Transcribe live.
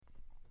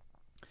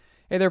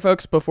Hey there,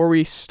 folks. Before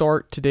we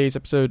start today's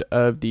episode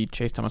of the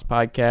Chase Thomas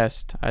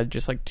Podcast, I'd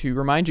just like to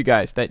remind you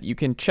guys that you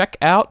can check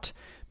out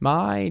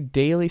my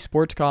daily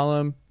sports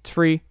column. It's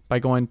free by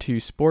going to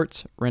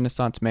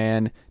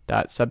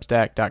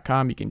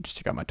sportsrenaissanceman.substack.com. You can just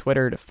check out my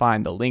Twitter to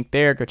find the link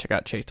there. Go check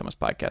out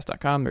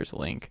chasethomaspodcast.com. There's a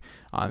link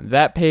on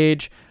that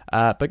page.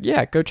 But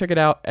yeah, go check it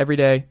out every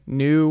day.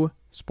 New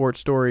sports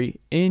story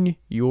in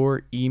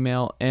your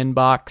email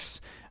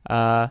inbox.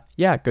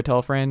 Go tell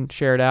a friend,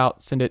 share it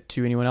out, send it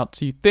to anyone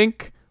else you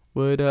think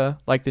would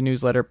like the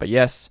newsletter. But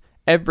yes,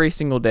 every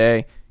single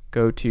day,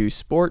 go to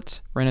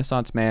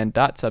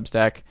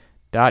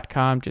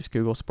sportsrenaissanceman.substack.com. Just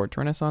Google Sports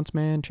Renaissance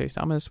Man, Chase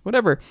Thomas,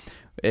 whatever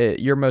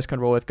you're most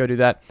comfortable with, go do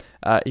that.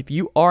 If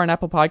you are an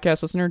Apple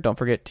Podcast listener, don't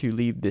forget to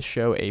leave this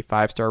show a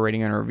 5-star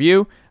rating and a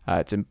review.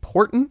 It's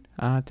important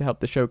to help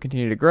the show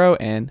continue to grow.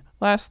 And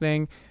last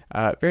thing,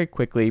 very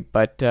quickly,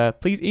 but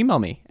please email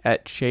me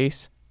at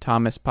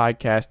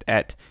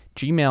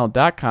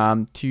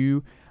chasethomaspodcast@gmail.com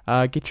to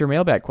get your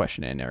mailbag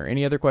question in, or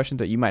any other questions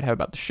that you might have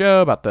about the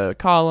show, about the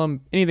column,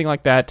 anything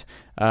like that.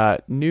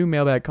 New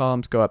mailbag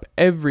columns go up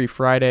every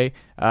Friday.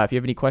 If you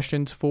have any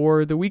questions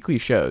for the weekly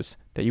shows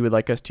that you would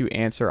like us to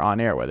answer on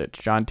air, whether it's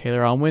John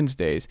Tayler on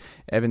Wednesdays,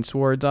 Evan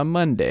Swords on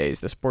Mondays,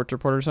 the sports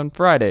reporters on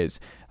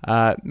Fridays,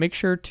 make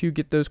sure to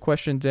get those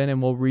questions in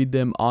and we'll read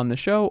them on the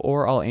show,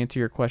 or I'll answer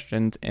your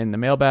questions in the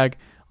mailbag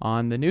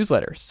on the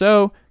newsletter.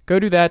 So go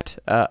do that.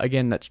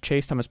 Again, that's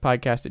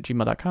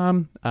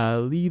chasethomaspodcast@gmail.com.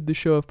 Leave the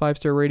show a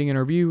 5-star rating and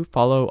review.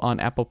 Follow on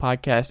Apple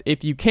Podcasts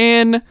if you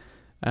can.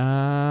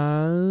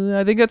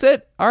 I think that's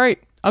it. All right,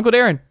 Uncle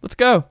Darren, let's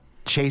go.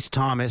 The Chase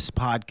Thomas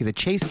Podcast.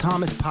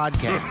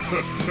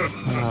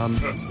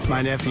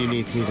 My nephew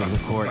needs me to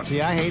record. See,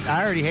 I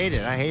already hate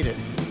it. I hate it.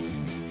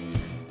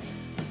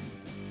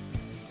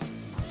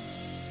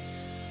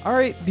 All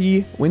right,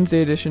 the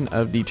Wednesday edition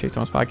of the Chase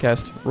Thomas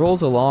Podcast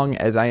rolls along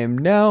as I am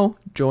now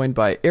joined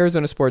by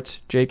Arizona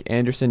Sports' Jake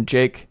Anderson.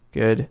 Jake,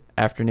 good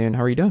afternoon.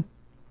 How are you doing?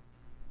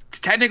 It's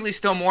technically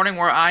still morning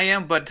where I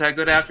am, but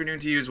good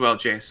afternoon to you as well,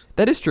 Chase.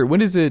 That is true.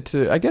 When is it?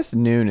 I guess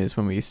noon is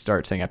when we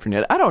start saying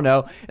afternoon. I don't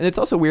know. And it's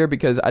also weird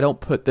because I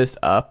don't put this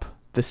up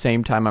the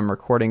same time I'm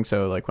recording.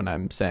 So like when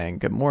I'm saying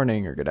good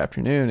morning or good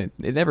afternoon,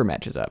 it never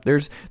matches up.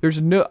 There's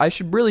no, I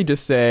should really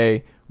just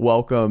say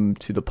welcome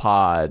to the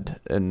pod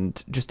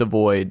and just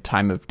avoid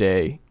time of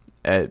day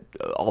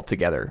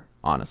altogether,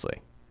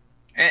 honestly.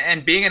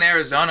 And being in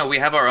Arizona, we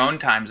have our own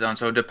time zone.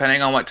 So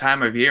depending on what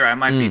time of year, I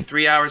might be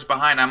 3 hours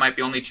behind. I might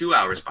be only 2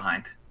 hours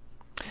behind.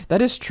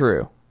 That is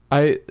true.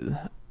 We're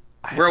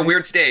a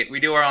weird state. We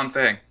do our own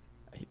thing.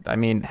 I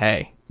mean,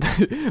 hey,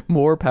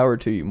 more power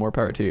to you. More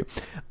power to you.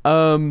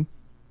 We're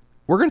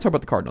going to talk about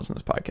the Cardinals in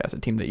this podcast, a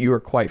team that you are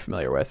quite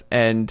familiar with.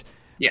 And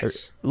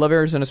yes, love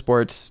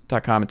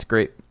ArizonaSports.com. It's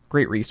a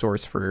great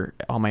resource for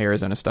all my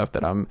Arizona stuff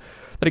that I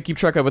keep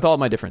track of with all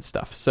my different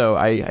stuff. So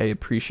I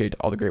appreciate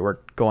all the great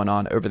work going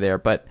on over there.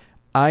 But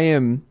I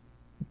am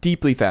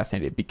deeply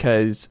fascinated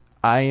because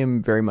I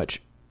am very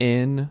much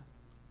in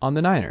on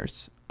the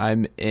Niners.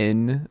 I'm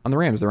in on the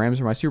Rams. The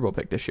Rams are my Super Bowl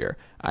pick this year.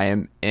 I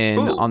am in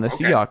on the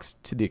Seahawks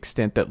to the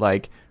extent that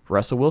like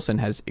Russell Wilson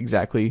has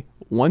exactly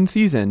one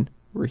season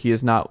where he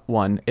has not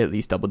won at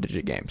least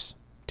double-digit games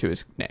to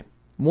his name.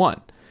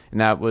 One.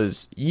 And that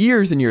was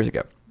years and years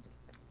ago.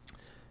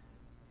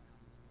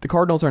 The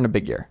Cardinals are in a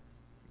big year.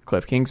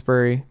 Cliff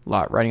Kingsbury, a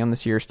lot riding on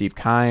this year. Steve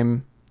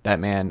Keim, that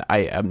man,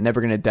 I'm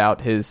never going to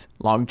doubt his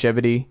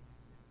longevity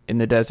in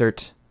the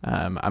desert.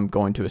 I'm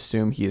going to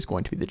assume he is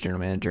going to be the general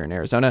manager in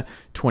Arizona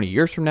 20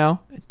 years from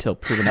now until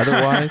proven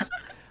otherwise.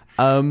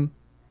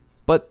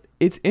 But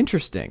it's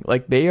interesting.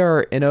 Like they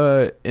are in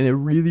a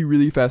really,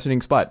 really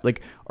fascinating spot.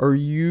 Like, are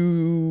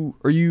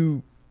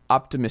you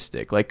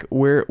optimistic? Like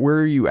where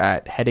are you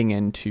at heading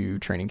into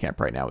training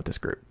camp right now with this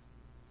group?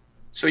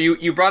 So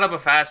you brought up a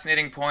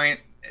fascinating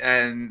point,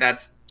 and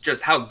that's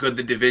just how good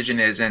the division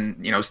is. And,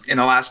 you know, in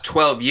the last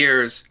 12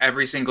 years,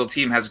 every single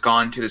team has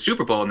gone to the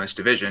Super Bowl in this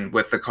division,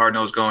 with the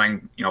Cardinals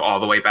going, you know, all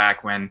the way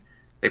back when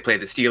they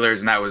played the Steelers,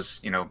 and that was,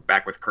 you know,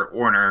 back with Kurt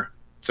Warner.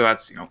 So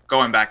that's, you know,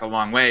 going back a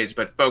long ways.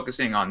 But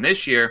focusing on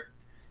this year,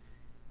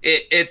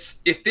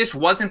 it's if this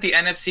wasn't the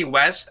NFC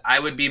West, I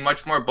would be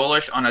much more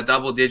bullish on a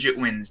double-digit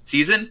win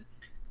season.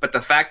 But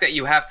the fact that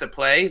you have to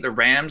play the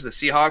Rams, the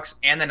Seahawks,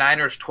 and the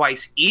Niners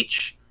twice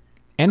each,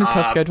 and a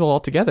tough schedule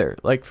altogether.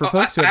 Like for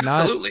folks who have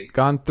not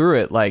gone through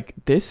it, like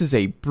this is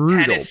a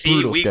brutal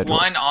Tennessee, week schedule.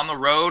 1 on the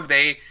road.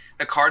 The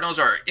Cardinals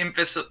are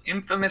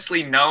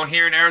infamously known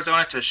here in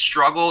Arizona to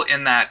struggle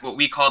in that what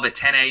we call the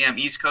 10 a.m.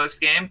 East Coast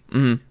game,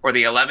 or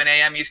the 11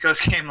 a.m. East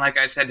Coast game. Like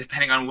I said,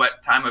 depending on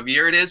what time of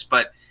year it is,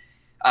 but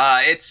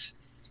it's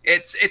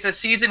a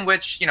season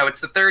which, you know, it's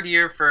the third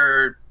year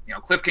for, you know,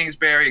 Cliff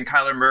Kingsbury and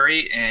Kyler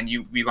Murray, and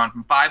we've gone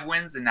from 5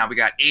 wins and now we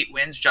got 8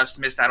 wins. Just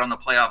missed out on the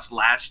playoffs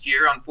last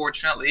year,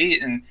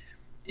 unfortunately. And,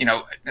 you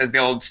know, as the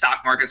old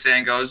stock market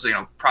saying goes, you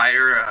know,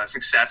 prior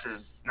success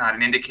is not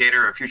an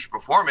indicator of future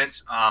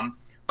performance.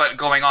 But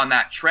going on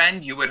that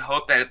trend, you would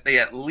hope that they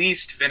at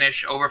least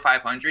finish over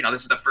 500. Now,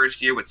 this is the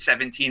first year with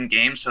 17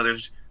 games, so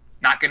there's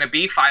not going to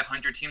be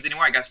 500 teams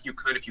anymore. I guess you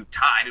could if you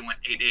tied and went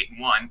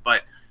 8-8-1,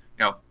 but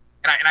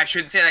and I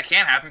shouldn't say that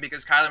can't happen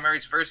because Kyler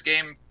Murray's first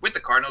game with the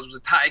Cardinals was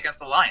a tie against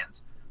the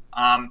Lions.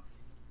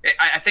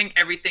 I think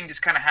everything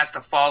just kind of has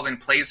to fall in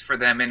place for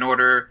them in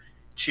order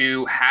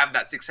to have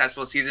that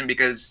successful season,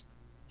 because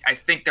I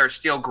think they're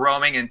still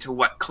growing into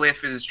what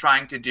Cliff is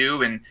trying to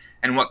do and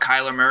what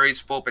Kyler Murray's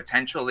full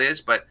potential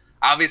is. But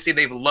obviously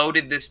they've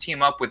loaded this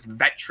team up with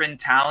veteran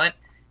talent,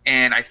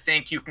 and I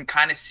think you can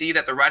kind of see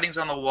that the writing's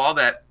on the wall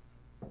that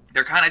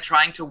they're kind of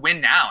trying to win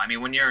now. I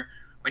mean, when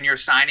you're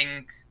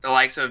signing the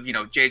likes of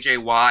J.J.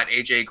 Watt,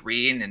 A.J.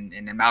 Green,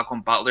 and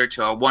Malcolm Butler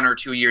to a 1 or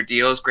 2 year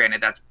deals.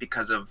 Granted, that's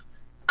because of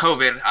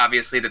COVID,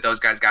 obviously, that those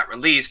guys got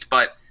released.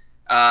 But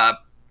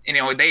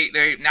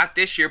they're not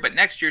this year, but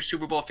next year,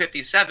 Super Bowl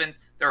 57,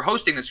 they're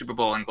hosting the Super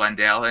Bowl in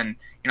Glendale, and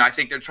I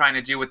think they're trying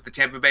to do what the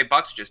Tampa Bay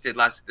Bucks just did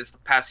this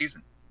past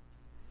season.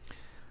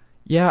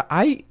 Yeah,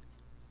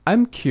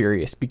 I'm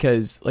curious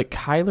because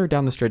Kyler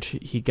down the stretch,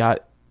 he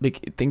got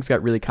things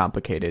got really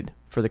complicated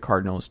for the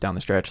Cardinals down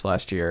the stretch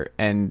last year,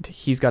 and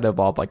he's got to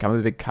evolve. I'm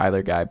a big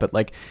Kyler guy, but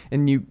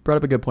and you brought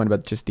up a good point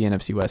about just the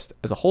NFC West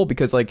as a whole,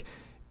 because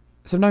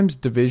sometimes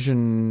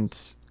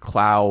divisions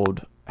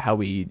cloud how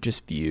we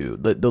just view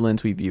the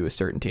lens we view as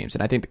certain teams,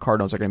 and I think the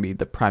Cardinals are going to be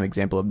the prime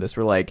example of this.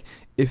 Where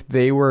if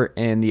they were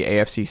in the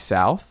AFC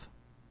South,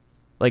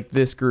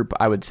 this group,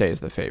 I would say is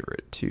the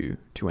favorite to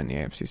win the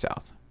AFC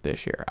South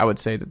this year. I would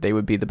say that they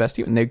would be the best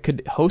team, and they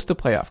could host a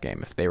playoff game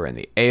if they were in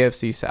the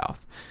AFC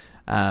South.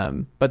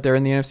 But they're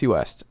in the NFC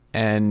West,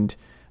 and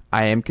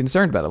I am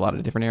concerned about a lot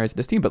of different areas of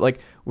this team. But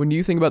when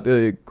you think about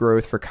the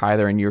growth for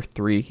Kyler in year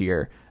 3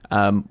 here,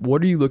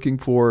 what are you looking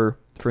for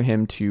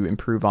him to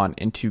improve on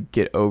and to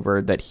get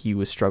over that he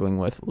was struggling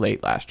with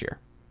late last year?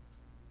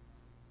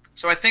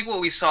 So I think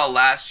what we saw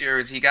last year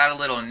is he got a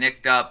little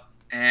nicked up,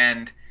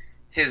 and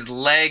his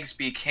legs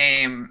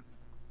became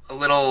a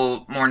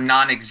little more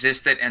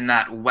non-existent, and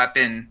that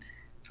weapon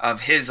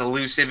of his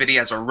elusivity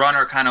as a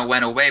runner kind of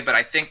went away. But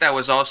I think that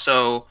was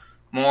also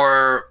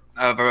more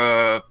of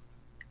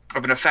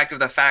an effect of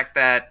the fact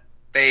that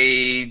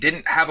they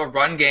didn't have a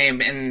run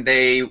game, and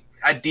they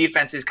had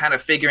defenses kind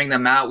of figuring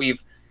them out.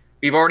 We've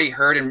already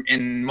heard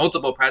in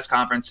multiple press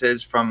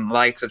conferences from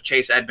likes of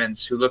Chase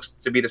Edmonds, who looks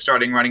to be the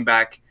starting running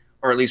back,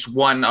 or at least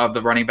one of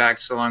the running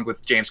backs, along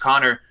with James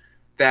Conner,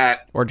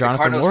 or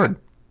Jonathan Ward.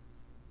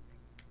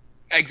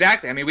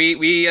 Exactly. I mean,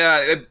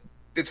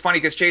 it's funny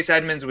because Chase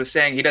Edmonds was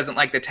saying he doesn't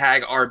like the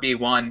tag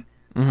RB1,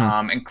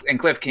 and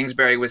Cliff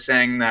Kingsbury was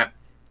saying that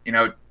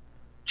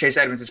Chase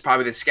Edmonds is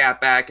probably the scat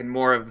back and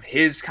more of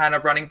his kind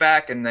of running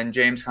back, and then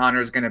James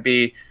Conner is going to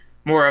be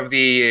more of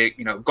the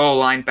goal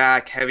line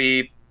back,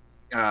 heavy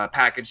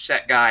package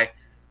set guy.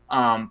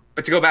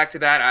 But to go back to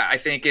that, I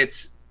think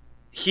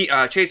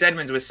Chase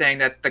Edmonds was saying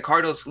that the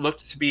Cardinals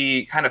looked to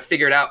be kind of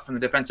figured out from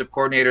the defensive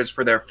coordinators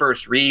for their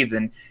first reads,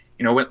 and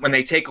when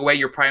they take away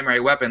your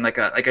primary weapon, like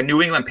a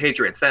New England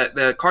Patriots, that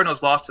the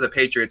Cardinals lost to the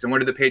Patriots, and what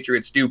do the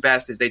Patriots do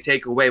best is they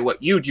take away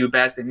what you do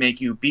best and make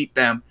you beat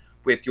them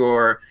with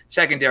your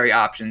secondary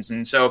options.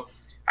 And so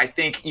I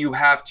think you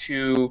have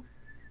to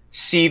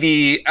see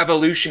the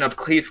evolution of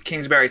Cliff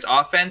Kingsbury's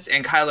offense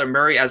and Kyler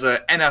Murray as an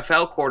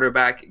NFL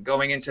quarterback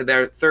going into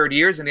their 3rd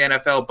years in the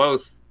NFL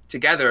both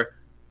together,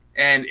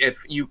 and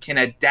if you can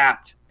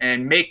adapt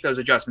and make those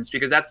adjustments,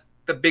 because that's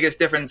the biggest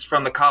difference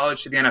from the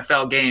college to the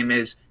NFL game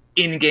is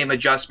in-game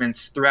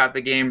adjustments throughout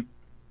the game,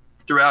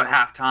 throughout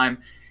halftime.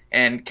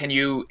 And can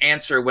you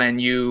answer when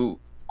you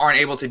aren't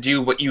able to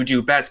do what you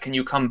do best? Can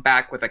you come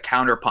back with a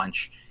counter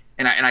punch?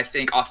 And I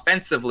think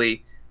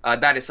offensively,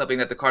 that is something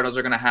that the Cardinals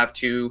are going to have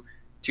to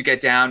get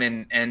down.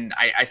 And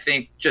I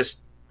think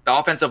just the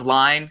offensive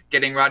line,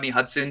 getting Rodney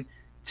Hudson,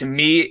 to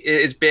me,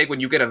 is big when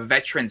you get a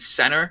veteran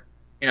center.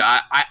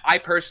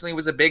 I personally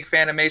was a big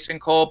fan of Mason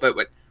Cole, but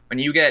when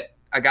you get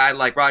a guy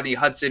like Rodney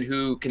Hudson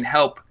who can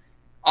help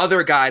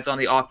other guys on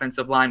the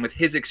offensive line with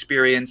his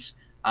experience,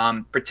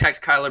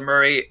 protect Kyler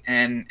Murray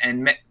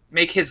and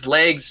make his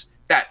legs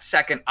that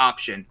second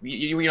option.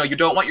 You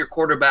don't want your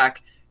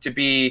quarterback to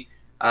be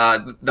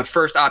the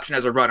first option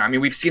as a runner. I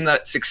mean, we've seen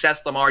the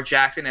success Lamar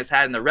Jackson has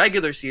had in the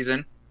regular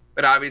season,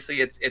 but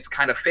obviously it's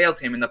kind of failed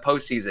him in the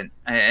postseason.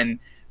 And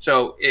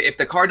so if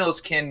the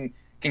Cardinals can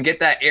get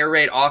that air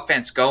raid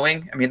offense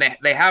going, I mean,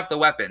 they have the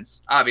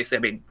weapons, obviously. I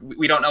mean,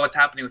 we don't know what's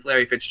happening with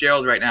Larry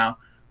Fitzgerald right now.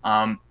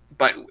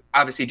 But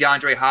obviously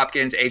DeAndre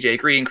Hopkins, A.J.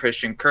 Green,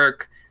 Christian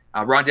Kirk,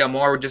 Rondale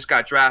Moore just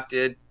got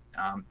drafted.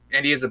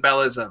 Andy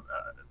Isabella's a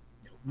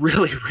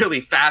really,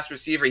 really fast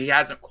receiver. He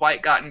hasn't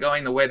quite gotten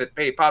going the way that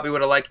they probably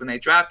would have liked when they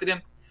drafted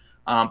him.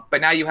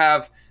 But now you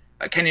have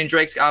Kenyon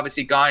Drake's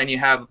obviously gone, and you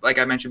have, like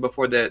I mentioned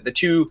before, the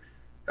two.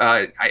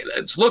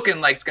 It's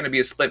looking like it's going to be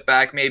a split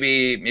back,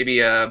 maybe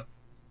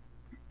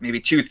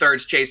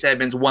 2/3 Chase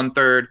Edmonds,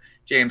 1/3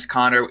 James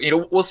Conner.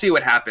 We'll see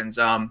what happens.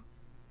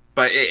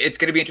 But it's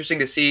going to be interesting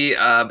to see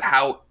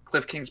how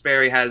Cliff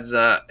Kingsbury has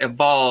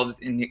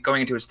evolved in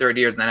going into his 3rd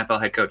year as an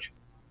NFL head coach.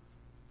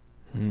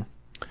 Do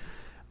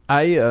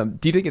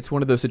you think it's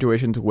one of those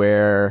situations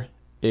where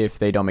if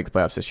they don't make the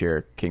playoffs this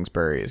year,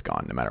 Kingsbury is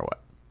gone no matter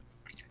what?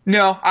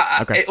 No,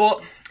 Okay.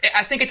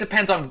 I think it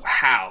depends on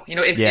how.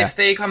 Yeah. If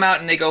they come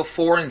out and they go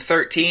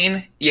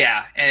 4-13,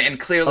 yeah, and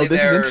clearly Oh, this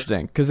is they're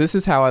interesting because this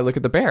is how I look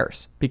at the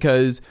Bears.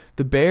 Because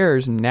the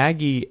Bears,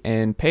 Nagy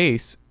and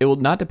Pace, it will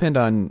not depend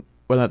on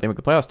whether or not they make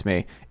the playoffs. To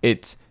me,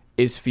 it's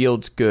is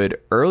Fields good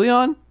early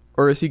on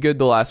or is he good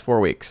the last 4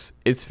 weeks?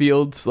 It's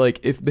Fields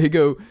like if they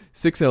go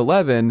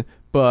 6-11,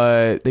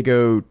 but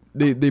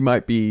they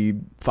might be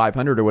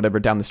 500 or whatever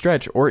down the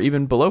stretch, or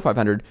even below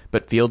 500.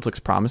 But Fields looks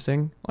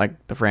promising,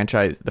 like the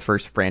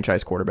first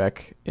franchise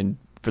quarterback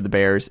for the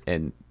Bears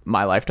in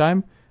my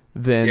lifetime.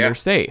 Then they're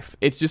safe.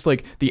 It's just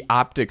like the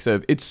optics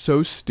of it's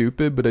so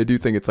stupid, but I do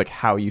think it's like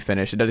how you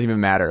finish. It doesn't even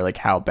matter like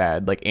how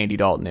bad like Andy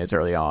Dalton is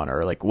early on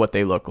or like what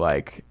they look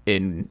like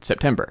in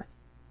September.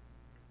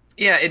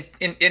 Yeah,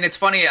 and it's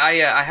funny.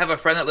 I have a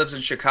friend that lives in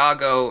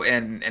Chicago,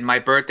 and my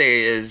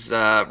birthday is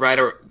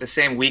the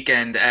same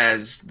weekend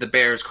as the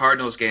Bears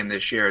Cardinals game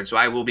this year, and so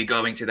I will be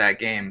going to that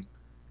game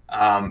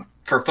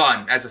for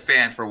fun as a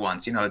fan for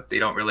once. They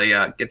don't really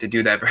get to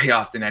do that very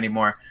often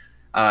anymore,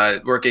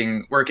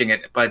 working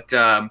it. But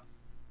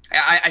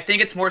I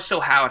think it's more so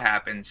how it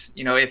happens.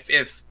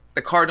 If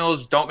the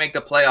Cardinals don't make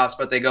the playoffs,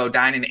 but they go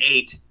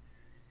 9-8.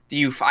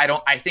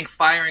 I think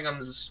firing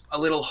them's a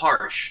little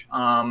harsh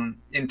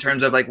in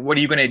terms of like, what are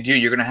you going to do?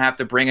 You're going to have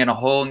to bring in a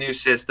whole new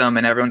system,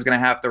 and everyone's going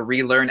to have to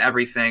relearn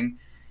everything.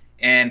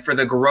 And for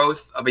the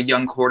growth of a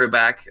young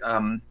quarterback,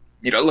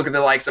 look at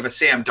the likes of a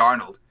Sam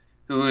Darnold,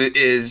 who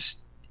is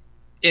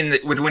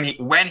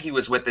when he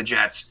was with the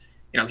Jets.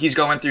 He's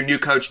going through new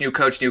coach,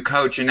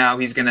 and now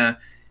he's going to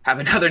have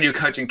another new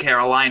coach in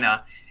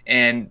Carolina.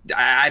 And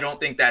I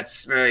don't think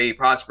that's very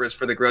prosperous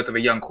for the growth of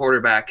a young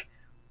quarterback.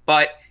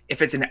 But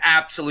if it's an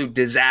absolute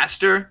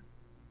disaster,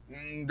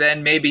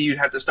 then maybe you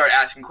have to start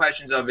asking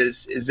questions of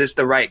is this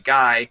the right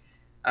guy?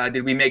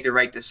 Did we make the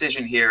right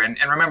decision here? And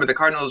remember, the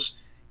Cardinals,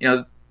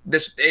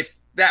 if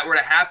that were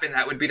to happen,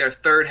 that would be their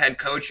third head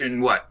coach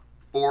in 4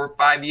 or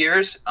 5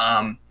 years,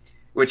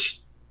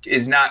 which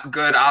is not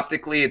good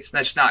optically. It's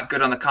just not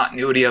good on the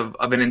continuity of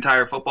an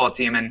entire football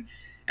team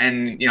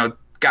and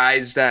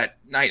guys that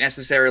not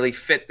necessarily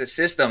fit the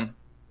system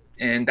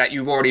and that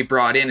you've already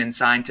brought in and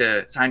signed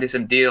to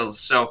some deals.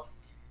 So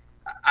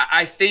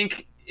I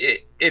think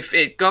if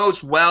it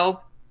goes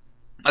well,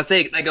 let's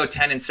say they go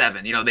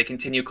 10-7, they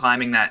continue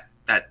climbing that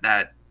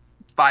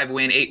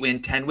 5-win, 8-win,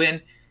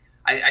 10-win.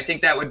 I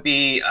think that would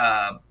be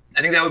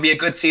a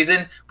good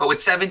season. But with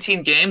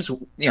 17 games,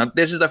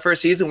 this is the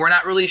first season. We're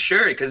not really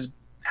sure because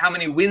how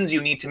many wins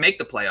you need to make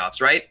the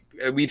playoffs, right?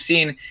 We've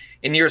seen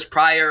in years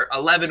prior,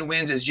 11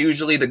 wins is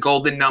usually the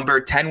golden number.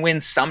 10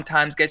 wins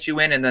sometimes gets you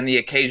in, and then the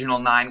occasional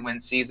 9-win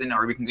season,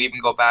 or we can even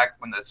go back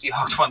when the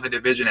Seahawks won the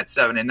division at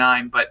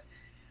 7-9. But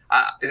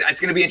it's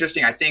going to be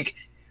interesting. I think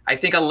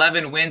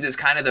 11 wins is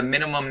kind of the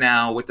minimum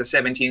now with the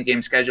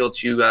 17-game schedule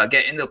to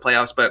get into the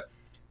playoffs. But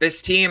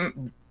this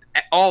team,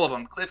 all of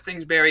them, Cliff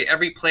Kingsbury,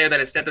 every player that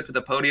has stepped up to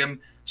the podium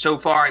so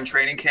far in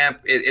training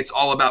camp, it's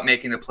all about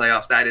making the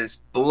playoffs. That is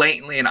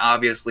blatantly and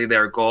obviously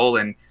their goal.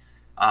 And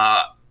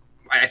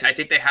I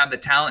think they have the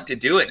talent to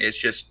do it. It's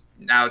just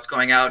now it's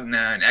going out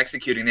and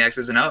executing the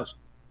X's and O's.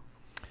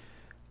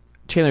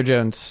 Chandler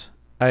Jones,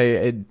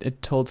 I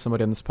told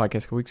somebody on this podcast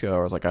a couple weeks ago,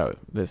 I was like, oh,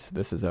 this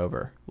is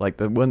over. Like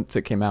once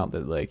it came out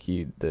that like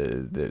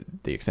the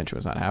extension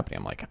was not happening,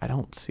 I'm like, I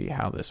don't see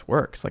how this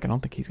works. Like I don't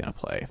think he's gonna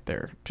play if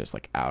they're just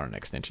like out an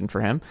extension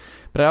for him.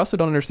 But I also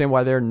don't understand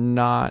why they're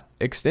not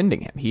extending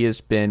him. He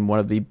has been one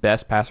of the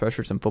best pass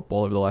rushers in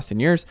football over the last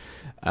 10 years.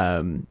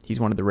 He's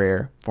one of the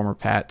rare former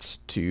Pats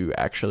to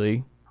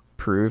actually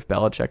prove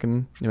Belichick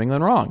and New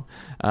England wrong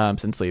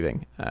since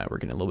leaving. We're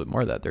getting a little bit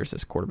more of that. There's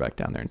this quarterback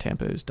down there in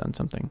Tampa who's done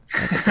something.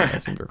 I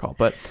seem to recall.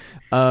 But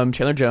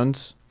Chandler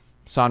Jones,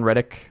 Son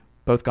Reddick,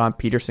 both gone.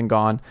 Peterson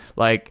gone.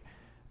 Like,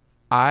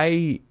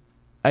 I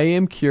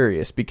am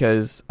curious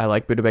because I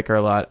like Buda Baker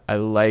a lot. I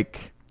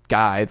like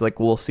guys. Like,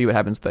 we'll see what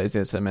happens with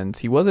Isaiah Simmons.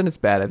 He wasn't as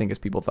bad, I think, as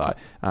people thought.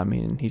 I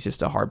mean, he's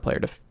just a hard player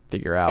to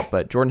figure out.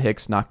 But Jordan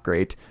Hicks, not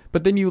great.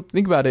 But then you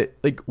think about it,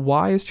 like,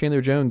 why is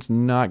Chandler Jones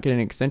not getting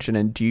an extension?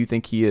 And do you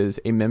think he is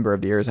a member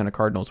of the Arizona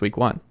Cardinals week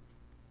 1?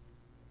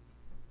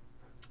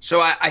 So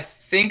I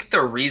think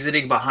the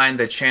reasoning behind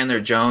the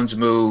Chandler Jones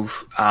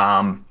move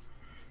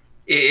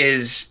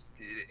is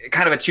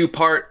kind of a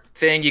two-part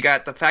thing. You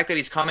got the fact that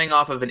he's coming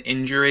off of an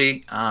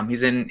injury.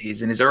 He's in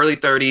his early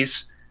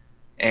 30s,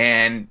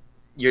 and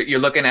you're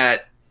looking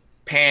at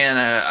paying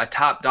a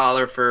top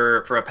dollar for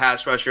a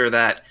pass rusher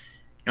that,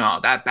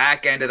 that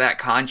back end of that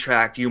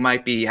contract, you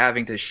might be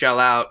having to shell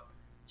out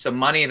some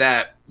money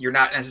that you're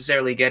not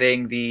necessarily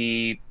getting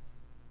the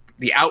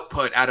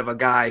output out of a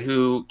guy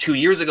who 2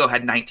 years ago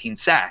had 19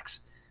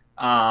 sacks.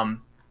 And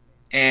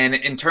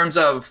in terms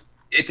of,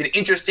 it's an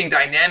interesting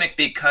dynamic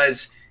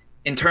because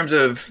in terms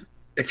of,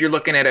 if you're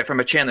looking at it from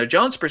a Chandler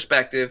Jones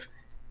perspective,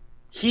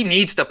 he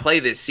needs to play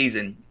this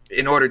season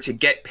in order to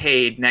get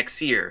paid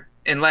next year,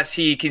 unless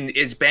he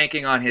is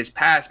banking on his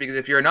past. Because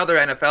if you're another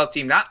NFL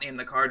team not named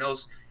the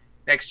Cardinals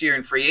next year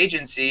in free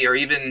agency, or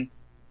even,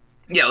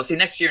 let's say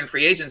next year in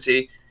free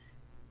agency,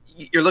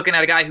 you're looking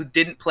at a guy who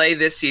didn't play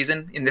this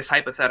season in this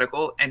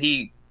hypothetical, and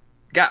he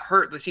got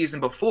hurt the season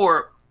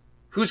before.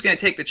 Who's going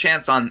to take the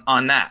chance on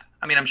that?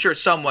 I mean, I'm sure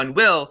someone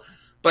will,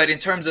 but in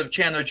terms of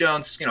Chandler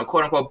Jones,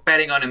 quote unquote,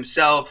 betting on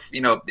himself,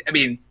 I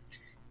mean,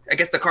 I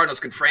guess the Cardinals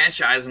could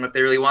franchise him if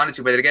they really wanted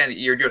to, but again,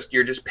 you're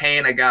just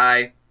paying a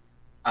guy.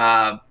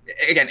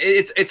 Again,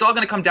 it's all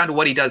going to come down to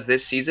what he does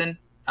this season.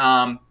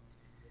 I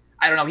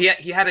don't know.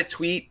 He had a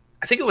tweet.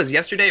 I think it was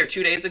yesterday or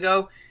 2 days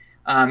ago.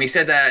 He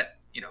said that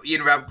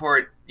Ian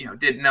Rappaport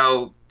didn't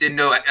know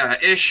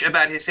ish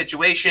about his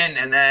situation,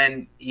 and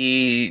then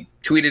he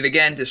tweeted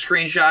again to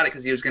screenshot it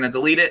because he was going to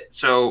delete it.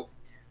 So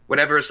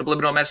whatever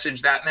subliminal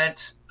message that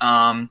meant.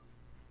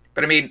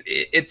 But I mean,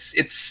 it's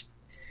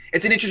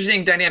an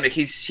interesting dynamic.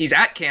 He's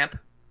at camp.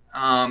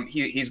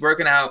 He's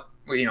working out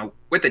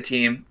with the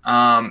team.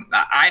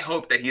 I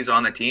hope that he's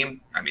on the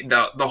team. I mean,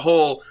 the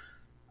whole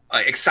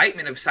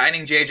excitement of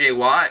signing J.J.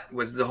 Watt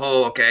was the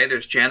whole, okay,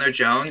 there's Chandler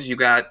Jones, you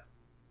got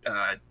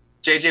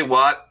J.J.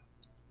 Watt,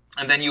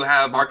 and then you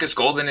have Marcus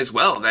Golden as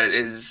well. That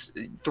is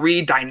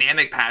 3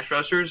 dynamic pass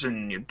rushers,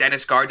 and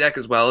Dennis Gardeck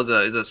as well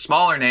is a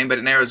smaller name, but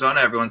in Arizona,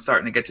 everyone's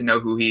starting to get to know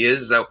who he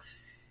is. So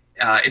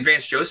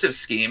Advanced Joseph's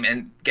scheme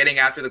and getting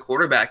after the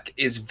quarterback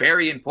is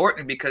very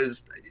important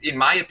because, in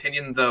my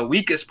opinion, the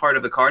weakest part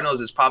of the Cardinals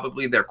is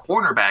probably their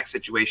cornerback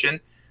situation.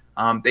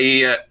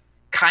 They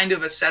kind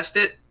of assessed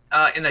it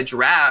in the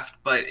draft,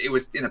 but it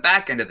was in the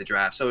back end of the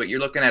draft. So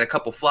you're looking at a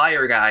couple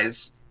flyer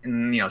guys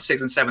in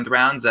 6th and 7th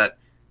rounds that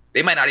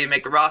they might not even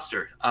make the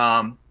roster.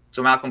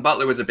 So Malcolm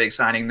Butler was a big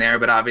signing there,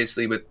 but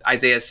obviously with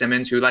Isaiah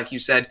Simmons, who, like you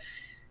said,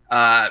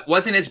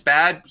 wasn't as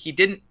bad. He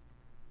didn't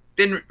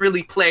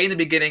really play in the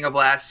beginning of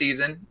last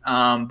season,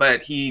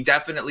 but he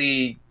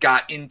definitely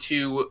got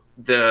into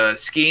the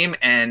scheme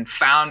and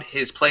found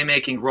his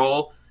playmaking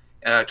role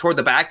toward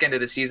the back end of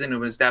the season. It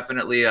was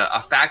definitely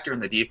a factor in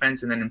the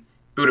defense. And then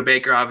Budda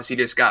Baker obviously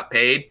just got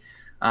paid.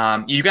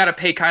 You got to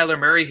pay Kyler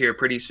Murray here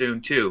pretty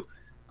soon too.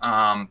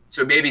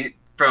 So maybe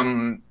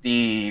from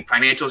the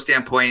financial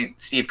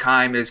standpoint, Steve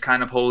Keim is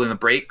kind of holding the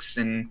brakes.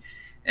 And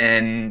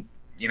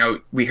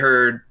we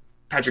heard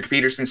Patrick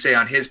Peterson say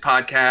on his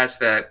podcast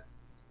that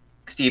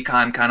Steve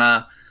Keim kind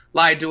of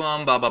lied to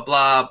him, blah, blah,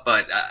 blah.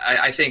 But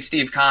I think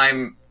Steve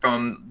Keim,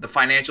 from the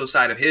financial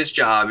side of his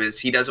job, is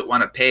he doesn't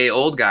want to pay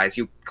old guys.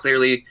 He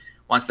clearly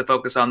wants to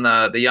focus on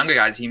the younger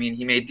guys. He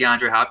made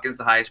DeAndre Hopkins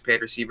the highest paid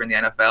receiver in the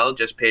NFL,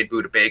 just paid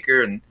Budda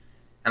Baker. And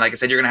like I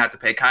said, you're going to have to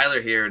pay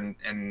Kyler here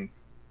and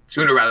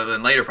sooner rather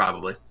than later,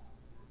 probably.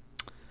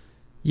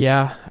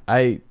 Yeah,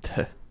 the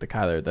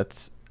Kyler,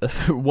 that's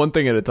one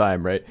thing at a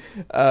time, right?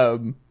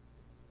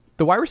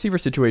 The wide receiver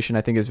situation,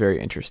 I think, is very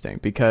interesting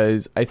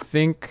because I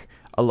think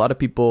a lot of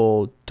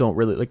people don't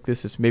really like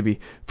this. Is maybe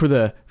for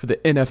the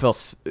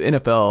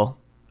NFL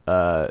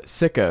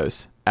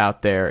sickos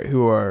out there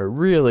who are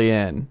really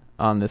in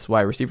on this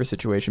wide receiver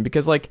situation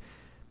because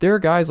there are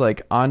guys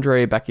like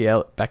Andre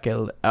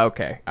Beckel.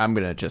 Okay, I'm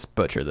gonna just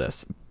butcher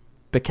this.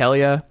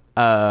 Beckelia,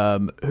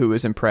 who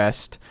is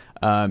impressed.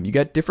 You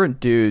got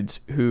different dudes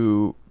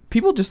who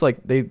people just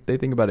they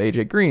think about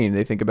AJ Green.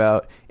 They think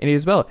about Andy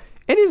Isabella.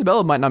 Andy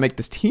Isabella might not make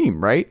this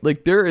team, right?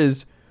 There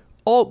is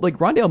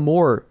Rondale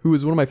Moore, who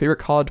is one of my favorite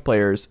college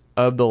players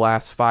of the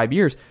last 5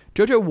 years.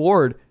 JoJo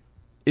Ward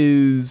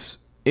is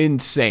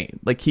insane.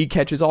 He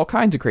catches all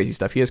kinds of crazy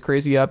stuff. He has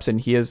crazy ups and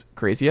he has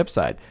crazy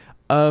upside.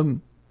 The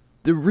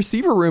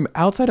receiver room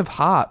outside of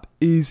Hop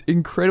is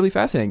incredibly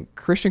fascinating.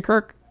 Christian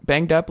Kirk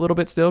banged up a little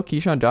bit still.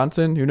 Keyshawn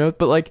Johnson, who knows?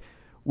 But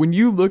when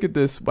you look at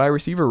this wide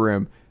receiver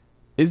room,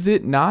 is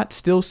it not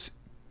still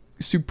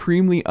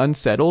supremely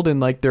unsettled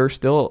and there are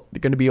still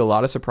going to be a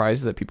lot of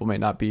surprises that people may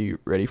not be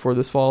ready for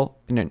this fall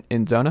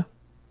in Zona?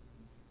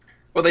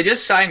 Well, they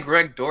just signed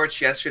Greg Dortch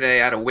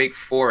yesterday out of Wake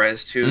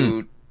Forest,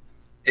 who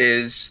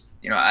is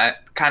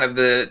kind of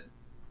the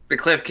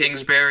Cliff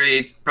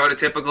Kingsbury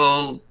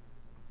prototypical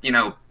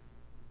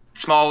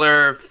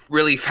smaller,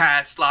 really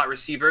fast slot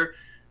receiver.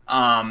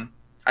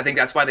 I think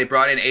that's why they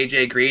brought in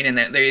AJ Green,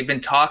 and they've been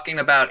talking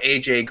about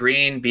AJ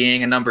Green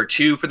being a number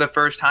 2 for the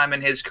first time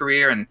in his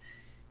career. And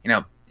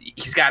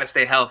he's got to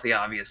stay healthy,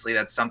 obviously.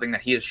 That's something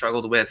that he has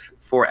struggled with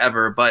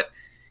forever. But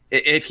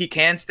if he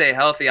can stay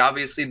healthy,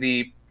 obviously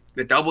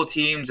the double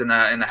teams and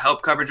the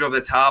help coverage over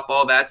the top,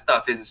 all that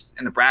stuff is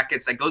in the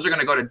brackets. Those are going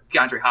to go to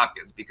DeAndre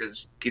Hopkins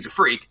because he's a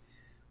freak.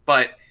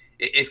 But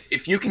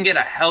if you can get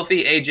a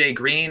healthy AJ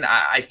Green,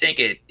 I think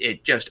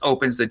it just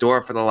opens the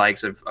door for the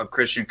likes of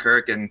Christian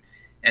Kirk and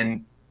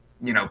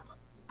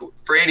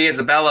for Andy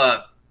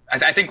Isabella.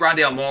 I think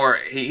Rondale Moore,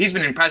 he's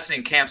been impressive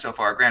in camp so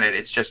far. Granted,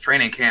 it's just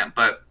training camp,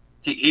 but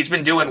he's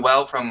been doing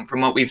well from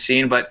what we've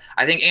seen. But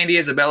I think Andy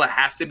Isabella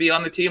has to be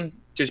on the team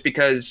just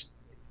because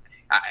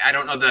I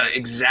don't know the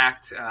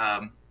exact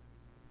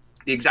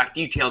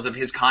details of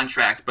his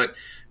contract, but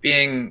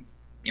being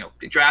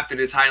drafted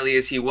as highly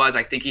as he was,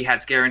 I think he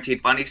has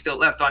guaranteed money still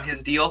left on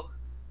his deal.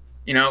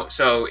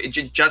 So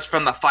just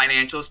from the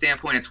financial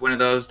standpoint, it's one of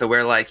those to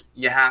where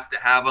you have to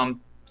have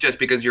him just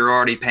because you're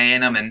already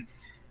paying him, and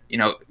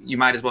you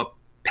might as well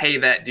pay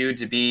that dude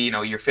to be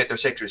your 5th or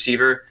 6th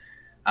receiver.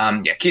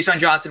 Keyshawn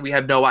Johnson, we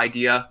have no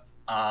idea.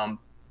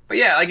 But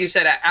yeah, like you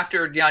said,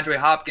 after DeAndre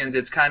Hopkins,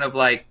 it's kind of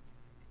like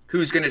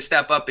who's going to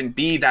step up and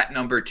be that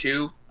number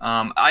 2.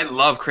 I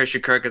love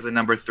Christian Kirk as a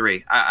number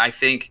 3. I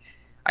think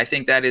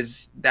that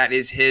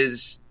is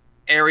his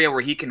area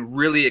where he can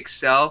really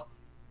excel.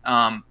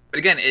 But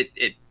again,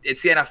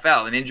 it's the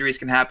NFL, and injuries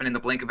can happen in the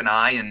blink of an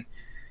eye. And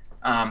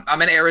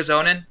I'm an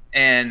Arizonan,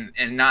 and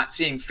not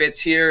seeing Fitz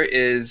here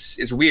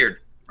is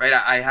weird, right?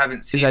 I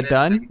haven't seen. Is that this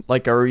done? since,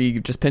 Like, are we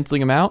just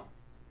penciling him out?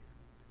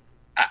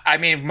 I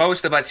mean,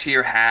 most of us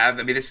here have.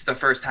 I mean, this is the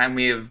first time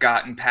we have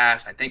gotten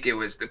past. I think it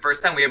was the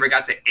first time we ever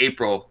got to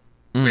April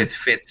with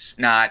Fitz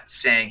not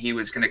saying he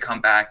was going to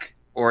come back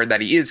or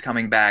that he is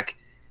coming back.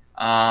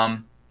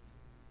 And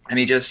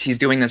he's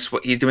doing this.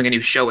 He's doing a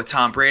new show with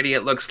Tom Brady,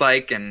 it looks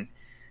like, and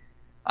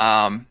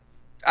I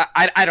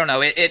don't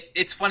know.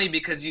 It's funny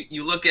because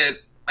you look at,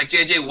 like,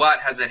 J.J. Watt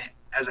has a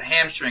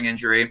hamstring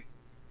injury,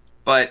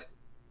 but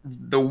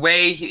the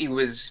way he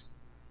was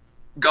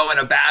going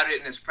about it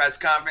in his press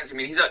conference, I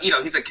mean, he's a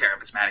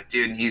charismatic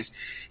dude, and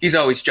he's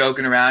always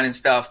joking around and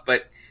stuff.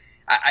 But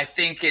I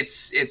think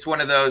it's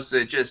one of those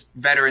that just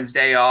Veterans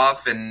Day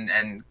off,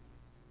 and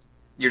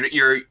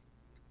you're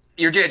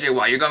J.J.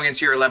 Watt. You're going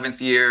into your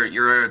 11th year.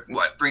 You're a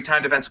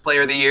 3-time Defensive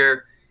Player of the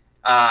Year.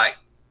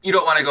 You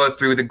don't want to go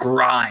through the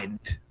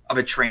grind of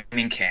a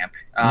training camp,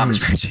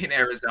 especially in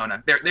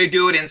Arizona. They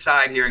do it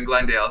inside here in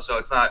Glendale, so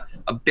it's not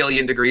a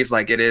billion degrees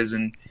like it is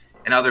in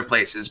other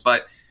places.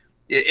 But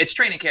it's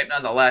training camp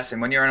nonetheless.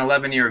 And when you're an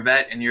 11-year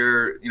vet and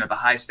you're the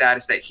high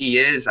status that he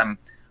is, I'm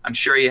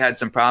sure he had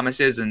some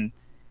promises. And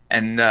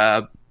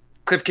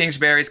Cliff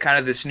Kingsbury's kind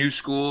of this new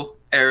school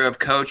era of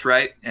coach,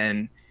 right?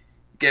 And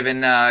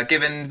given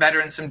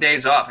veterans some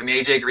days off. I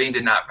mean, AJ Green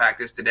did not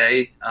practice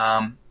today.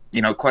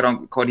 Quote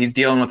unquote, he's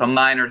dealing with a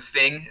minor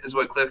thing, is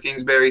what Cliff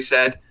Kingsbury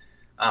said.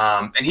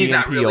 And he's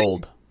not really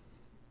old.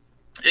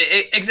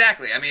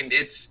 Exactly. I mean,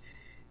 it's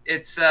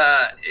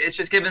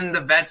just giving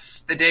the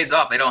vets the days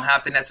off. They don't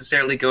have to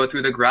necessarily go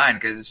through the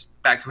grind, because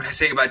back to what I was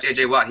saying about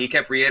J.J. Watt, he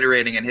kept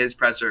reiterating in his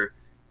presser,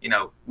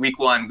 week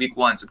one,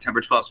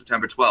 September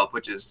 12th,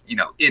 which is,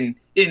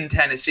 in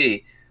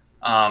Tennessee.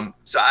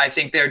 So I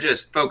think they're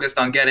just focused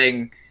on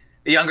getting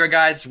the younger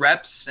guys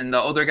reps, and the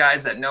older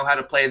guys that know how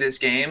to play this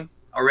game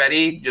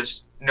already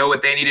just know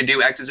what they need to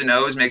do, X's and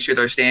O's, make sure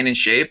they're staying in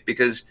shape,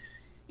 because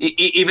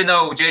even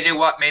though J.J.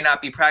 Watt may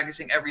not be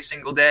practicing every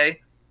single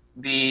day,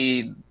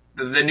 the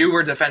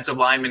newer defensive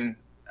linemen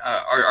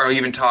are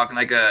even talking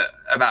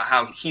about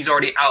how he's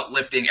already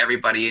outlifting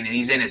everybody, and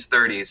he's in his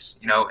 30s,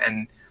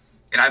 and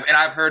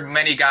I've heard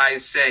many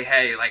guys say,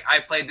 hey, like, I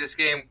played this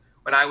game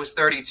when I was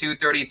 32,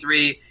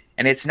 33,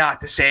 and it's not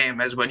the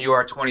same as when you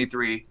are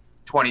 23,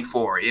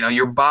 24.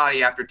 Your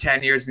body after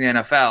 10 years in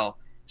the NFL,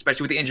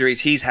 especially with the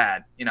injuries he's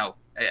had,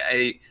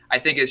 I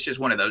think it's just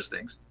one of those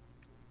things.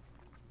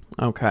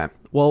 Okay.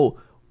 Well,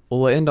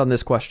 we'll end on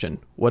this question.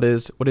 What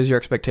is your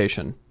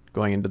expectation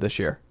going into this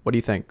year? What do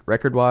you think,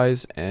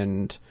 record-wise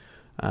and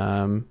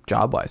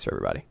job-wise for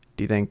everybody?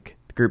 Do you think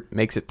the group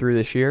makes it through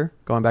this year,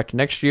 going back to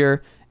next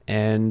year?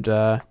 And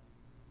what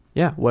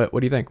do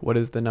you think? What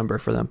is the number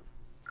for them?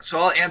 So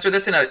I'll answer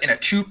this in a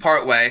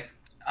two-part way.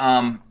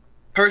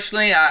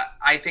 Personally,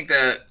 I think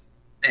that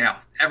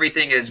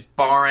everything is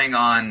barring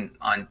on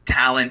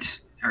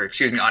talent, or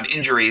on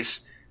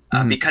injuries,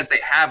 because they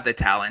have the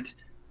talent.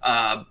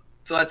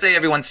 So let's say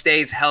everyone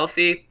stays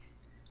healthy.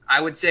 I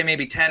would say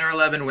maybe 10 or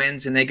 11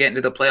 wins, and they get into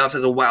the playoffs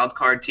as a wild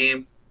card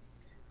team.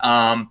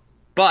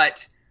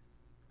 But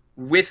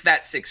with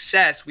that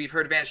success, we've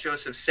heard Vance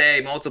Joseph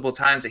say multiple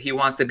times that he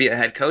wants to be a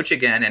head coach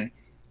again. And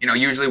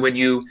usually when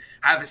you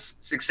have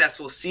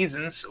successful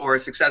seasons or a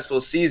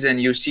successful season,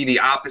 you see the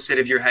opposite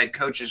of your head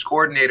coach's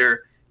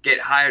coordinator get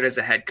hired as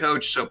a head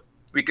coach. So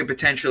we could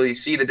potentially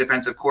see the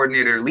defensive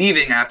coordinator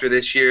leaving after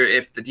this year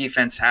if the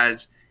defense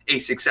has a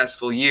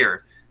successful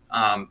year.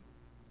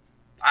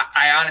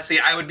 I honestly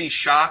would be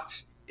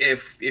shocked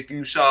if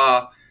you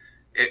saw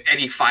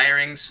any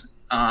firings,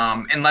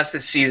 unless the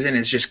season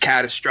is just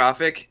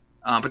catastrophic.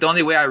 But the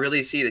only way I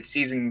really see the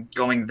season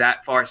going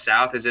that far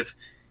south is if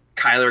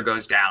Kyler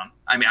goes down.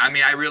 I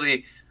mean, I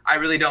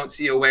really don't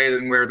see a way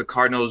where the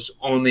Cardinals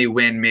only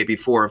win maybe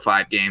 4 or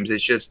 5 games.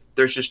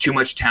 There's just too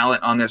much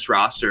talent on this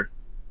roster,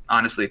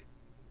 honestly.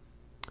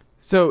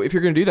 So if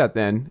you're going to do that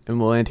then,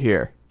 and we'll end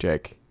here,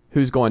 Jake,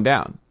 who's going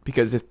down?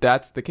 Because if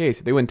that's the case,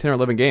 if they win 10 or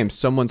 11 games,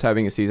 someone's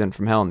having a season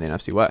from hell in the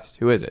NFC West.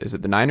 Who is it? Is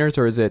it the Niners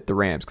or is it the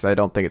Rams? Because I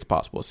don't think it's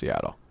possible with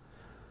Seattle.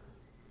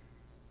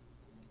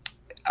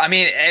 I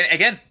mean,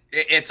 again,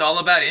 it's all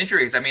about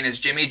injuries. I mean, is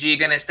Jimmy G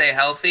going to stay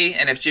healthy?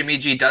 And if Jimmy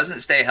G doesn't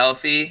stay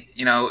healthy,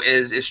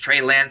 is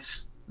Trey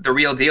Lance the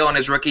real deal in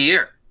his rookie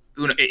year?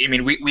 I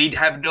mean, we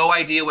have no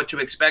idea what to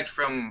expect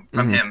from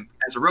him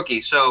as a rookie.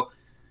 So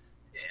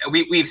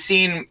we've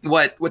seen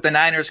what the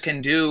Niners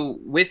can do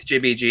with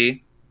Jimmy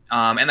G.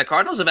 And the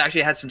Cardinals have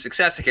actually had some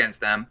success against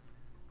them.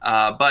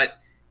 But,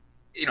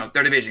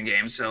 they're division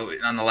games. So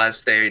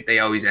nonetheless, they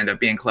always end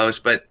up being close.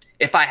 But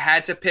if I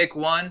had to pick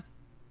one,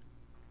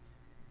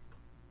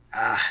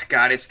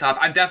 God, it's tough.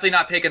 I'm definitely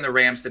not picking the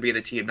Rams to be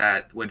the team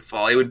that would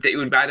fall. It would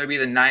either be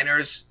the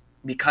Niners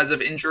because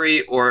of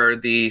injury or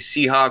the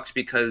Seahawks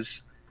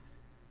because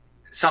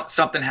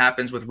something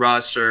happens with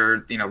Russ,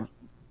 or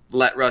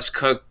let Russ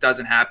cook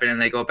doesn't happen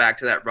and they go back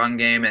to that run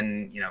game,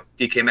 and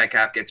DK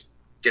Metcalf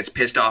gets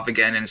pissed off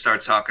again and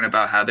starts talking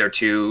about how they're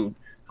too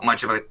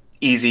much of an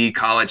easy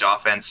college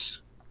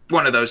offense.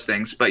 One of those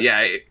things. But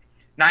yeah,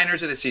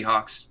 Niners or the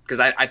Seahawks, because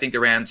I think the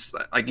Rams,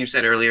 like you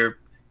said earlier,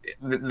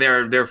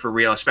 they're for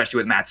real, especially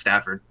with Matt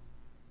Stafford.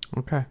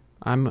 Okay.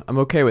 I'm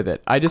okay with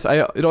it.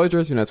 It always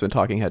drives me nuts when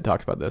Talking Head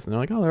talks about this, and they're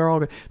like, oh, they're all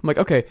good. I'm like,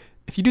 okay,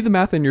 if you do the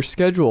math in your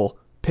schedule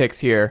picks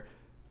here,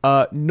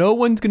 no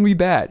one's going to be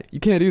bad. You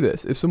can't do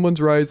this. If someone's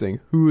rising,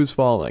 who is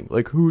falling?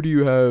 Like, who do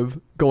you have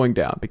going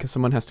down? Because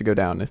someone has to go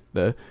down if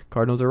the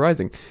Cardinals are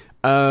rising.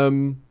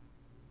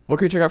 What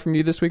can we check out from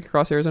you this week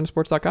across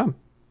ArizonaSports.com?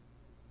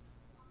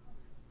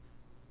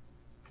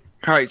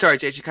 All right, sorry,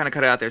 Chase, you kind of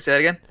cut it out there. Say that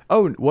again.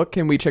 Oh, what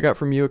can we check out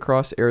from you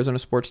across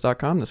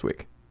ArizonaSports.com this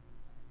week?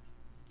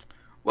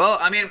 Well,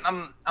 I mean,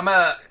 I'm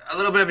a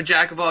little bit of a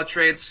jack of all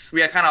trades. We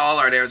kind of all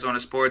are at Arizona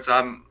Sports.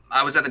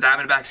 I was at the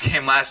Diamondbacks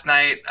game last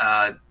night.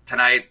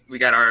 Tonight we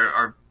got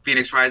our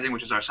Phoenix Rising,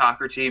 which is our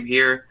soccer team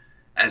here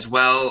as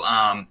well.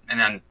 And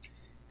then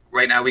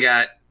right now we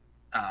got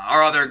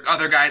our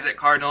other guys at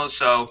Cardinals.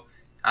 So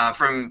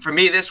from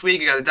me this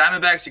week, you got the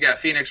Diamondbacks, you got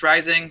Phoenix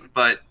Rising.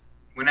 But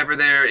whenever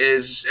there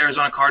is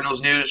Arizona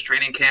Cardinals news,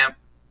 training camp,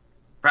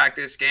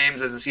 practice,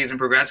 games as the season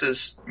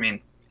progresses, I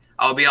mean,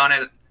 I'll be on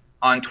it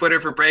on Twitter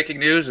for breaking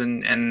news,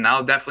 and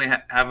I'll definitely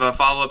have a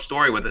follow-up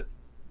story with it.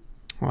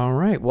 All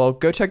right. Well,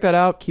 go check that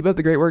out. Keep up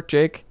the great work,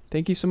 Jake.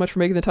 Thank you so much for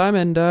making the time,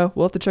 and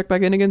we'll have to check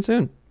back in again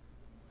soon.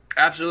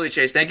 Absolutely,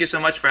 Chase. Thank you so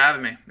much for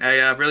having me.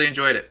 I really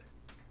enjoyed it.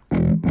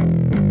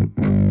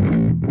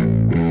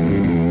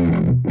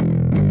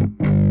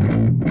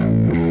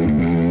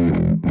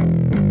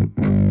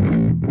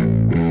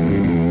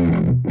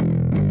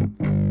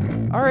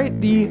 All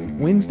right, the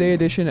Wednesday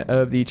edition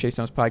of the Chase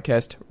Thomas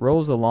podcast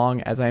rolls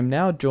along as I am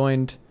now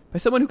joined by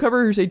someone who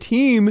covers a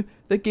team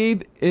that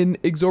gave an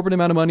exorbitant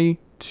amount of money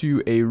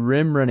to a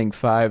rim running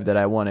five that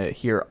I want to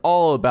hear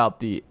all about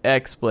the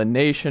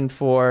explanation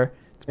for.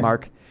 It's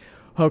Mark.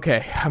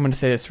 Okay, I'm going to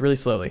say this really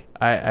slowly.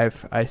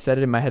 I said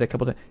it in my head a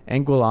couple times.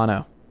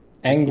 Anguiano.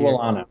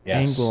 Anguiano,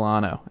 yes.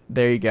 Anguiano.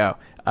 There you go.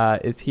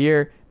 Is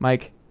here.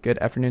 Mike, good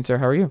afternoon, sir.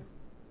 How are you?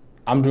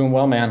 I'm doing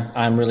well, man.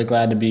 I'm really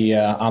glad to be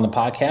on the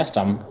podcast.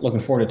 I'm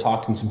looking forward to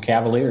talking some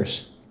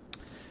Cavaliers.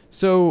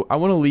 So I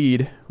want to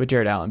lead with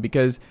Jared Allen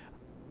because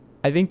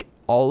I think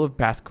all of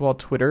basketball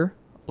Twitter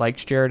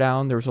likes Jared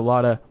Allen. There was a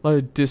lot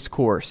of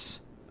discourse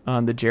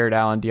on the Jared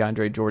Allen,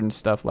 DeAndre Jordan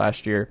stuff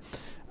last year.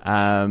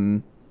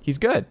 He's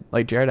good.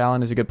 Like, Jared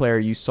Allen is a good player.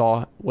 You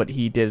saw what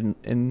he did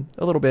in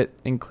a little bit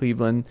in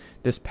Cleveland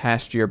this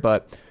past year,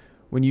 but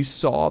when you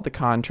saw the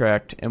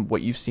contract and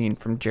what you've seen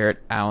from Jared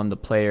Allen, the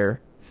player,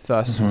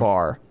 thus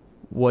far,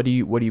 what do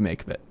you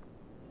make of it?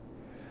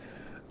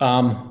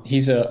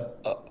 He's a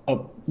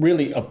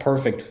really a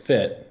perfect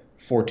fit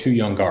for two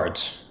young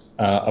guards.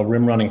 A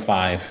rim running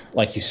five,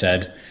 like you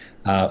said,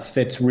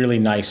 fits really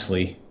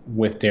nicely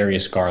with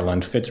Darius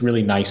Garland, fits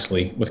really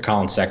nicely with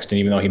Colin Sexton,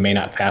 even though he may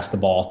not pass the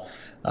ball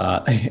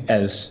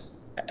as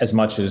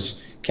much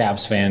as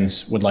Cavs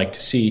fans would like to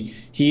see.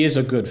 He is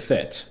a good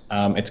fit.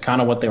 It's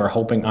kind of what they were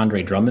hoping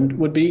Andre Drummond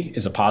would be,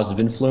 is a positive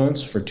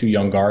influence for two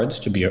young guards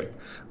to be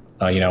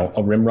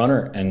a rim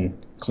runner and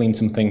clean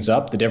some things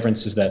up. The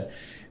difference is that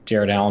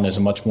Jared Allen is a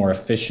much more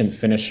efficient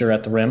finisher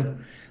at the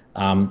rim.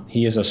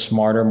 He is a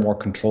smarter, more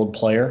controlled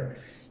player.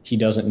 He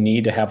doesn't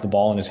need to have the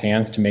ball in his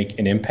hands to make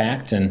an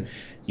impact, and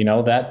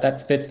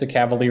that fits the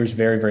Cavaliers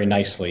very, very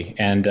nicely.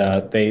 And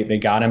they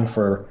got him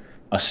for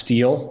a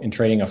steal in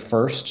trading a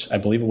first. I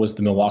believe it was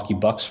the Milwaukee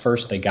Bucks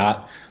first they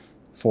got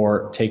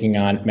for taking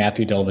on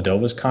Matthew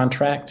Dellavedova's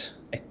contract.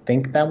 I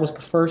think that was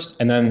the first,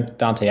 and then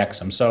Dante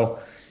Exum. So,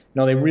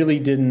 they really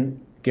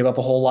didn't give up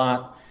a whole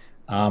lot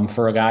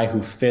for a guy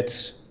who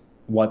fits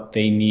what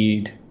they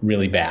need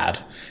really bad.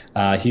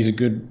 He's a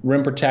good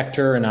rim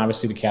protector, and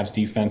obviously the Cavs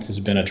defense has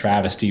been a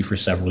travesty for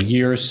several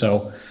years.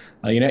 So,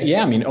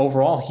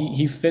 overall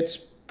he fits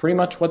pretty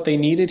much what they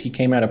needed. He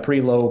came at a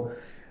pretty low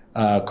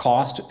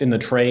cost in the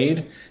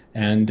trade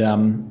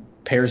and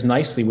pairs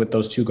nicely with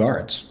those two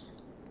guards.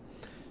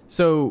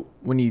 So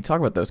when you talk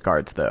about those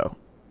guards, though,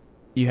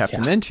 you have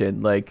to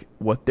mention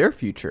what their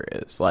future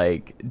is.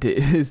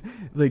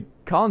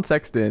 Colin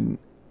Sexton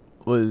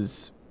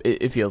was.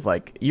 It feels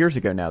like years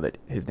ago now that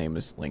his name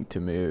was linked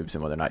to moves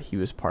and whether or not he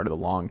was part of the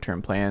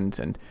long-term plans.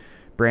 And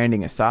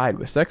branding aside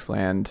with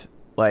Sexland,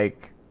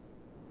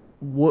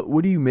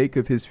 what do you make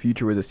of his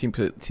future with this team?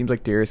 It seems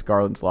like Darius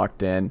Garland's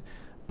locked in,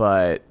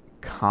 but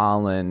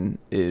Colin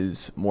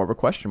is more of a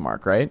question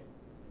mark, right?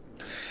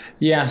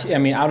 Yeah,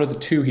 out of the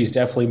two, he's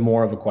definitely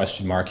more of a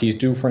question mark. He's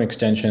due for an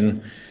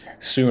extension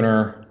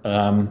sooner.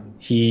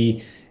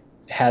 He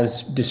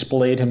has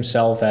displayed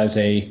himself as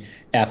a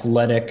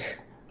athletic,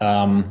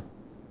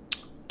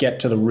 get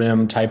to the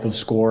rim type of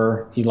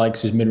scorer. He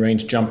likes his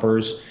mid-range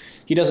jumpers.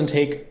 He doesn't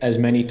take as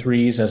many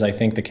threes as I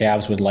think the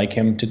Cavs would like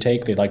him to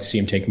take. They'd like to see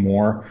him take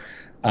more.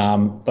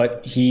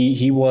 But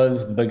he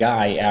was the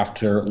guy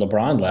after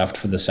LeBron left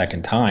for the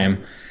second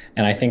time.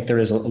 And I think there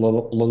is a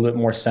little bit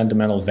more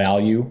sentimental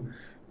value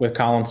with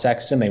Colin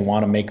Sexton. They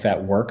want to make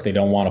that work. They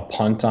don't want to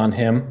punt on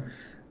him.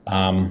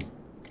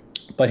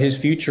 But his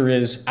future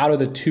is, out of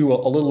the two,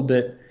 a little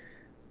bit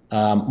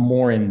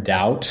more in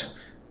doubt,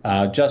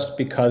 just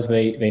because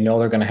they know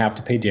they're going to have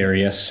to pay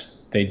Darius.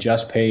 They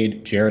just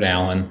paid Jared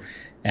Allen,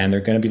 and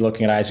they're going to be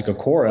looking at Isaac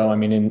Okoro, I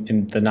mean,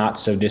 in the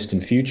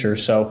not-so-distant future.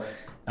 So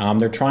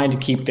they're trying to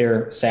keep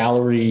their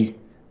salary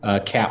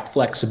cap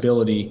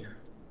flexible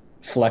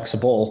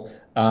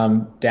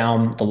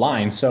down the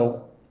line.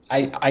 So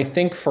I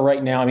think for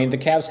right now, I mean, the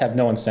Cavs have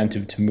no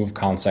incentive to move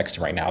Colin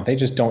Sexton right now. They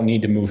just don't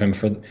need to move him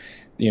for,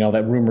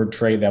 that rumored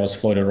trade that was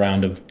floated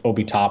around of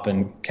Obi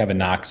Toppin, Kevin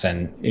Knox,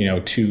 and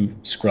 2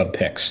 scrub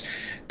picks.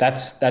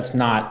 That's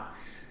not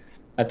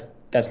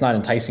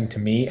enticing to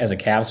me as a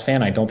Cavs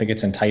fan. I don't think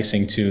it's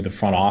enticing to the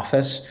front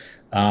office.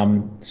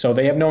 So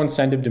they have no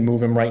incentive to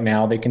move him right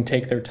now. They can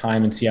take their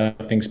time and see how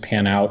things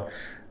pan out.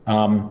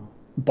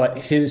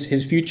 But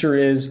his future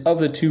is, of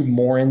the two,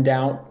 more in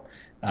doubt.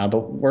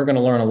 But we're going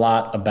to learn a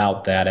lot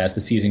about that as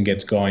the season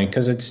gets going,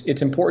 because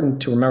it's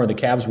important to remember the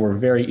Cavs were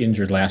very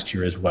injured last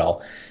year as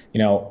well.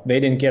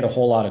 They didn't get a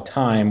whole lot of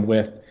time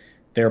with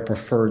their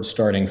preferred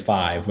starting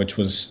 5, which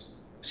was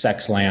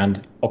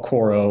Sexland,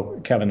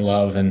 Okoro, Kevin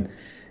Love, and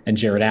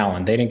Jared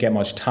Allen. They didn't get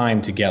much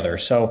time together.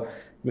 So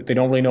they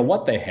don't really know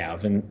what they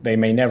have, and they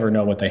may never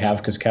know what they have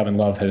because Kevin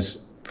Love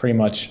has pretty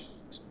much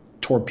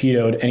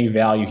torpedoed any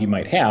value he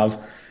might have.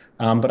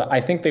 But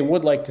I think they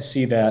would like to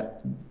see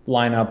that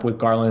lineup with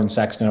Garland and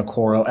Sexton,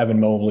 Okoro, Evan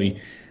Mobley,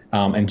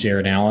 and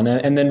Jared Allen,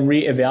 and then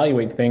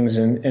reevaluate things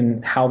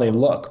and how they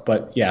look.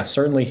 But yeah,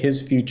 certainly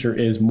his future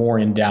is more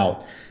in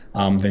doubt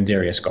than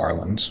Darius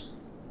Garland's.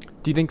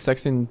 Do you think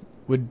Sexton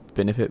would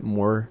benefit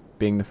more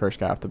being the first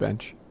guy off the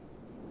bench?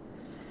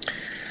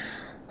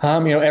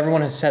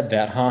 Everyone has said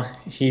that, huh?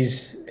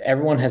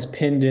 Everyone has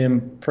pinned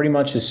him pretty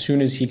much as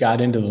soon as he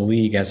got into the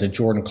league as a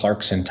Jordan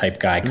Clarkson type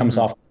guy. Comes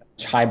off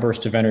high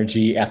burst of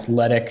energy,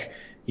 athletic,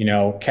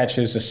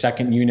 catches a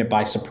second unit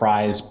by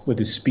surprise with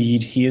his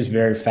speed. He is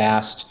very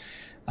fast.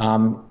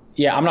 I'm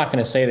not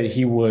going to say that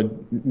he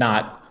would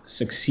not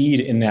succeed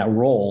in that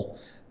role,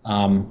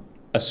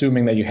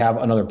 assuming that you have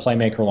another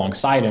playmaker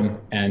alongside him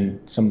and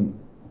some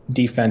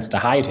defense to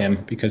hide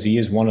him, because he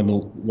is one of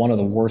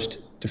the worst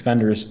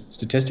defenders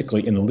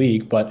statistically in the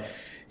league. But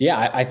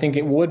yeah, I think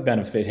it would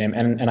benefit him.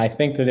 And I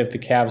think that if the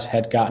Cavs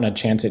had gotten a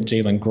chance at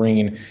Jalen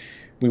Green,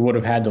 we would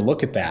have had to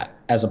look at that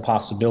as a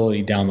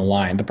possibility down the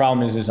line. The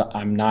problem is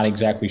I'm not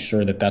exactly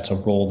sure that that's a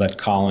role that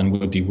Colin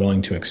would be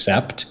willing to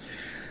accept.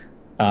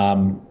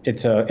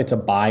 It's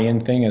a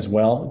buy-in thing as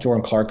well.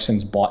 Jordan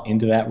Clarkson's bought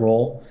into that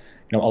role.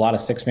 A lot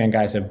of six-man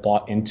guys have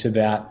bought into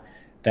that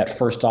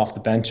first off the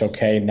bench,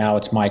 okay, now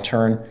it's my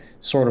turn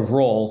sort of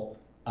role.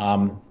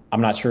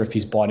 I'm not sure if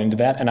he's bought into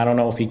that, and I don't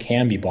know if he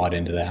can be bought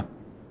into that.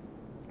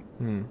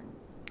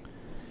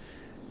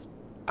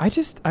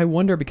 I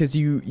wonder, because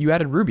you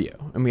added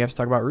Rubio, and we have to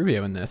talk about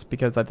Rubio in this,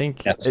 because I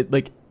think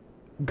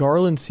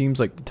Garland seems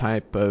like the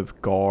type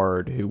of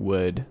guard who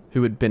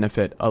would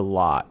benefit a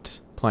lot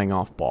playing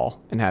off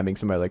ball and having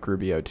somebody like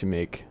Rubio to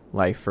make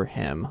life for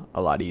him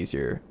a lot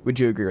easier. Would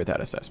you agree with that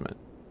assessment?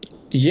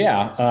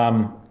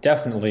 Yeah,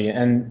 definitely.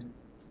 And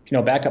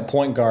backup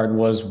point guard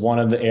was one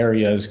of the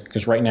areas,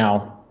 because right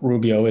now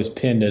Rubio is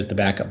pinned as the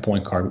backup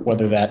point guard.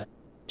 Whether that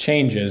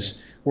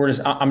changes,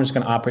 I'm just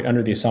going to operate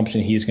under the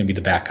assumption he's going to be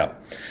the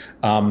backup.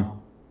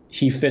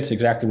 He fits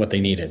exactly what they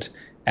needed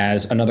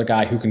as another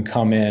guy who can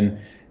come in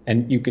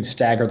and you could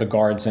stagger the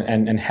guards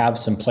and have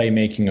some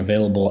playmaking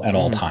available at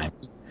all times.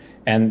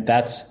 And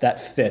that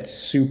fits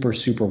super,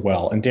 super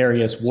well. And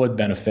Darius would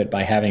benefit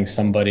by having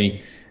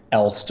somebody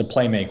else to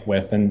play make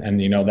with. And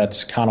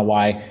that's kind of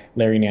why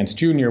Larry Nance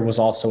Jr. was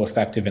also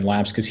effective in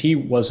labs, because he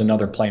was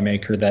another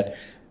playmaker that,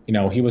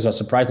 he was a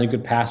surprisingly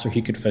good passer.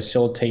 He could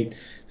facilitate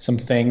some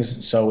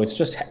things. So it's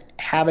just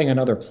having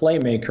another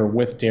playmaker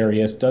with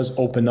Darius does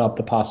open up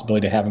the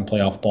possibility to have him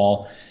play off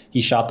ball.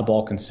 He shot the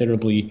ball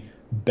considerably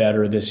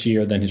better this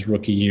year than his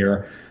rookie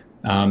year.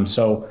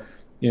 So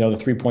the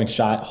 3-point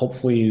shot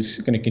hopefully is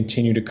going to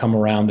continue to come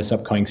around this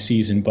upcoming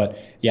season. But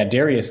yeah,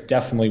 Darius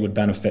definitely would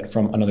benefit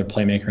from another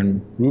playmaker,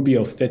 and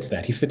Rubio fits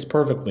that. He fits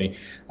perfectly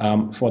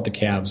for what the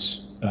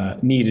Cavs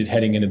needed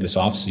heading into this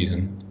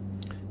offseason.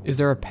 Is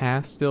there a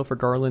path still for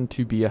Garland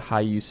to be a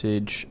high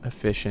usage,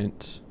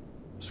 efficient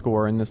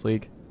scorer in this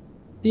league?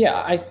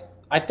 Yeah,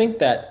 I think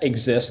that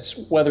exists.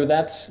 Whether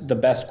that's the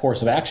best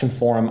course of action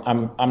for him,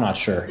 I'm not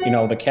sure.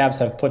 The Cavs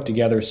have put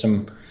together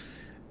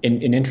an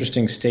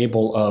interesting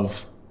stable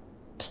of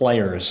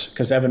players,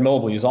 because Evan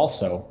Mobley is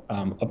also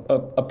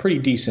a pretty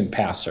decent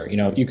passer.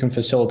 You can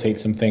facilitate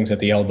some things at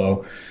the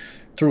elbow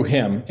through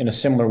him in a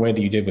similar way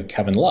that you did with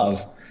Kevin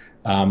Love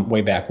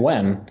way back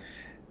when.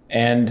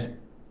 And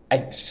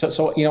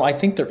I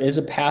think there is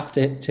a path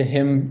to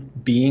him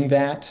being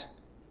that,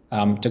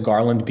 to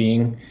Garland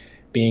being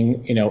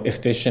being,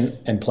 efficient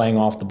and playing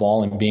off the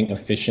ball and being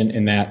efficient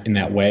in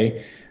that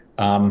way.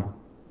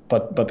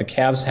 But the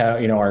Cavs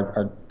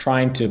are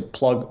trying to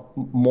plug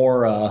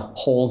more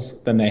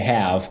holes than they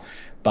have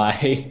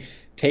by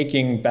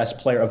taking best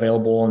player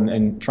available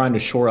and trying to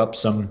shore up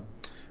some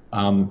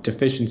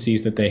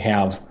deficiencies that they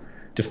have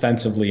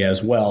defensively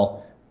as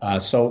well.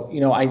 So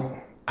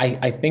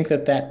I think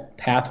that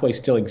pathway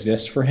still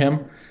exists for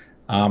him.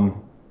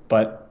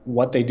 But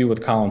what they do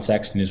with Colin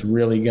Sexton is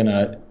really going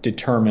to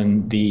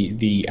determine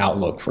the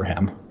outlook for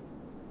him.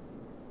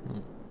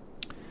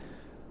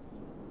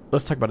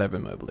 Let's talk about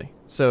Evan Mobley.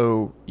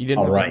 So you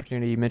didn't have the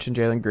opportunity. You mentioned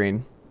Jalen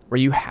Green. Were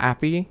you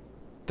happy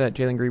that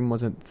Jalen Green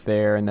wasn't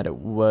there and that it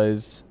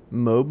was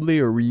Mobley,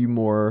 or were you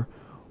more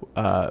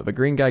of a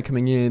Green guy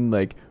coming in?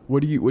 Like,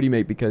 what do you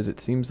make? Because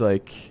it seems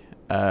like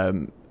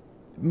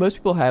most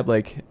people have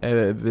like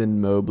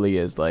Evan Mobley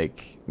as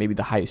like maybe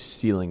the highest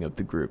ceiling of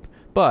the group,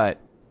 but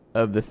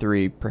of the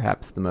three,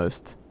 perhaps the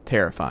most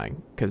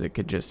terrifying, because it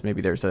could just,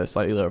 maybe there's a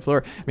slightly lower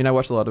floor. I mean, I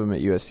watched a lot of him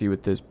at USC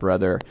with his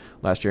brother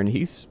last year, and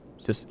he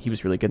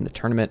was really good in the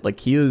tournament.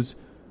 Like,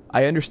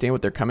 I understand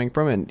what they're coming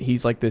from, and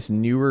he's like this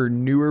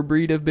newer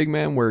breed of big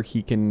man where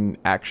he can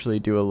actually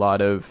do a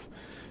lot of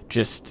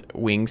just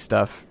wing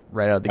stuff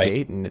right out of the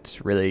gate, and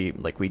it's really,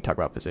 like, we talk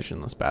about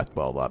positionless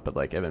basketball a lot, but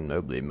like Evan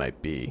Mobley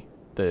might be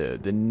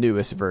the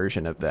newest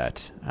version of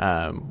that,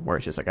 where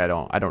it's just like I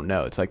don't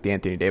know. It's like the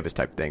Anthony Davis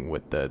type thing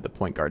with the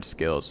point guard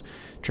skills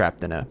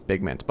trapped in a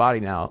big man's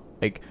body now.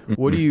 Like,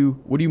 what are you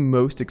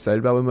most excited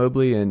about with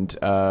Mobley, and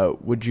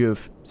would you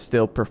have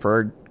still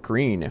preferred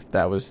Green if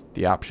that was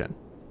the option?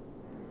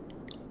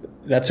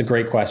 That's a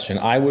great question.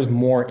 I was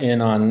more in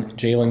on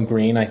Jalen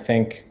Green, I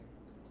think,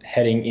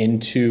 heading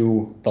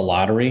into the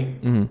lottery,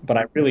 but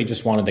I really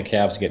just wanted the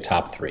Cavs to get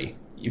top three.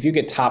 If you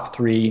get top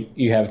three,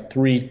 you have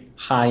three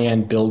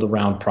high-end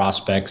build-around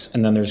prospects,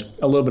 and then there's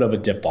a little bit of a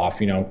dip-off.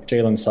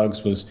 Jalen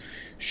Suggs was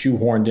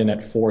shoehorned in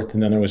at fourth,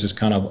 and then there was just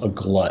kind of a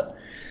glut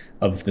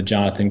of the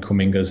Jonathan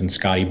Kumingas and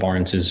Scotty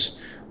Barneses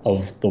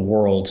of the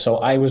world. So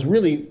I was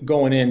really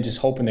going in just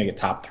hoping they get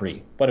top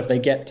three. But if they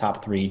get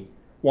top three,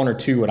 one or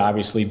two would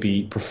obviously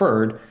be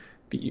preferred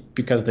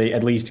because they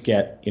at least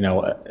get,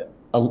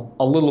 a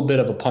little bit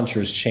of a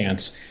puncher's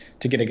chance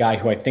to get a guy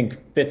who I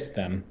think fits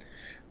them.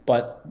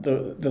 But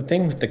the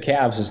thing with the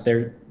Cavs is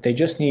they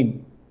just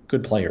need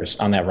good players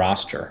on that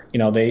roster.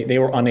 They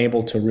were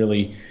unable to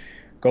really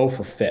go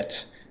for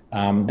fit.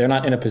 They're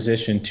not in a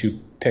position to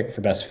pick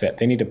for best fit.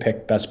 They need to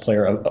pick best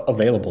player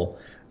available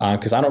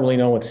because I don't really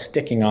know what's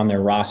sticking on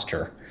their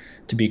roster,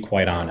 to be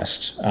quite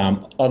honest,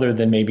 other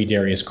than maybe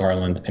Darius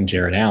Garland and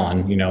Jared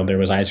Allen. There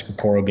was Isaac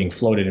Okoro being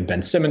floated in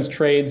Ben Simmons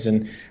trades,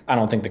 and I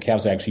don't think the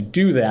Cavs actually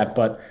do that.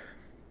 But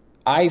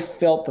I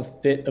felt the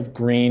fit of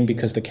Green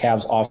because the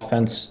Cavs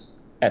offense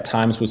at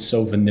times was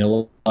so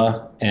vanilla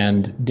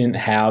and didn't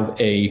have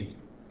a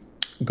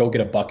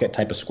go-get-a-bucket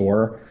type of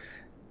scorer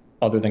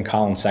other than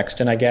Colin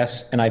Sexton, I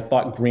guess. And I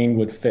thought Green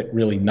would fit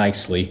really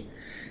nicely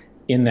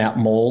in that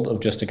mold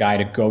of just a guy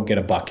to go get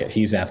a bucket.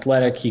 He's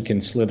athletic. He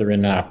can slither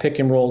in and out of pick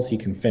and rolls. He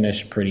can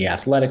finish pretty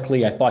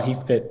athletically. I thought he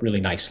fit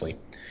really nicely.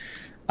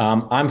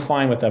 I'm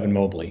fine with Evan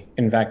Mobley.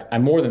 In fact,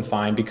 I'm more than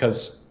fine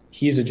because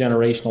he's a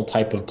generational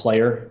type of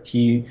player.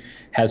 He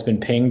has been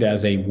pinged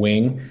as a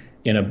wing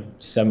in a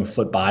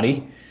 7-foot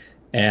body,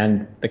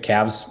 and the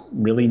Cavs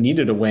really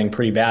needed a wing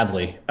pretty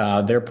badly.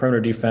 Their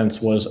perimeter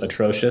defense was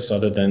atrocious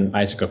other than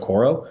Isaac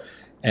Okoro,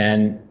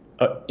 and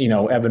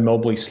Evan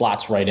Mobley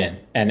slots right in,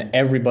 and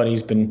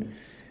everybody's been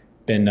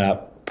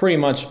pretty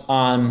much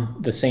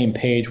on the same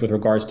page with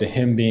regards to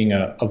him being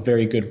a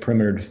very good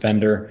perimeter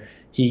defender.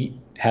 He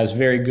has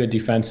very good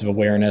defensive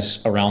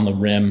awareness around the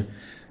rim,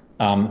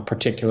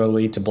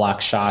 particularly to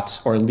block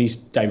shots or at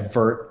least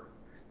divert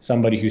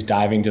somebody who's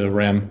diving to the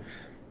rim.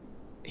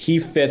 He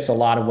fits a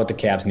lot of what the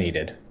Cavs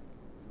needed.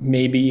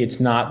 Maybe it's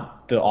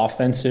not the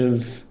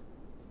offensive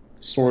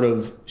sort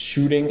of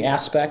shooting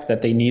aspect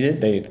that they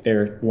needed.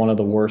 They're one of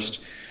the worst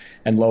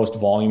and lowest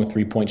volume of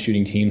three-point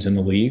shooting teams in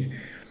the league.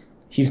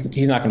 He's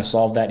not going to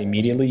solve that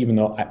immediately, even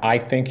though I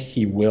think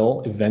he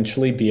will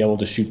eventually be able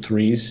to shoot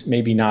threes,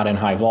 maybe not in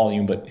high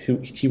volume, but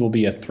he will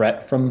be a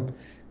threat from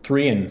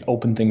three and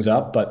open things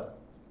up. But,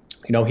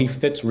 he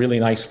fits really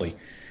nicely.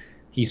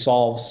 He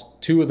solves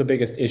two of the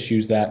biggest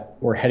issues that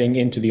were heading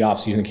into the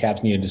offseason the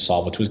Cavs needed to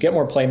solve, which was get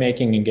more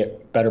playmaking and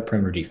get better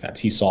perimeter defense.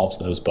 He solves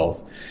those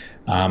both.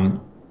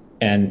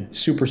 And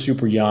super,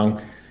 super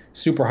young,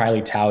 super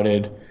highly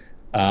touted.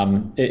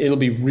 It'll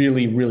be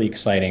really, really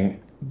exciting.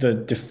 The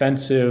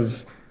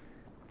defensive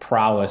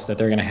prowess that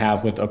they're going to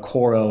have with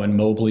Okoro and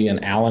Mobley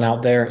and Allen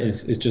out there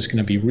is just going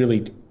to be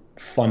really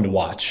fun to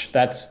watch.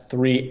 That's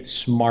three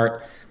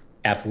smart,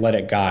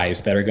 athletic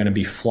guys that are going to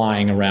be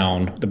flying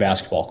around the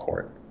basketball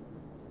court.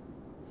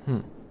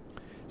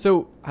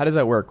 So how does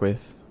that work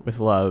with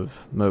Love,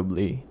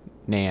 Mobley,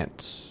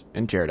 Nance,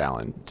 and Jared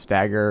Allen?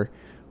 Stagger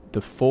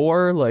the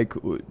four? Like,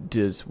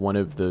 does one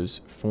of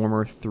those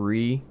former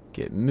three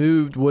get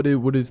moved? What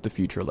is the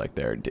future like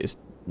there? Does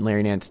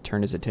Larry Nance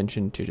turn his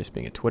attention to just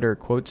being a Twitter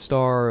quote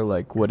star?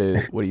 Like, what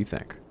do you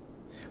think?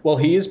 Well,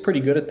 he is pretty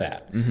good at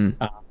that.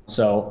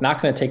 So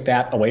not going to take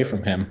that away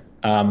from him.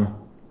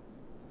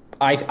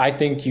 I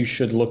think you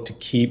should look to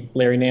keep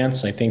Larry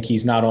Nance. I think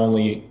he's not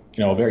only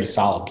a very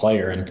solid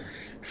player, and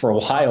for a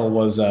while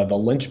was the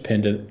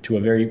linchpin to a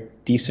very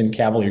decent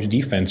Cavaliers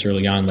defense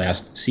early on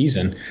last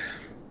season.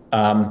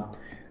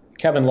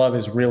 Kevin Love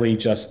is really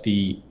just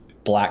the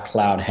black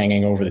cloud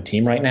hanging over the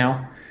team right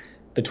now.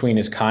 Between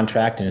his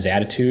contract and his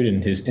attitude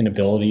and his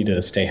inability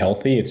to stay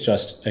healthy, it's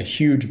just a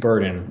huge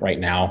burden right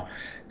now.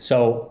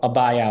 So a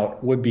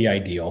buyout would be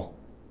ideal.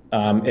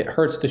 It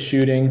hurts the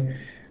shooting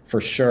for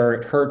sure.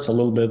 It hurts a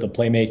little bit of the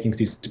playmaking because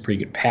he's a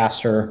pretty good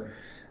passer.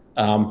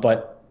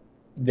 But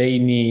they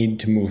need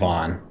to move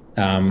on.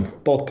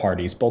 Both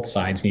parties, both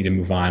sides need to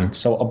move on.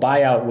 So a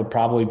buyout would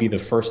probably be the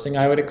first thing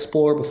I would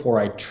explore before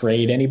I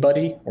trade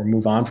anybody or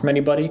move on from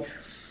anybody.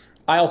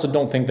 I also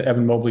don't think that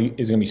Evan Mobley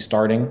is going to be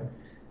starting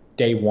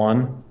day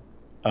one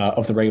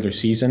of the regular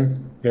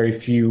season. Very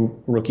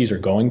few rookies are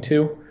going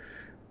to,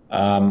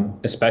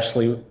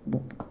 especially,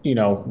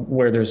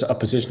 where there's a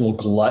positional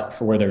glut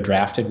for where they're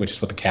drafted, which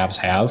is what the Cavs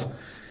have.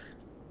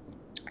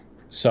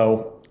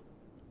 So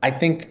I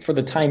think for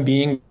the time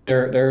being,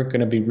 they're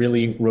going to be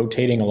really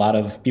rotating a lot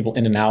of people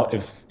in and out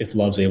if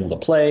Love's able to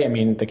play. I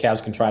mean, the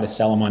Cavs can try to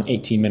sell him on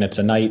 18 minutes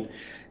a night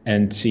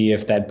and see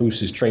if that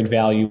boosts his trade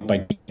value by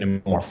keeping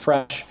him more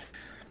fresh.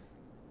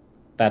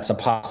 That's a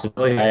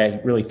possibility. I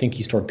really think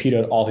he's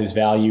torpedoed all his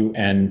value,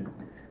 and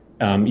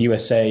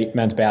USA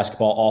men's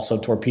basketball also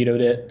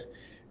torpedoed it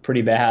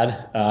pretty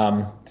bad.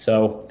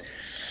 So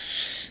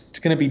it's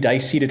going to be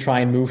dicey to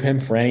try and move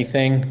him for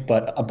anything,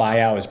 but a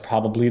buyout is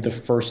probably the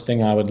first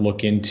thing I would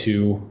look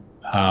into.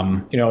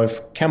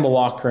 If Kemba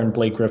Walker and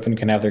Blake Griffin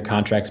can have their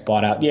contracts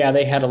bought out, yeah,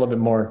 they had a little bit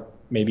more,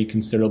 maybe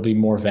considerably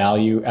more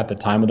value at the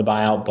time of the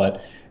buyout,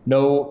 but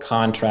no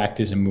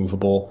contract is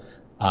immovable.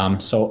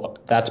 So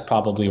that's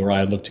probably where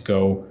I'd look to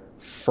go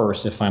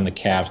first if I'm the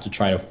Cavs, to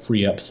try to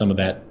free up some of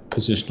that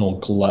positional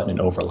glut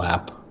and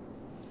overlap.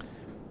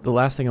 The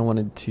last thing I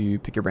wanted to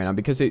pick your brain on,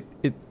 because it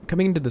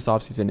coming into this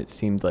offseason, it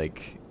seemed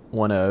like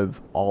one of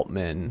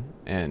Altman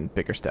and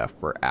Bickerstaff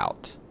were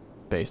out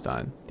based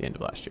on the end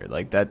of last year.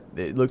 Like that,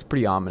 it looks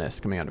pretty ominous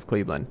coming out of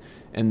Cleveland.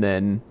 And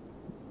then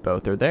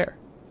both are there.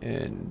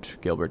 And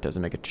Gilbert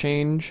doesn't make a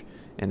change,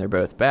 and they're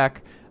both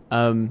back.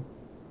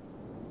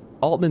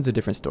 Altman's a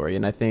different story,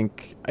 and I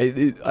think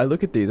I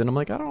look at these and I'm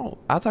like, I don't know.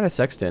 Outside of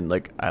Sexton,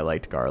 like, I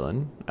liked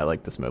Garland, I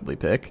like this Mobley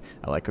pick,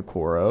 I like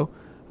Okoro,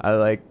 I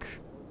like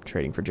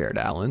trading for Jared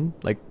Allen.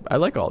 Like, I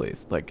like all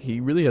these. Like, he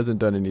really hasn't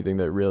done anything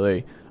that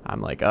really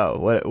I'm like, oh,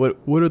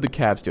 what are the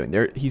Cavs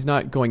doing? He's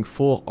not going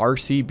full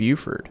RC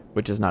Buford,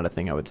 which is not a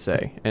thing I would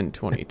say in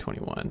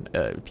 2021.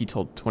 If he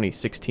told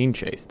 2016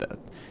 Chase that,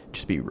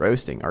 just be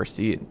roasting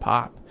RC and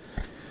Pop.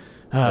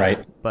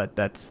 Right. But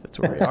that's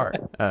where we are.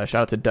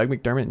 Shout out to Doug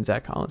McDermott and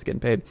Zach Collins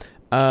getting paid.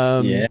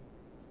 Yeah.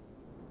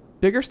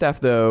 Biggerstaff,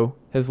 though,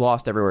 has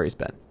lost everywhere he's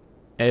been.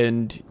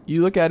 And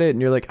you look at it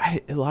and you're like,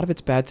 a lot of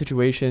it's bad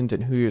situations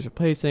and who he was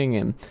replacing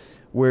and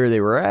where they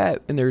were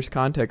at, and there's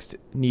context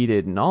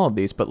needed in all of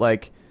these. But,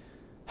 like,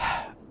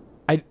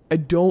 I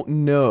don't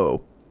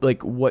know,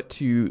 like, what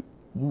to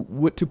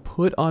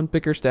put on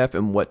Bickerstaff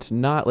and what's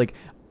not. Like,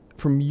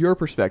 from your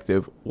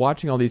perspective,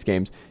 watching all these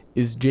games,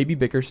 is JB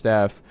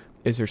Bickerstaff,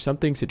 is there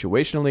something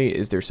situationally?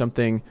 Is there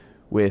something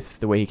with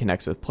the way he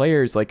connects with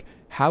players? Like,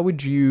 how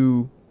would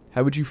you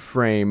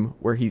frame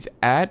where he's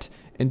at?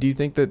 And do you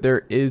think that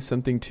there is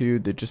something to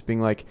the just being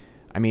like,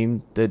 I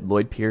mean, the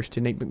Lloyd Pierce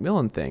to Nate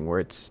McMillan thing, where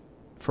it's,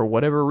 for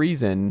whatever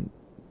reason,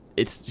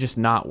 it's just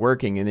not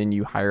working, and then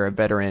you hire a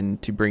veteran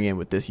to bring in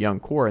with this young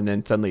core, and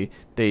then suddenly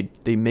they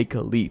make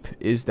a leap.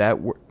 Is that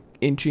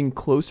inching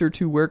closer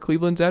to where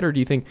Cleveland's at, or do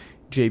you think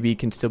JB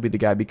can still be the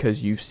guy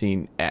because you've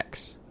seen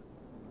X?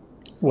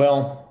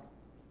 Well,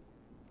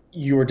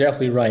 you were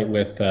definitely right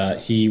with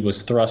he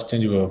was thrust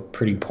into a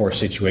pretty poor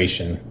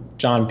situation.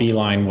 John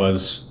Beilein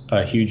was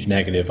a huge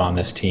negative on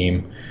this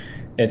team.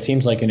 It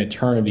seems like an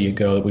eternity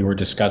ago that we were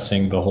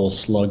discussing the whole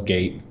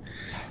Sluggate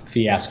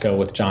fiasco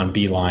with John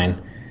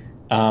Beilein.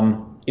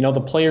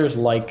 The players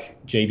like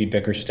JB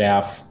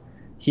Bickerstaff.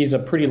 He's a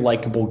pretty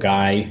likable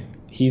guy.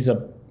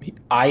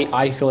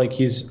 I feel like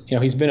he's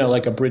been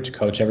a bridge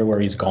coach everywhere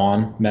he's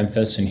gone,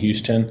 Memphis and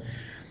Houston,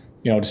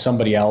 to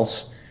somebody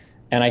else.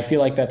 And I feel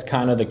like that's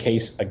kind of the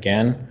case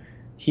again.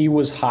 He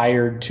was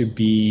hired to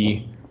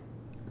be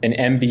an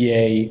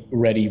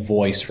NBA-ready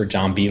voice for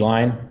John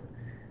Beilein,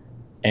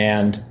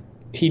 and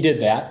he did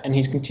that, and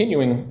he's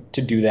continuing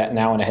to do that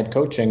now in a head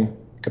coaching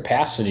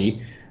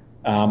capacity.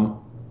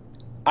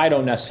 I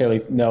don't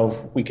necessarily know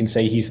if we can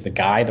say he's the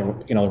guy. The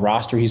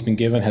roster he's been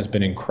given has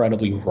been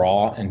incredibly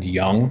raw and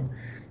young,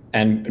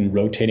 and been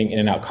rotating in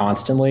and out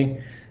constantly.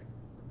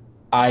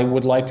 I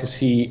would like to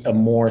see a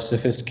more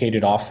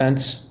sophisticated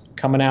offense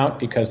coming out,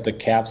 because the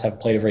Cavs have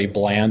played a very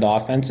bland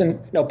offense, and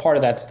part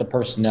of that's the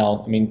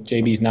personnel. I mean,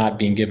 JB's not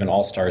being given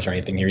all-stars or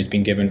anything here. He's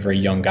being given very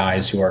young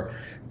guys who are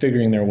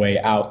figuring their way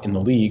out in the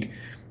league.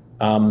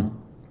 The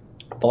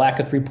lack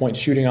of three-point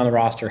shooting on the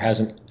roster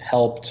hasn't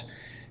helped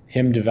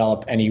him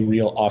develop any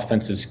real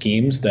offensive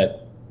schemes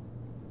that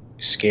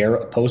scare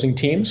opposing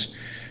teams.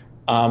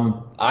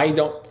 I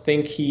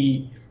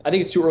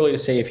think it's too early to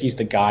say if he's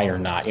the guy or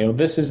not.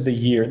 This is a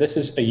year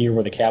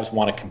where the Cavs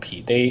want to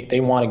compete. They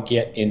want to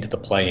get into the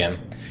play-in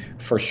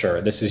for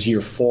sure. This is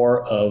year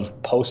 4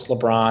 of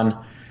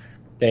post-LeBron.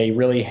 They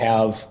really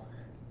have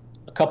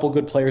a couple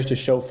good players to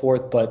show for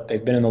it, but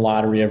they've been in the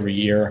lottery every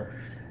year.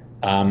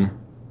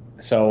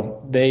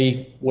 So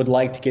they would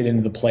like to get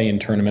into the play-in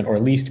tournament, or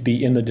at least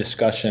be in the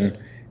discussion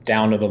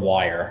down to the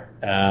wire.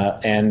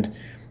 And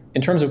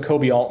in terms of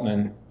Kobe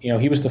Altman,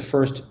 he was the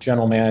first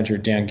general manager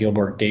Dan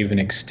Gilbert gave an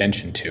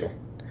extension to.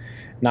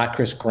 Not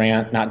Chris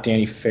Grant, not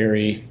Danny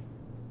Ferry,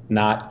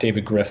 not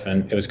David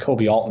Griffin. It was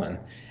Kobe Altman.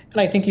 And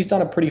I think he's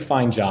done a pretty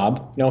fine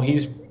job.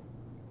 He's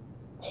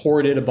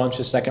hoarded a bunch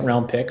of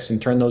second-round picks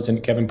and turned those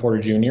into Kevin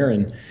Porter Jr.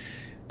 and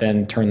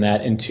then turned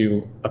that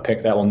into a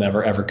pick that will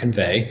never, ever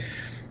convey.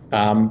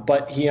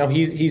 But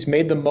he's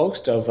made the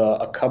most of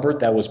a cupboard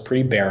that was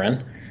pretty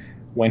barren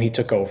when he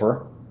took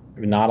over.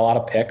 Not a lot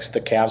of picks.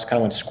 The Cavs kind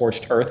of went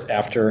scorched earth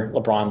after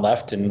LeBron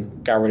left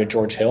and got rid of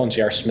George Hill and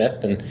J.R.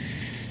 Smith and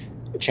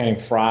Channing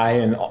Frye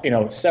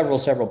and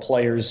several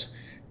players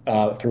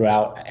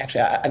throughout.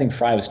 Actually, I think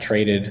Frye was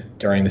traded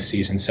during the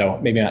season, so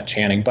maybe not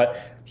Channing. But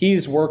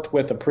he's worked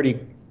with a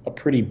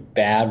pretty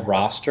bad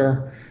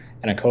roster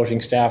and a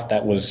coaching staff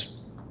that was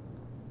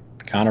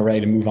kind of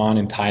ready to move on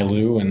in Ty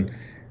Lue and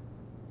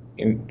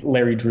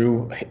Larry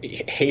Drew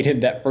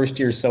hated that first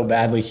year so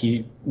badly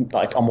he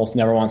almost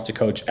never wants to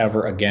coach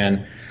ever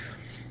again.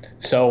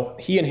 So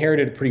he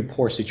inherited a pretty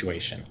poor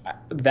situation.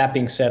 That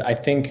being said, I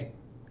think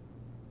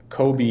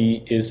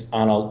Kobe is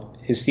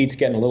his seat's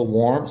getting a little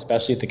warm,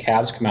 especially if the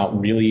Cavs come out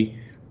really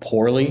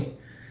poorly.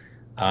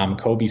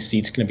 Kobe's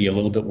seat's going to be a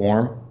little bit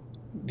warm.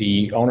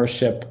 The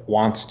ownership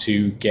wants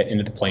to get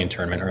into the play-in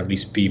tournament, or at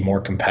least be more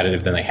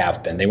competitive than they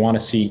have been. They want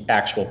to see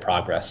actual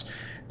progress.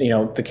 The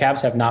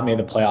Cavs have not made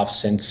the playoffs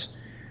since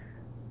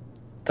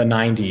the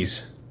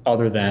 90s,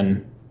 other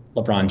than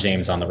LeBron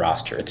James on the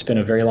roster. It's been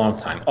a very long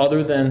time.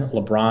 Other than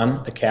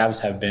LeBron, the Cavs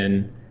have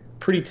been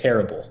pretty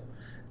terrible,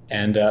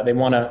 and they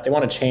want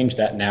to change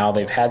that now.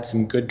 They've had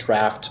some good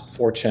draft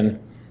fortune,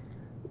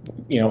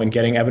 in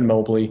getting Evan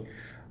Mobley.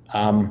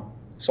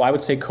 So I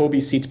would say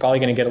Kobe's seat's probably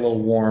going to get a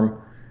little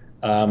warm.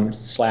 /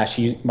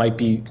 he might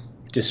be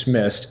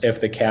dismissed if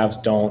the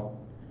Cavs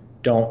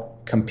don't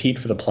compete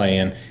for the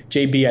play-in.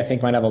 JB, I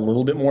think, might have a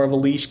little bit more of a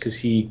leash because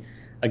he,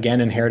 again,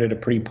 inherited a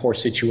pretty poor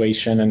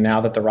situation, and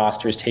now that the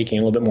roster is taking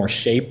a little bit more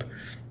shape,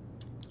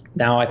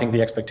 now I think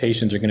the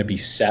expectations are going to be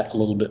set a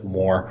little bit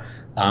more.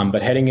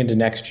 But heading into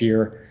next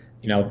year,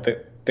 the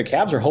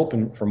Cavs are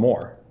hoping for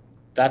more.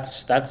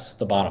 That's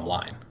the bottom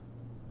line.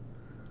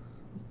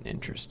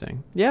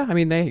 Interesting. Yeah, I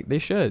mean, they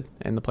should,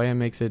 and the play-in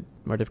makes it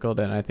more difficult,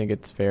 and I think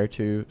it's fair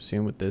to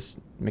assume with this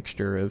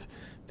mixture of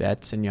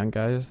vets and young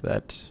guys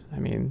that, I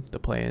mean, the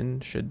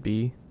play-in should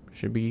be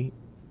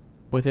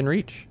within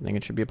reach. I think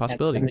it should be a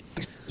possibility. And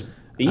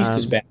the East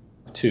is bad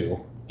too.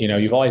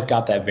 You've always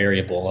got that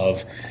variable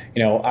of,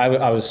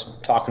 I was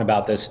talking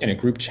about this in a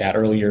group chat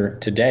earlier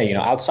today.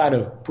 Outside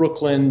of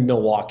Brooklyn,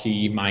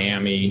 Milwaukee,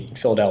 Miami,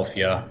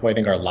 Philadelphia, who I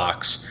think are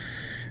locks,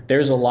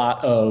 there's a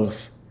lot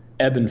of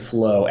ebb and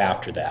flow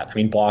after that. I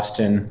mean,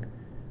 Boston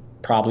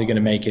probably going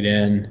to make it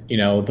in.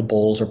 The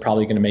Bulls are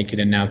probably going to make it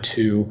in now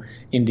too.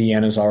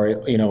 Indiana's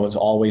already, is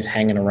always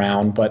hanging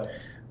around. But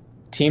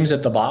teams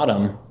at the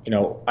bottom,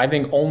 I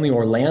think only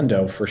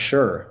Orlando for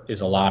sure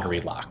is a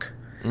lottery lock.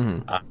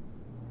 Mm-hmm.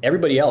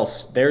 Everybody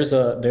else, there's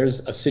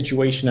a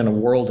situation in a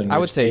world in which I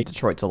would say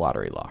Detroit's a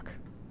lottery lock.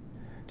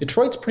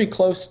 Detroit's pretty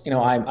close.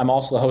 I'm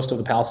also the host of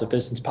the Palace of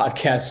Pistons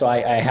podcast, so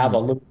I have a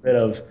little bit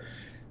of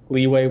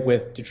leeway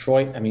with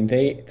Detroit. I mean,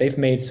 they've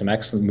made some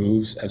excellent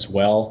moves as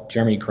well.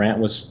 Jeremy Grant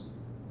was,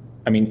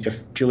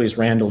 if Julius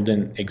Randle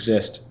didn't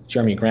exist,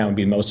 Jeremy Grant would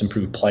be the most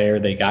improved player.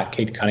 They got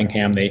Cade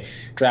Cunningham. They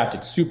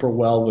drafted super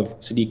well with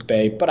Sadiq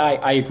Bey. But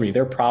I agree,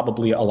 they're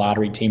probably a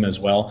lottery team as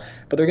well.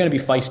 But they're going to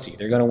be feisty.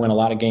 They're going to win a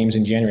lot of games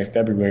in January,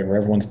 February, where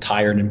everyone's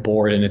tired and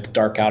bored and it's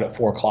dark out at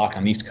 4 o'clock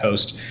on the East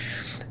Coast.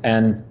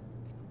 And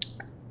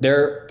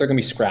they're going to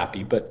be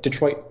scrappy, but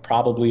Detroit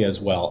probably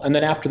as well. And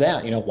then after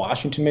that,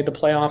 Washington made the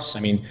playoffs. I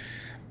mean,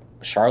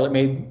 Charlotte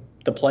made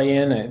the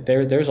play-in.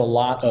 There's a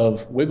lot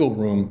of wiggle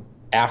room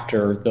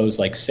after those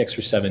 6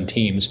 or 7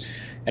 teams,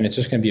 and it's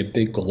just going to be a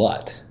big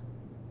glut.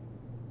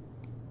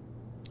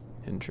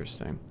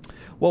 Interesting.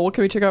 Well, what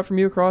can we check out from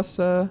you across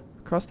the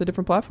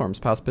different platforms?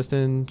 Palace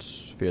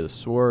Pistons, Fear the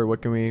Sword.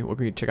 What can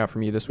we check out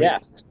from you this week?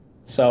 Yes.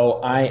 So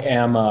I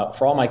am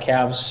for all my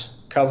Cavs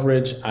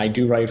coverage, I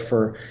do write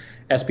for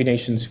SB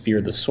Nation's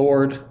Fear the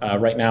Sword.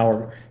 Right now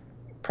we're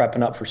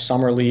prepping up for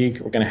Summer League.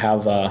 We're going to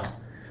have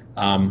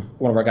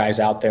one of our guys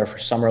out there for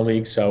Summer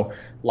League, so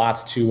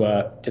lots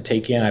to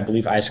take in. I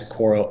believe Isaac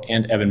Okoro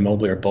and Evan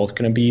Mobley are both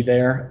going to be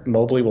there.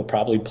 Mobley will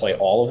probably play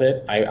all of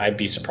it. I'd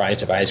be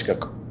surprised if Isaac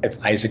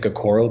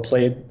Okoro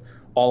played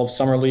all of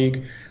Summer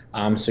League.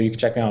 So you can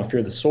check me out on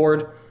Fear the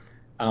Sword.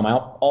 I'm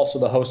also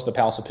the host of the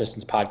Palace of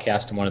Pistons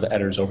podcast and one of the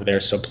editors over there.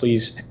 So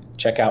please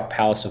check out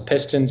Palace of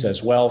Pistons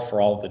as well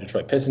for all of the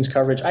Detroit Pistons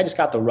coverage. I just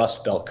got the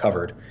Rust Belt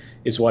covered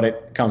is what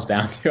it comes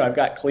down to. I've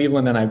got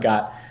Cleveland and I've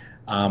got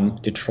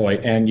Detroit.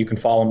 And you can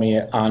follow me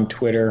on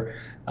Twitter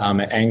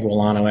at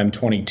Anguiano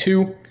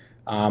M22.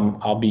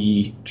 I'll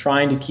be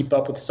trying to keep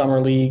up with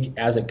Summer League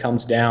as it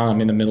comes down. I'm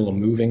in the middle of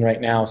moving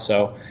right now,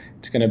 so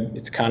it's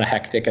kind of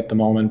hectic at the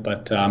moment.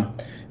 But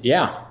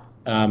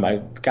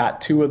I've got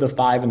 2 of the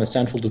 5 in the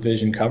Central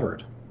Division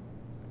covered.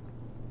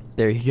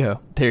 There you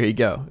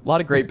go. A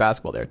lot of great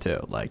basketball there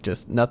too. Like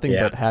just nothing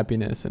but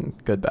happiness and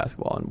good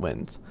basketball and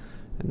wins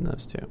in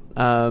those two.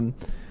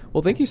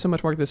 Well, thank you so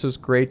much, Mark. This was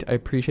great. I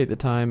appreciate the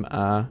time.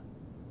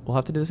 We'll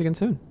have to do this again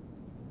soon.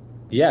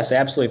 Yes,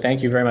 absolutely.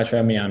 Thank you very much for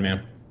having me on,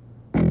 man.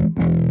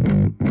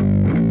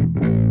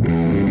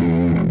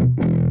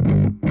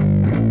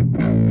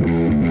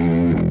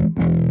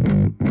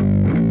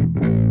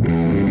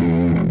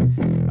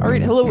 All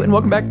right, hello and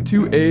welcome back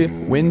to a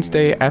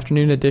Wednesday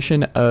afternoon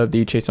edition of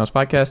the Chase Thomas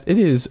podcast. It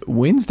is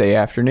Wednesday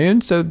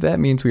afternoon, so that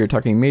means we are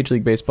talking Major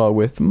League Baseball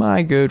with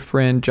my good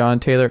friend John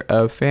Tayler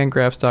of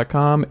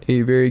Fangraphs.com,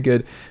 a very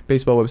good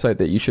baseball website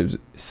that you should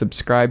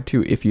subscribe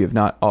to if you have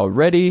not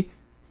already.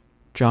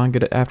 John,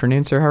 good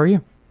afternoon, sir. How are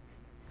you?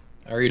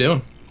 How are you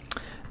doing?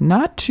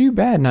 Not too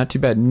bad.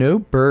 No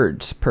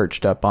birds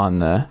perched up on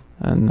the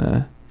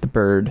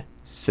bird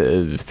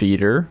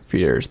feeder.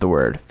 Feeder is the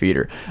word.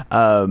 Feeder.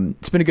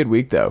 It's been a good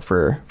week though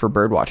for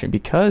bird watching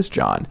because,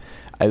 John,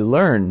 I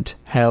learned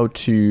how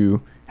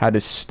to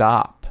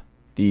stop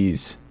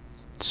these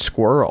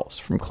squirrels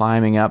from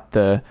climbing up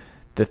the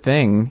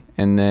thing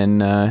and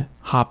then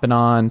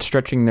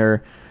stretching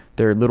their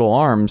little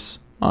arms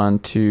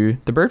onto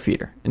the bird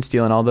feeder and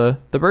stealing all the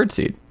bird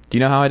seed. Do you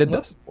know how I did this?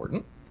 That's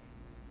important.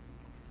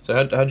 So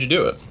how'd you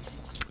do it?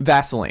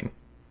 Vaseline.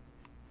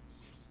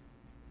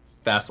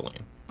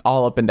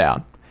 All up and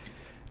down.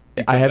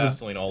 I have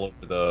Vaseline all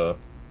over the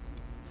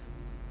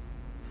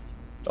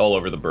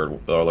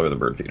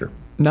bird feeder.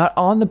 Not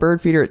on the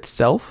bird feeder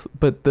itself,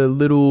 but the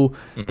little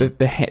the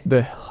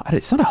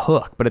it's not a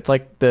hook, but it's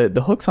like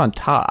the hook's on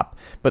top,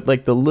 but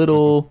like the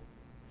little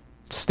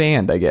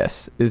stand, I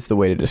guess, is the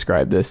way to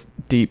describe this,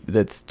 deep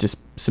that's just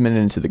cemented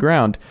into the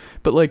ground.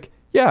 But like,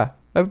 yeah,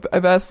 I've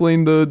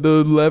Vaseline the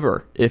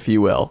lever, if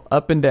you will,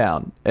 up and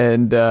down.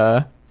 And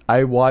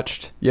I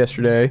watched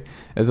yesterday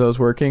as I was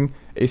working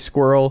a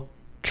squirrel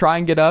try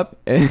and get up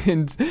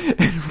and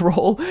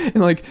roll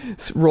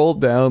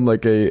down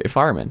like a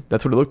fireman.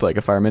 That's what it looked like,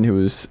 a fireman who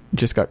was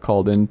just got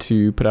called in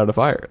to put out a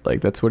fire.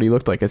 Like that's what he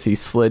looked like as he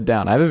slid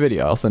down. I have a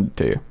video. I'll send it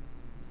to you.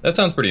 That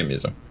sounds pretty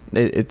amusing.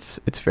 It's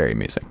very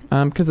amusing.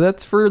 Because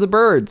that's for the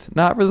birds,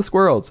 not for the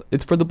squirrels.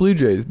 It's for the Blue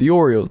Jays, the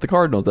Orioles, the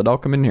Cardinals that all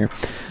come in here.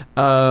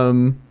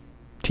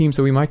 Teams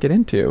that we might get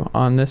into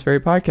on this very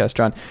podcast,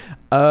 John.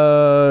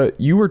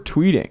 You were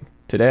tweeting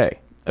today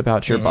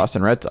about your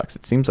Boston Red Sox.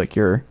 It seems like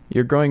you're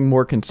growing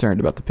more concerned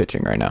about the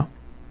pitching right now.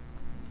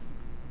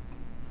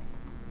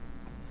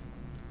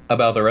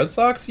 About the Red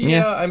Sox?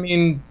 Yeah. I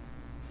mean,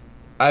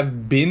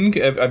 I've been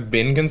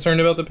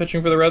concerned about the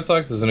pitching for the Red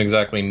Sox. This isn't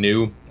exactly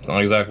new. It's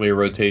not exactly a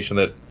rotation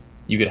that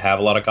you could have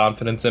a lot of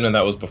confidence in, and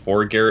that was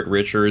before Garrett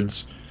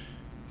Richards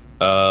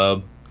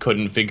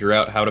couldn't figure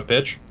out how to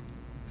pitch.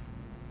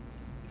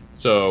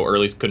 So, or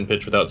at least couldn't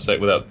pitch without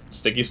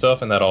sticky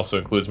stuff, and that also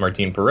includes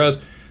Martin Perez.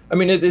 I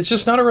mean, it's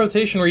just not a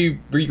rotation where you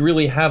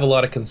really have a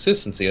lot of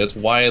consistency. That's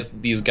why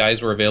these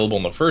guys were available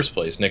in the first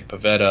place. Nick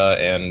Pivetta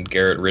and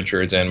Garrett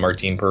Richards and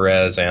Martin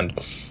Perez and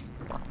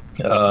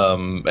Nate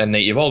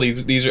Eovaldi.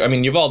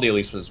 Eovaldi at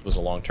least was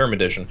a long-term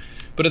addition.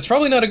 But it's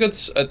probably not a good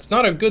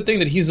thing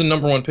that he's the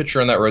number one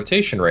pitcher in that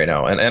rotation right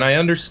now. And I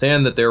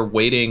understand that they're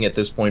waiting at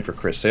this point for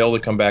Chris Sale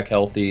to come back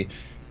healthy,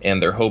 and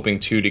they're hoping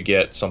to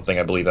get something,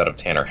 I believe, out of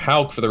Tanner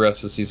Houck for the rest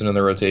of the season in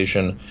the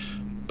rotation.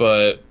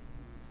 But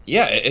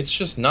yeah, it's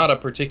just not a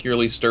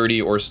particularly sturdy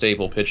or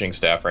stable pitching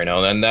staff right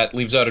now. And that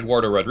leaves out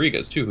Eduardo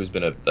Rodriguez, too, who's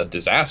been a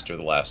disaster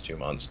the last 2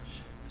 months.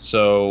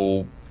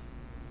 So,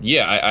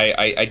 yeah,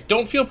 I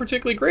don't feel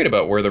particularly great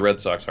about where the Red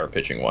Sox are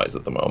pitching-wise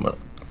at the moment.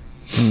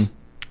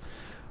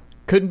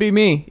 Couldn't be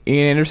me.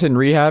 Ian Anderson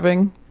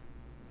rehabbing.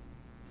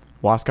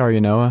 Huascar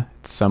Yanoa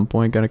at some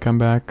point going to come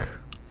back.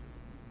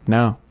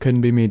 No,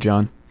 couldn't be me,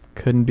 John.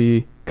 Couldn't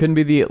be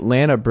the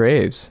Atlanta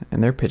Braves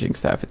and their pitching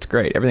staff. It's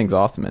great. Everything's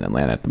awesome in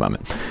Atlanta at the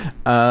moment.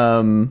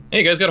 Hey,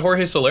 you guys got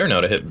Jorge Soler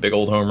now to hit big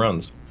old home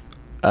runs.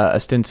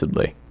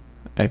 Ostensibly,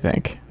 I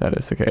think that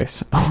is the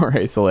case.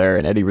 Jorge Soler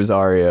and Eddie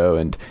Rosario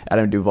and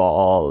Adam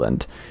Duvall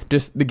and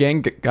just the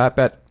gang got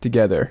back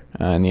together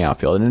in the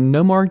outfield. And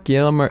no more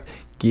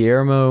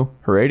Guillermo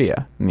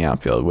Heredia in the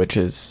outfield, which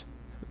is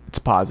it's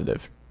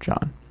positive,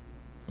 John.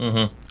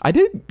 Mm-hmm. I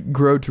did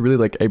grow to really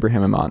like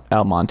Abraham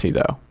Almonte,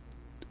 though.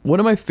 One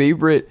of my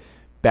favorite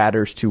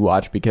batters to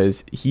watch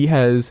because he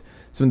has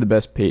some of the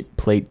best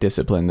plate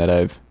discipline that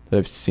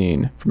I've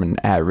seen from an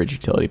average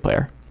utility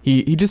player.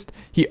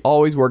 He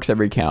always works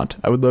every count.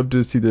 I would love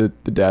to see the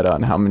data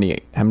on how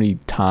many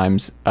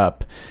times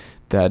up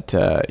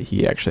that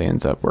he actually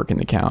ends up working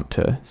the count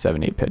to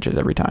 7-8 pitches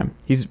every time.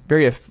 He's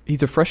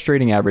a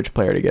frustrating average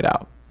player to get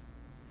out.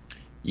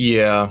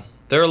 Yeah,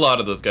 there are a lot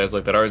of those guys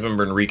like that. I always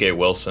remember Enrique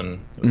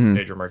Wilson,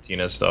 Pedro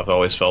Martinez stuff. I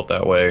always felt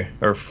that way.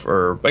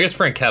 Or I guess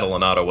Frank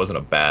Catalanato wasn't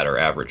a bad or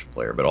average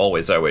player, but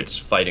always that way,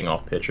 just fighting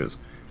off pitches.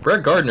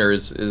 Brett Gardner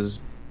is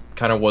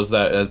kind of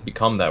has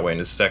become that way in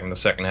the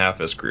second half of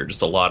his career.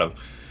 Just a lot of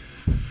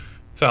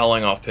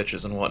fouling off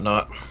pitches and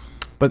whatnot.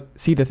 But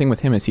see, the thing with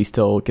him is he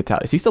still gets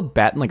out. Is he still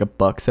batting like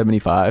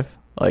 $175?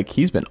 Like,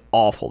 he's been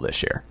awful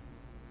this year.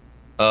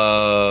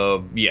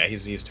 Yeah,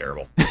 he's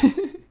terrible.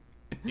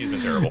 He's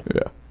been terrible.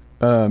 Yeah.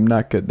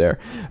 Not good there.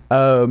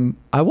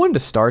 I wanted to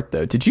start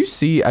though. Did you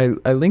see?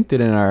 I linked it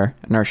in our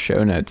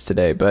show notes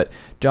today. But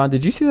John,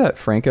 did you see that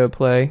Franco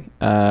play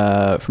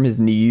from his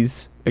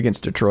knees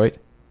against Detroit?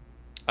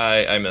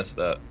 I missed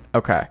that.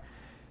 Okay.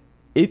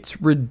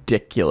 It's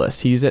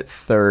ridiculous. He's at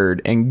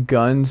third and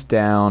guns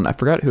down. I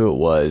forgot who it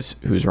was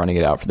who's running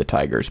it out for the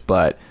Tigers,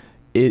 but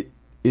it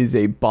is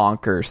a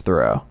bonkers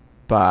throw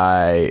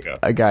by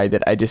a guy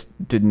that I just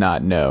did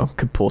not know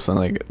could pull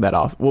something like that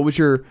off.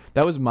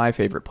 That was my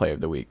favorite play of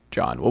the week,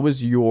 John. What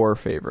was your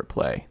favorite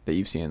play that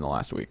you've seen in the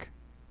last week?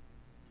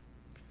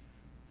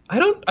 I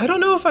don't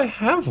know if I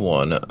have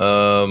one.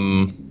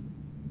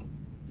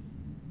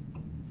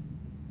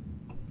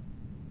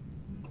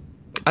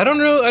 I don't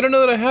know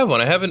that I have one.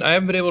 I haven't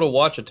been able to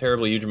watch a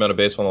terribly huge amount of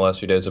baseball in the last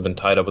few days. I've been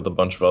tied up with a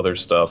bunch of other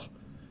stuff.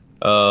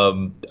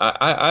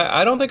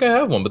 I don't think I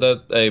have one,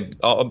 but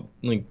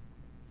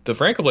the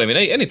Franco play. I mean,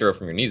 any throw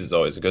from your knees is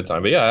always a good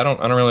time. But yeah, I don't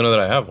really know that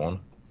I have one.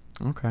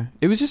 Okay,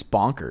 it was just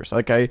bonkers.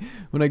 Like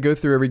when I go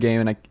through every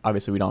game, and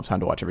obviously we don't have time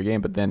to watch every game,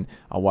 but then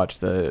I'll watch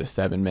the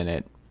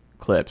 7-minute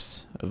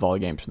clips of all the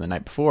games from the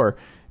night before,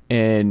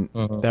 and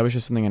that was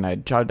just something. And I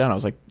jotted down. I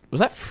was like, was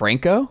that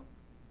Franco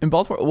in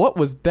Baltimore? What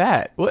was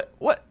that? What?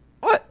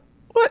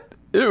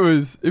 It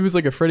was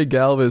like a Freddie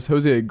Galvis,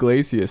 Jose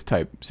Iglesias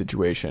type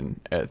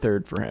situation at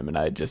third for him, and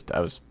I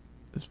was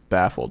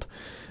baffled.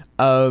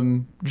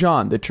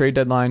 John, the trade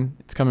deadline,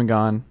 it's come and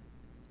gone.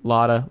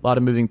 Lot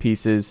of moving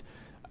pieces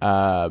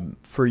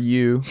for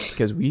you,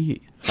 because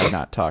we have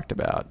not talked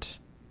about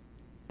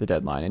the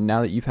deadline, and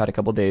now that you've had a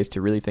couple days to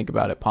really think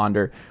about it,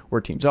 ponder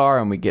where teams are,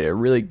 and we get a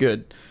really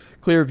good,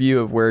 clear view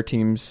of where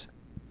teams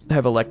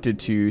have elected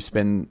to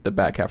spend the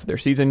back half of their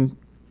season.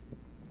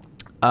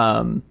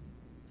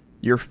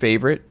 Your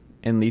favorite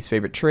and least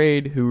favorite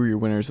trade, who were your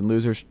winners and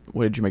losers?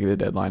 What did you make of the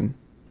deadline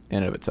in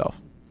and of itself?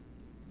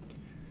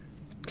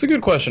 It's a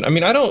good question. I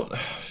mean,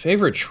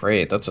 favorite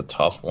trade, that's a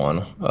tough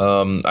one.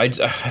 I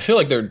feel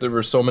like there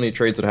were so many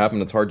trades that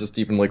happened, it's hard just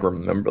to even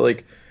remember.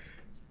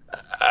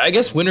 I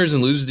guess winners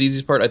and losers, the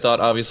easiest part. I thought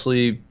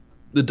obviously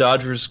the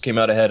Dodgers came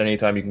out ahead.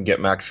 Anytime you can get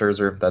Max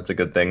Scherzer, that's a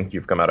good thing.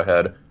 You've come out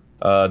ahead.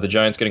 The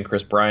Giants getting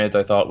Chris Bryant,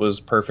 I thought, was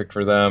perfect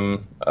for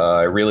them.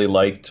 I really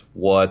liked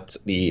what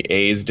the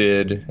A's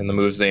did and the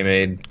moves they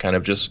made, kind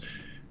of just,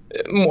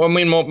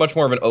 much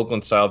more of an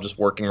Oakland style, just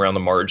working around the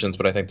margins,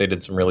 but I think they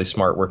did some really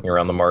smart working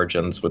around the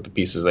margins with the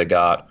pieces they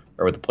got,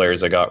 or with the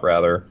players they got,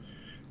 rather.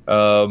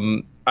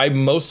 I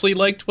mostly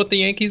liked what the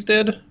Yankees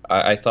did.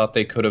 I thought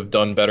they could have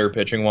done better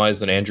pitching-wise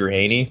than Andrew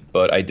Heaney,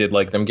 but I did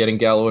like them getting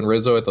Gallo and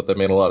Rizzo. I thought that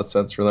made a lot of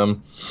sense for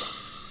them.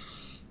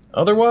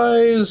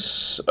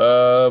 Otherwise,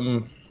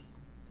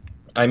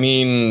 I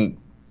mean,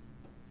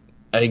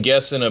 I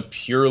guess in a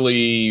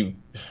purely,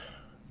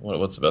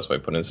 what's the best way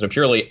to put it? In a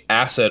purely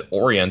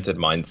asset-oriented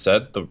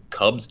mindset, the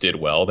Cubs did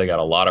well. They got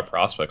a lot of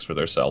prospects for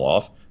their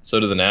sell-off. So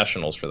did the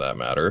Nationals, for that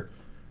matter.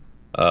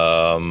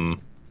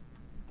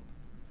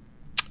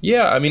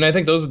 Yeah, I mean, I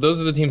think those are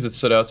the teams that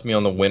stood out to me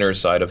on the winner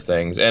side of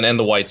things, and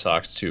the White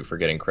Sox too, for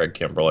getting Craig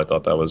Kimbrell. I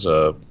thought that was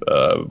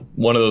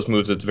one of those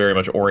moves that's very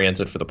much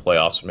oriented for the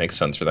playoffs. It makes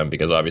sense for them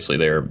because obviously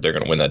they're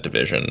going to win that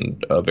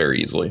division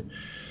very easily.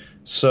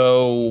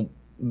 So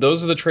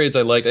those are the trades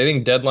I liked. I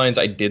think deadlines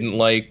I didn't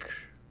like.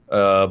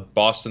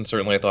 Boston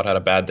certainly I thought had a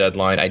bad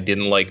deadline. I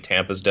didn't like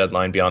Tampa's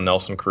deadline beyond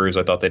Nelson Cruz.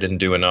 I thought they didn't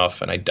do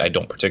enough, and I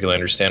don't particularly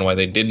understand why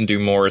they didn't do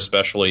more,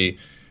 especially,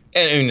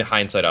 and in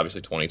hindsight, obviously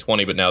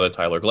 2020, but now that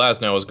Tyler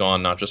Glasnow is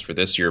gone, not just for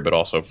this year, but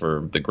also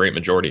for the great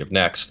majority of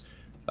next,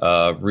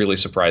 really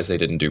surprised they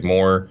didn't do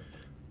more.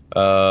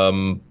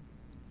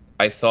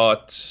 I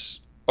thought...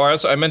 I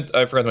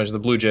forgot to mention the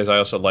Blue Jays. I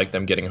also like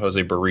them getting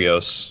Jose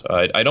Barrios.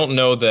 I don't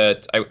know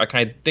that I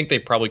kind of think they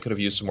probably could have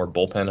used some more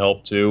bullpen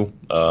help too.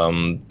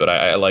 But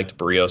I liked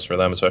Barrios for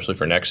them, especially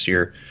for next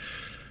year.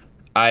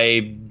 I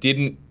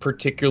didn't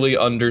particularly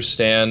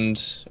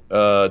understand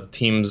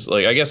teams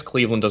I guess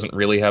Cleveland doesn't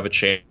really have a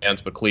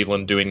chance, but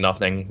Cleveland doing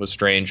nothing was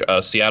strange.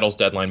 Seattle's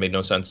deadline made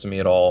no sense to me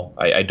at all.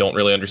 I don't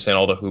really understand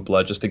all the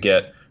hoopla just to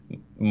get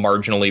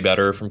marginally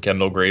better from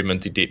Kendall Graveman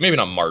to maybe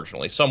not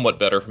marginally, somewhat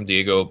better from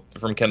Kendall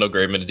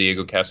Graveman to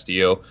Diego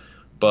Castillo,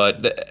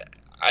 but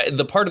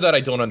the part of that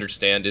I don't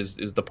understand is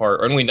the part.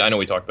 I know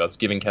we talked about it's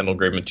giving Kendall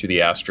Graveman to the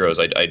Astros.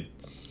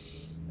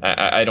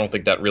 I don't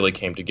think that really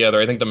came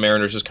together. I think the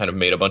Mariners just kind of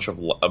made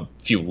a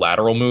few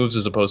lateral moves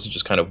as opposed to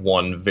just kind of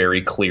one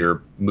very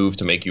clear move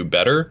to make you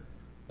better.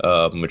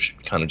 which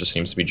kind of just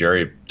seems to be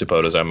Jerry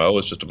DiPoto's MO.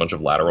 It's just a bunch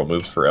of lateral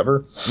moves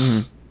forever.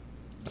 Mm-hmm.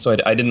 So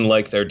I didn't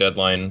like their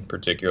deadline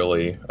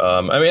particularly.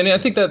 I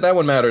think that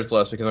one matters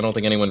less because I don't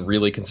think anyone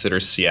really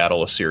considers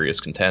Seattle a serious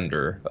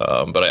contender.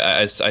 But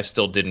I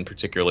still didn't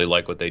particularly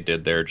like what they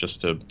did there,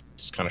 just to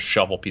kind of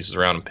shovel pieces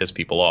around and piss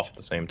people off at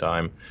the same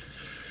time.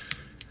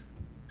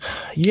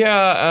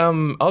 Yeah.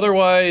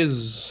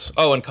 Otherwise,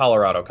 and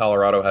Colorado.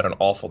 Colorado had an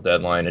awful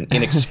deadline, an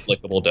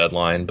inexplicable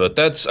deadline. But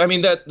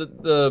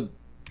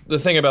the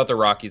thing about the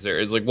Rockies there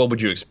is, like,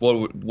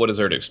 what is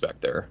there to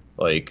expect there?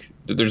 Like,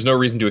 there's no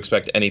reason to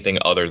expect anything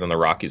other than the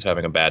Rockies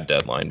having a bad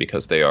deadline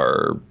because they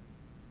are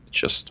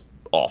just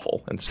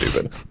awful and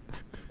stupid.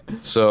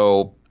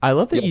 So I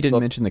love that you didn't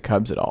mention the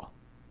Cubs at all.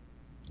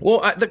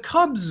 Well, the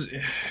Cubs,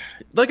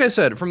 like I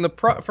said, from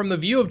the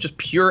view of just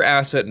pure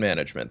asset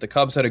management, the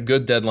Cubs had a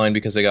good deadline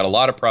because they got a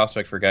lot of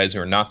prospects for guys who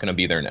are not going to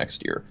be there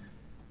next year.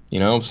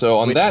 So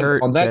on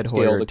that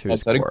scale, the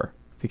Cubs had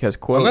because,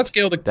 quote, on that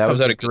scale, that was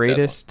the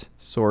greatest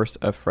source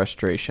of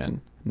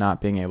frustration,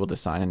 not being able to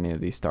sign any of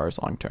these stars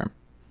long term.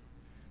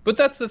 But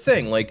that's the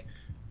thing. Like,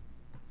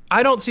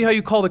 I don't see how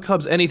you call the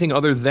Cubs anything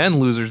other than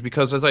losers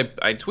because, as I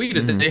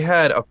tweeted, that they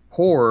had a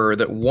core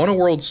that won a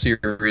World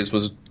Series,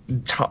 was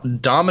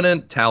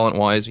dominant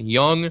talent-wise,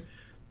 young,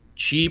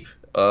 cheap.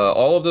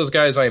 All of those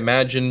guys, I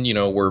imagine,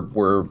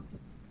 were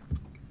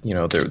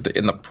they're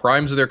in the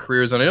primes of their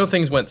careers. And I know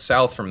things went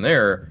south from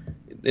there,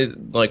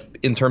 like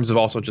in terms of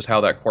also just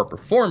how that core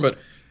performed, but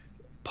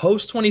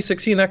post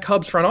 2016, that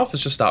Cubs front office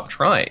just stopped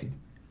trying.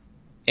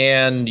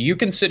 And you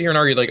can sit here and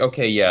argue, like,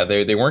 okay, yeah,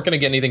 they weren't going to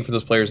get anything for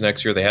those players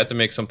next year. They had to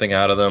make something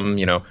out of them,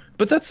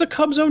 but that's the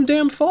Cubs' own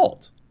damn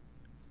fault.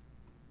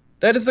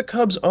 That is the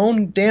Cubs'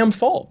 own damn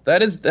fault.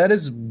 That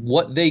is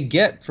what they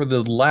get for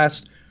the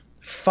last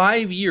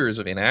 5 years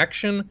of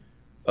inaction,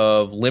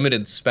 of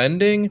limited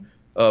spending,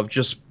 of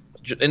just.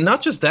 And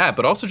not just that,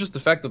 but also just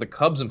the fact that the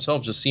Cubs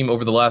themselves just seem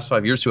over the last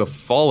 5 years to have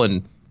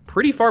fallen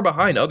pretty far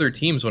behind other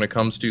teams when it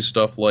comes to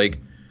stuff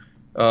like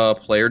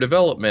player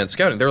development,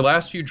 scouting. Their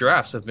last few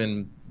drafts have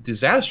been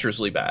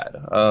disastrously bad.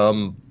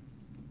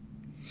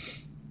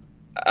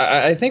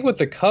 I think with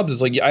the Cubs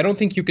is, like, I don't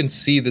think you can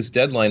see this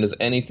deadline as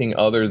anything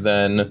other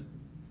than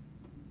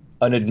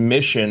an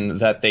admission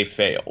that they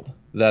failed,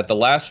 that the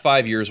last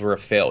 5 years were a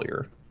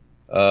failure.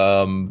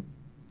 And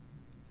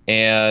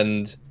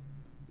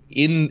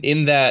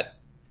in that,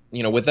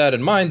 with that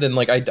in mind, then,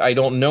 like, I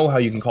don't know how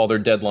you can call their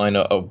deadline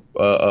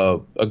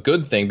a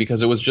good thing,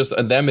 because it was just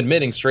them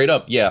admitting straight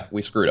up, yeah,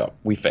 we screwed up,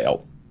 we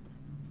failed.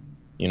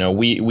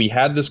 We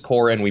had this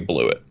core and we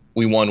blew it.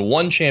 We won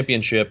one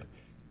championship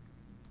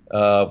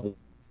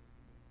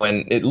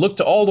when it looked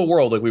to all the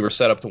world like we were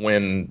set up to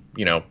win,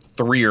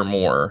 3 or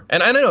more.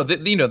 And I know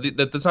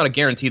that, that's not a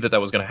guarantee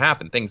that was going to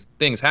happen.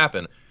 Things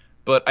happen,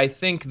 but I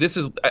think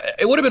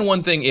it would have been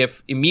one thing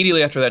if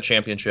immediately after that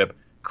championship,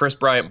 Chris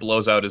Bryant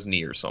blows out his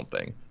knee or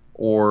something,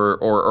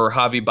 or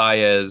Javi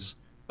Baez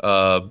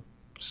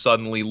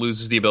suddenly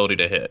loses the ability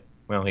to hit.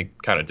 Well, he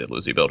kind of did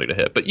lose the ability to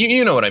hit, but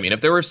you know what I mean.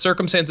 If there were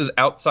circumstances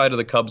outside of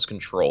the Cubs'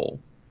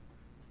 control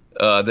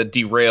that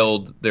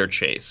derailed their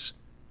chase,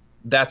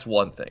 that's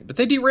one thing. But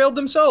they derailed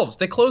themselves.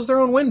 They closed their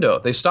own window.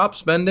 They stopped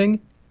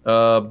spending.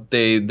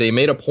 They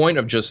made a point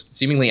of just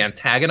seemingly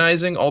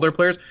antagonizing all their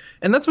players.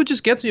 And that's what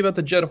just gets me about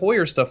the Jed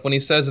Hoyer stuff when he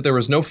says that there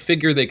was no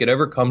figure they could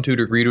ever come to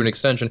agree to an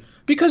extension,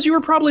 because you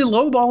were probably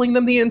lowballing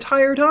them the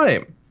entire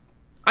time.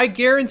 I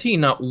guarantee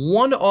not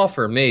one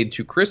offer made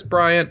to Chris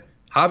Bryant,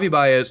 Javi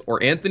Baez,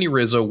 or Anthony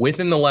Rizzo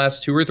within the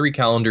last 2 or 3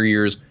 calendar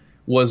years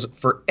was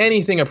for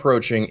anything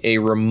approaching a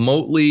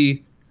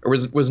remotely, or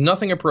was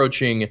nothing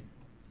approaching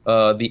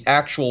the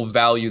actual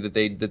value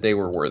that they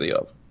were worthy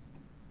of.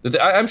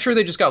 I'm sure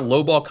they just got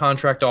lowball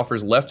contract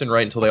offers left and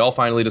right until they all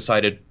finally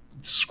decided,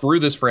 screw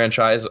this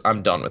franchise,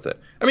 I'm done with it.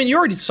 I mean, you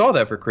already saw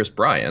that for Chris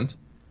Bryant.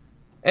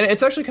 And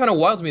it's actually kind of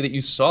wild to me that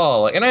you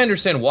saw, and I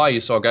understand why you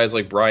saw guys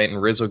like Bryant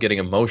and Rizzo getting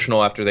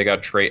emotional after they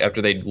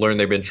after they learned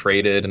they've been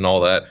traded and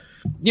all that.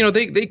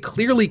 They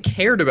clearly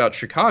cared about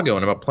Chicago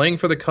and about playing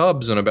for the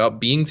Cubs and about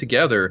being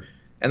together.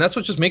 And that's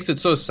what just makes it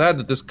so sad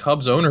that this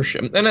Cubs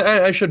ownership, and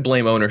I should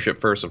blame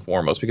ownership first and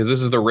foremost, because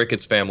this is the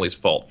Ricketts family's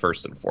fault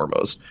first and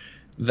foremost,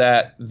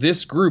 that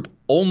this group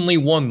only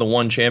won the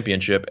one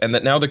championship, and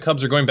that now the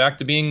Cubs are going back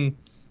to being,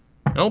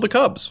 the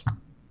Cubs.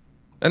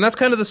 And that's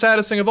kind of the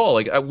saddest thing of all.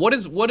 Like,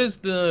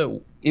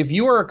 if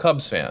you are a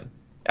Cubs fan,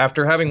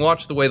 after having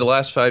watched the way the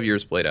last 5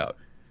 years played out,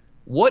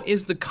 what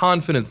is the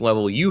confidence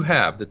level you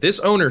have that this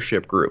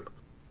ownership group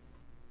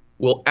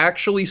will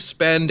actually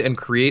spend and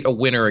create a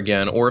winner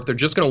again, or if they're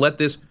just going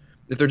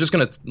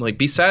to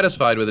be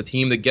satisfied with a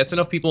team that gets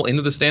enough people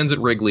into the stands at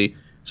Wrigley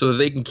so that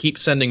they can keep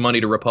sending money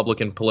to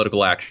Republican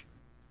political action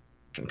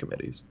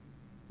committees?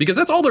 Because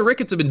that's all the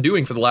Ricketts have been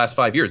doing for the last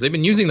 5 years. They've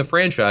been using the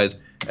franchise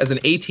as an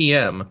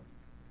ATM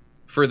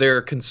for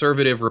their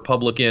conservative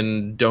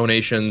Republican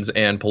donations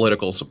and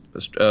political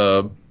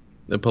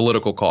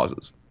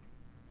causes.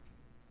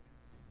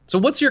 So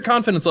what's your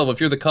confidence level if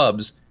you're the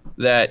Cubs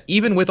that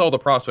even with all the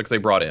prospects they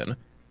brought in,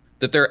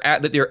 that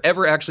they're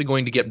ever actually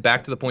going to get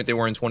back to the point they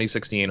were in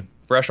 2016,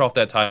 fresh off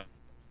that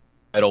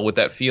title, with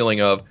that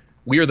feeling of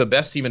we are the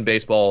best team in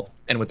baseball,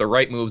 and with the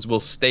right moves, we'll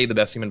stay the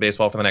best team in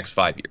baseball for the next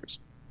 5 years.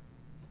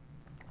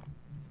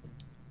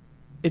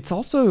 It's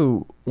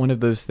also one of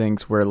those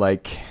things where,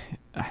 like,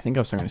 I think I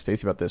was talking to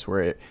Stacey about this,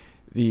 where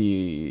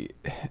the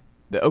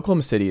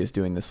Oklahoma City is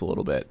doing this a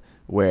little bit,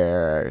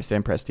 where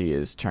Sam Presti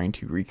is trying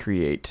to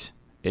recreate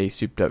a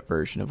souped-up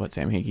version of what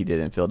Sam Hinkie did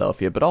in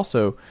Philadelphia, but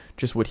also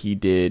just what he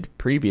did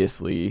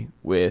previously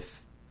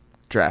with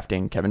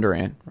drafting Kevin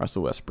Durant,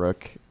 Russell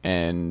Westbrook,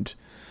 and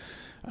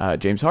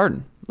James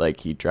Harden. Like,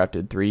 he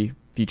drafted 3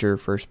 future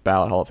first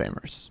ballot Hall of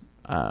Famers.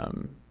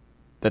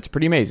 That's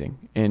pretty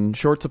amazing in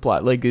short supply.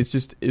 Like, it's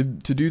just, to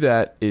do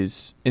that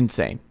is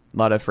insane. A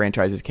lot of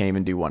franchises can't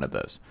even do one of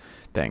those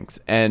things.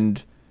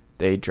 And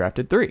they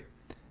drafted 3.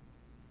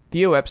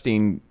 Theo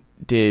Epstein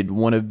did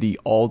one of the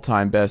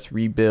all-time best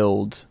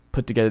rebuild,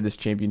 put together this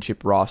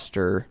championship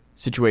roster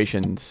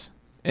situations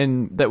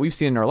and that we've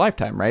seen in our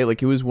lifetime, right?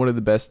 Like, it was one of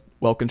the best,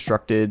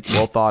 well-constructed,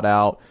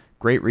 well-thought-out,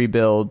 great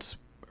rebuilds,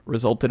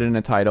 resulted in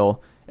a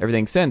title.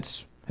 Everything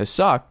since has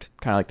sucked,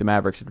 kind of like the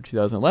Mavericks of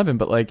 2011,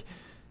 but, like,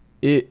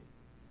 it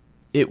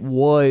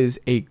was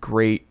a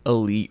great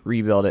elite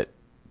rebuild at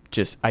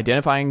just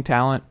identifying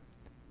talent,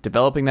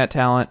 developing that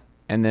talent,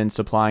 and then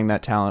supplying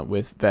that talent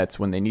with vets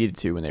when they needed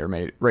to, when they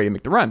were ready to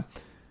make the run.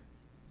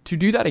 To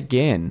do that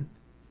again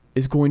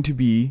is going to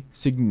be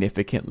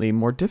significantly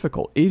more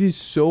difficult. It is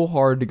so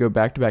hard to go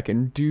back-to-back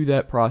and do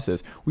that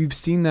process. We've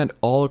seen that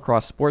all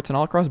across sports and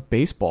all across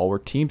baseball, where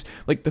teams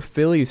like the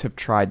Phillies have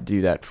tried to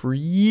do that for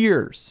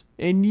years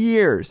and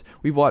years.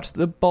 We've watched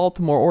the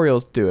Baltimore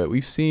Orioles do it.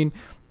 We've seen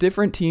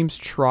different teams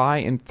try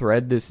and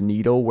thread this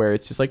needle where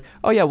it's just like,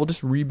 oh yeah, we'll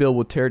just rebuild,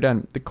 we'll tear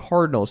down the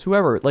Cardinals,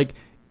 whoever. Like,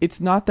 it's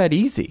not that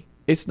easy.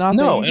 It's not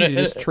that easy to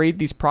just trade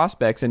these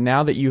prospects, and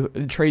now that you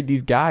trade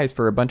these guys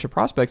for a bunch of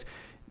prospects,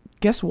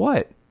 guess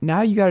what?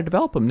 Now you got to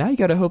develop them. Now you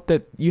got to hope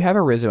that you have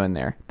a Rizzo in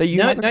there, that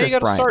you have a Chris you got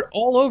to Bryant. start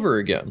all over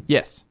again.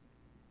 Yes.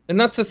 And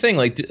that's the thing.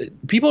 Like,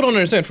 people don't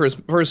understand,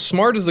 for as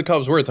smart as the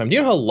Cubs were at the time, do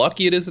you know how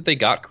lucky it is that they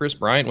got Chris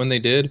Bryant when they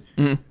did?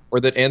 Mm-hmm. Or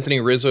that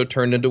Anthony Rizzo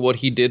turned into what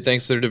he did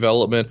thanks to their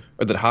development,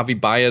 or that Javi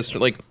Baez,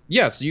 like,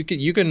 yes, you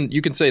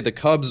can say the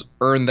Cubs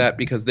earned that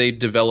because they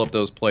developed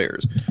those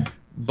players.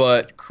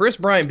 But Chris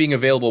Bryant being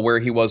available where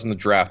he was in the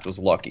draft was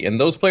lucky. And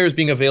those players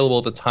being available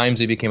at the times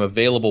they became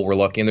available were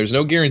lucky. And there's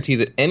no guarantee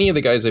that any of the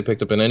guys they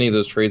picked up in any of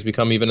those trades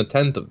become even a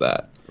tenth of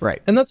that.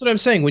 Right. And that's what I'm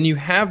saying. When you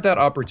have that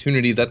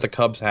opportunity that the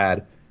Cubs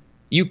had,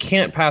 you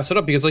can't pass it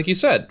up because, like you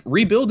said,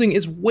 rebuilding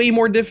is way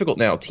more difficult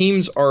now.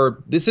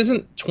 This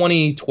isn't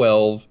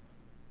 2012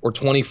 or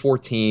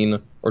 2014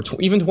 or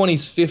even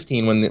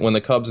 2015 when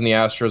the Cubs and the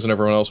Astros and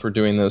everyone else were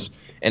doing this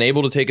and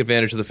able to take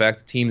advantage of the fact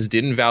that teams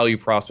didn't value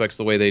prospects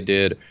the way they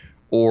did.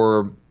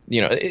 Or,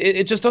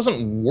 it just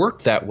doesn't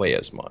work that way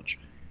as much.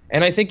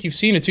 And I think you've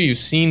seen it too. You've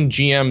seen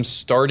GMs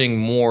starting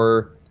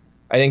more,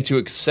 I think, to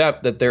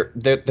accept that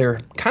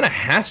there kind of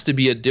has to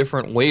be a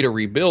different way to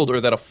rebuild,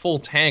 or that a full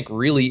tank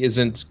really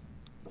isn't.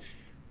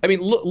 I mean,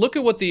 look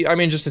at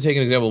just to take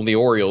an example of the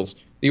Orioles.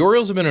 The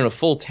Orioles have been in a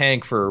full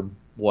tank for,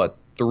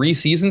 3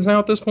 seasons now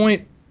at this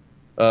point?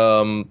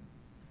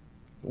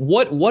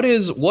 What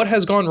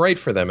has gone right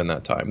for them in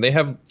that time? They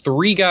have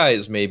 3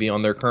 guys maybe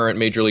on their current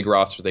major league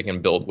roster they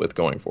can build with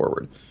going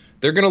forward.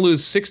 They're going to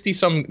lose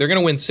 60-some. They're going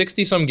to win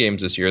 60-some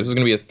games this year. This is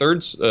going to be a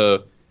third.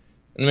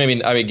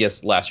 I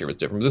guess last year was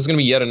different. But this is going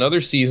to be yet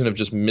another season of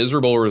just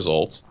miserable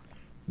results.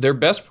 Their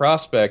best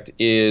prospect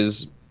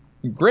is,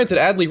 granted,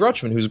 Adley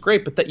Rutschman, who's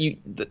great, but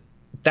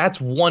that's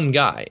one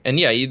guy. And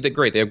yeah,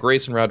 great. They have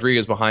Grayson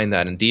Rodriguez behind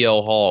that, and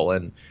DL Hall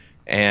and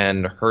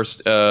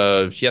Hurst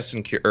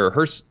Hessen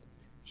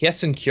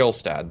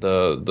Kjellstad,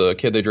 the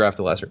kid they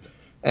drafted last year.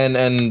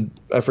 And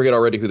I forget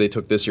already who they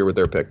took this year with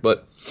their pick.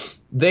 But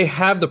they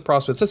have the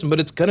prospect system, but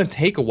it's going to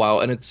take a while,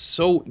 and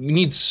you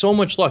need so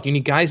much luck. You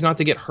need guys not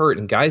to get hurt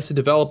and guys to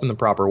develop in the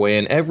proper way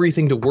and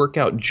everything to work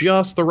out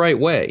just the right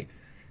way.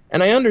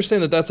 And I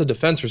understand that that's a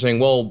defense for saying,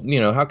 well,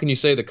 how can you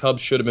say the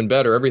Cubs should have been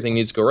better? Everything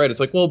needs to go right. It's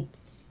like, well,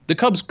 the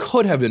Cubs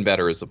could have been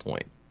better is the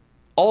point.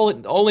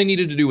 All they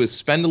needed to do was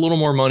spend a little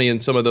more money in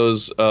some of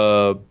those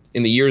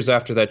in the years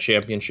after that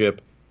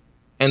championship.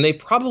 And they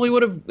probably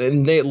would have,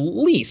 and they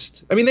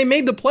they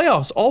made the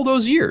playoffs all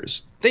those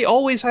years. They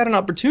always had an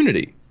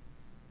opportunity.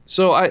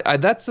 So I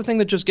that's the thing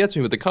that just gets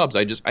me with the Cubs.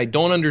 I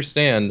don't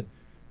understand.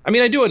 I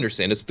mean, I do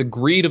understand. It's the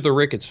greed of the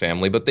Ricketts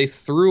family, but they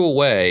threw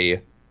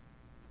away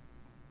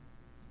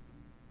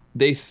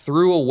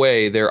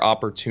their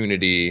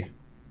opportunity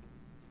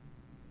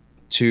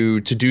to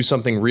do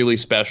something really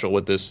special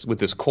with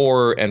this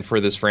core and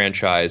for this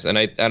franchise. And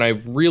I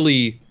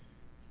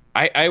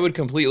would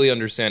completely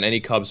understand any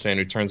Cubs fan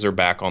who turns their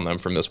back on them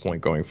from this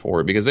point going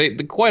forward, because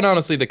quite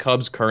honestly, the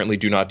Cubs currently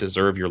do not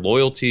deserve your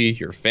loyalty,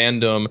 your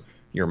fandom,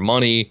 your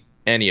money,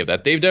 any of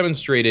that. They've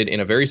demonstrated in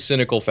a very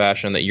cynical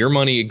fashion that your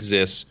money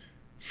exists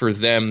for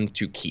them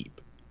to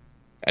keep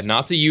and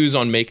not to use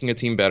on making a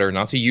team better,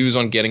 not to use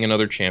on getting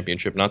another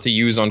championship, not to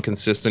use on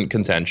consistent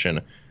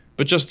contention.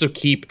 but just to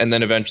keep and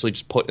then eventually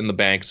just put in the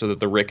bank so that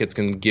the Ricketts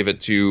can give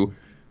it to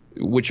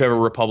whichever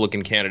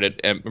Republican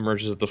candidate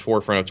emerges at the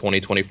forefront of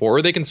 2024,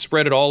 or they can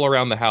spread it all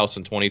around the House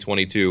in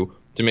 2022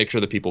 to make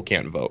sure that people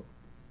can't vote.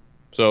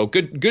 So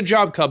good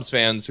job, Cubs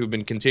fans, who've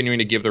been continuing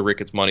to give the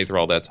Ricketts money through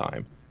all that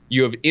time.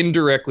 You have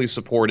indirectly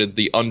supported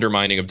the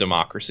undermining of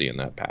democracy in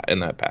that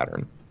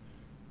pattern.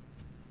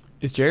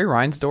 Is Jerry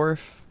Reinsdorf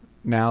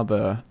now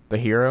the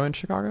hero in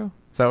Chicago?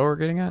 Is that what we're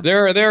getting at?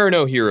 There are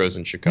no heroes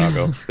in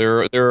Chicago.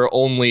 there are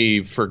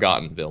only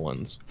forgotten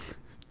villains.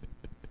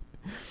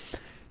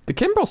 The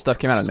Kimbrel stuff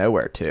came out of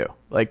nowhere too.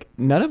 Like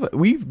none of it.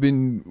 We've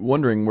been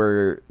wondering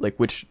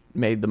which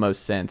made the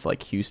most sense,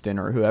 like Houston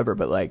or whoever,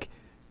 but like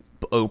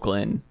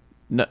Oakland.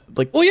 No,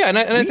 well, yeah, and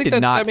I think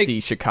did not makes,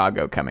 see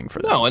Chicago coming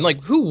for them. No, and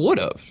like who would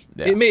have?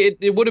 Yeah.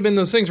 It would have been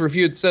those things where if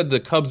you had said the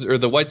Cubs or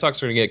the White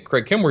Sox are going to get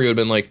Craig Kimbrel, you would have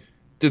been like,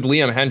 did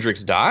Liam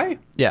Hendricks die?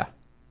 Yeah.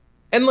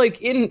 And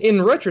like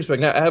in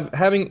retrospect, now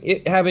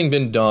having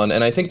been done,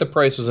 and I think the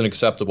price was an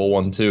acceptable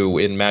one too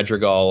in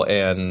Madrigal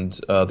and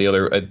the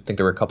other. I think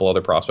there were a couple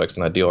other prospects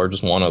in that deal, or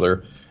just one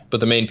other. But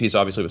the main piece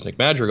obviously was Nick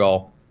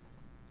Madrigal.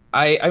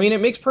 I mean,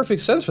 it makes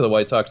perfect sense for the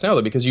White Sox now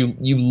though, because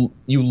you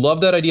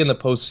love that idea in the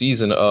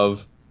postseason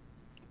of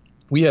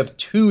we have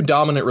two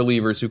dominant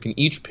relievers who can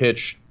each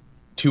pitch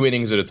 2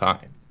 innings at a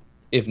time,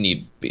 if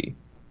need be.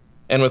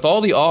 And with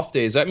all the off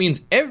days, that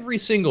means every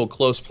single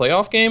close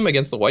playoff game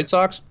against the White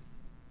Sox,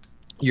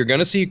 you're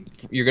gonna see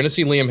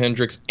Liam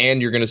Hendricks,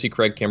 and you're gonna see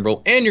Craig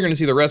Kimbrel, and you're gonna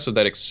see the rest of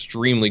that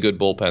extremely good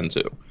bullpen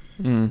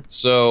too.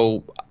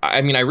 So,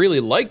 I mean, I really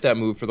like that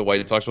move for the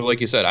White Sox, but like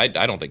you said, I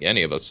don't think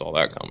any of us saw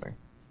that coming.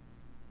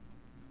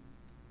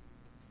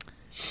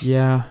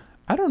 Yeah,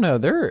 I don't know.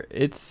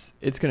 It's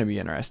going to be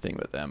interesting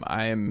with them.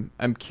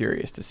 I'm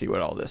curious to see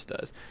what all this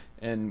does,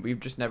 and we've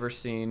just never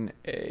seen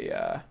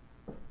a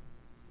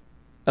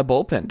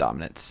bullpen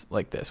dominance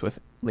like this with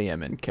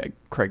Liam and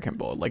Craig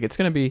Kimbrel. Like it's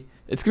gonna be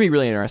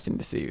really interesting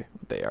to see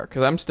what they are,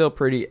 because I'm still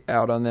pretty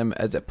out on them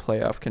as a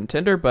playoff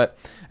contender, but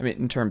I mean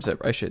in terms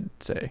of, I should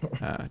say,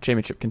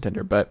 championship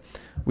contender, but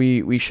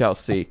we shall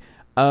see.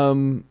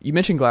 You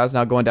mentioned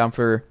Glasnow going down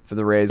for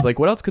the Rays. Like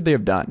what else could they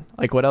have done?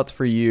 Like what else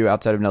for you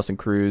outside of Nelson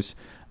Cruz?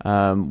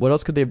 What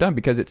else could they have done?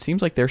 Because it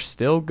seems like they're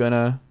still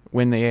gonna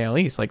win the AL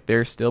East. Like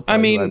they're still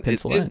probably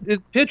pencil in.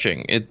 It's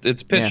pitching.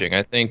 It's pitching. Yeah.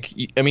 I think.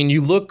 I mean,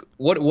 you look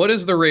what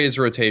is the Rays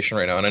rotation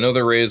right now? And I know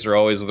the Rays are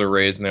always the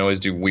Rays, and they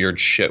always do weird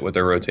shit with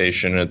their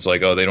rotation. And it's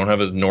like, oh, they don't have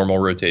a normal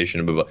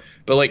rotation, but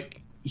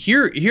like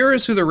here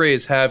is who the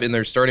Rays have in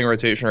their starting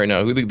rotation right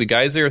now. Who the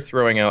guys they are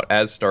throwing out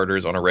as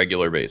starters on a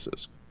regular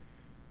basis: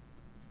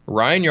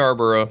 Ryan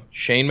Yarborough,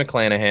 Shane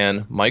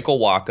McClanahan, Michael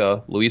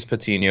Wacha, Luis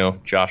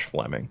Patino, Josh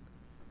Fleming.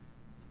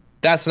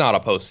 That's not a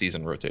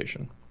postseason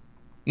rotation.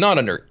 Not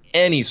under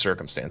any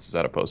circumstances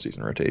at a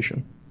postseason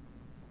rotation.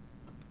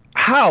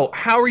 How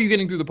are you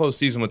getting through the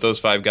postseason with those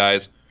 5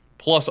 guys,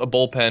 plus a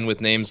bullpen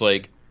with names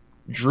like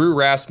Drew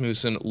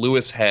Rasmussen,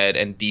 Lewis Head,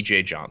 and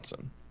DJ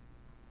Johnson?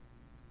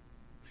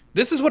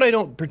 This is what I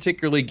don't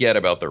particularly get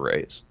about the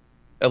Rays,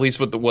 at least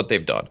with what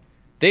they've done.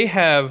 They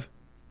have,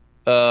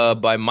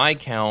 by my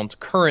count,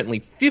 currently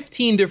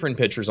 15 different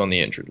pitchers on the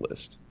injured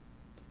list.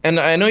 And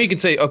I know you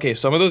could say, okay,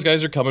 some of those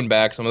guys are coming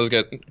back, some of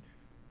those guys...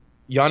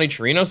 Yanni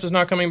Chirinos is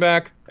not coming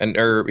back,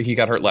 or he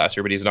got hurt last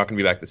year, but he's not going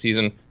to be back this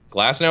season.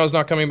 Glasnow is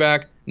not coming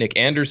back. Nick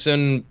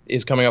Anderson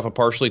is coming off a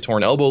partially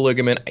torn elbow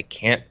ligament.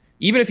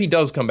 Even if he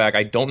does come back,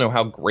 I don't know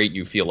how great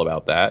you feel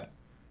about that.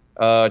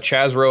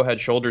 Chaz Rowe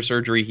had shoulder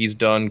surgery. He's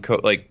done.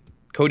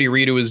 Cody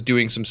Reed, is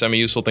doing some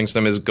semi-useful things to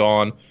him, is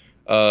gone.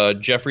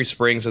 Jeffrey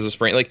Springs has a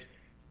sprain. Like,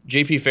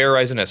 JP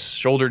Fairreisen has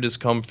shoulder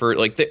discomfort.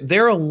 Like,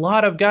 there are a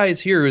lot of guys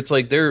here. It's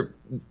like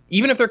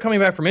even if they're coming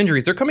back from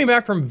injuries, they're coming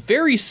back from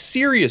very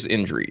serious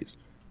injuries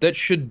that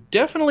should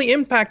definitely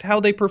impact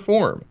how they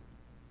perform.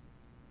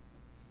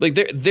 Like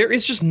there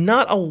is just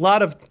not a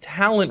lot of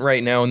talent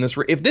right now in this.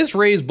 If this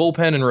Rays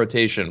bullpen and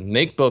rotation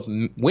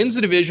wins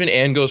the division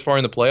and goes far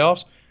in the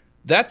playoffs,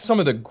 that's some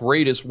of the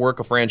greatest work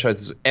a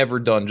franchise has ever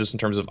done, just in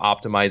terms of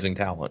optimizing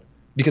talent.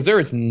 Because there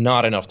is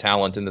not enough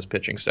talent in this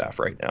pitching staff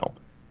right now,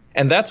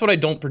 and that's what I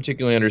don't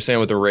particularly understand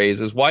with the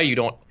Rays, is why you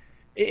don't.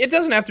 It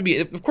doesn't have to be.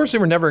 Of course, they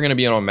were never going to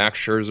be in on Max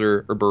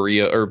Scherzer or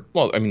Barria, or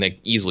well, I mean, they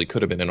easily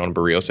could have been in on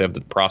Barrios. They have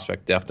the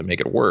prospect depth to make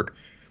it work,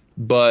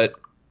 but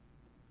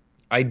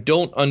I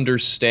don't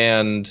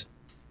understand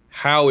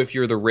how, if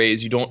you're the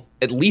Rays, you don't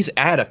at least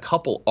add a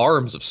couple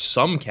arms of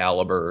some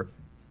caliber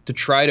to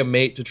try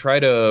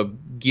to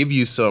give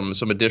you some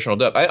additional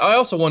depth. I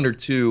also wonder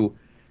too,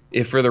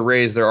 if for the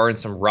Rays there aren't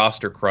some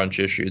roster crunch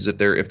issues, if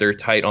they're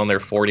tight on their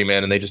 40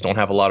 man and they just don't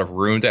have a lot of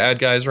room to add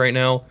guys right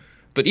now.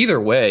 But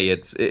either way,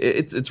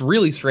 it's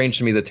really strange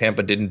to me that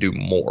Tampa didn't do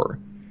more,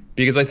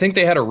 because I think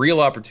they had a real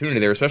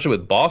opportunity there, especially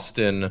with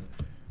Boston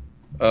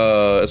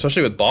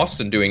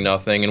doing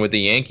nothing, and with the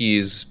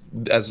Yankees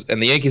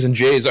and the Yankees and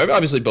Jays are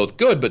obviously both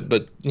good,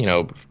 but you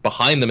know,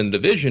 behind them in the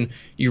division,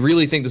 you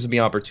really think this would be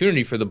an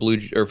opportunity for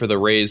the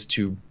Rays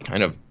to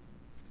kind of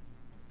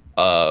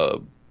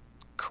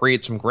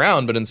create some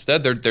ground, but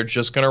instead they're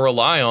just going to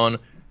rely on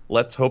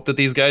let's hope that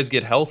these guys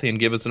get healthy and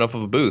give us enough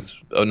of a boost.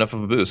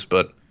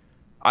 But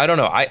I don't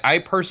know. I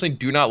personally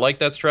do not like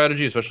that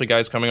strategy, especially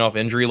guys coming off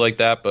injury like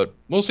that. But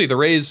we'll see. The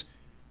Rays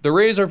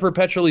are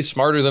perpetually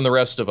smarter than the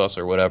rest of us,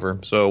 or whatever.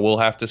 So we'll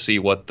have to see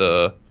what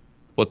the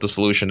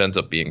solution ends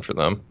up being for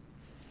them.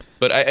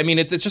 But I mean,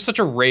 it's just such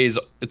a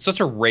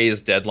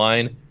Rays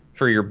deadline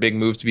for your big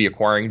move to be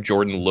acquiring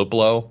Jordan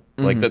Luplow.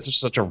 Like, that's just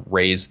such a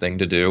Rays thing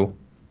to do.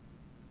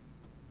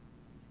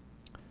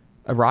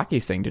 A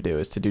Rockies thing to do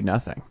is to do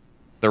nothing.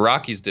 The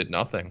Rockies did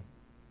nothing.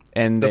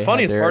 And the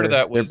funniest part of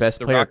that was their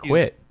best player Rockies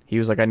quit. He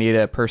was like, I need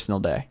a personal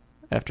day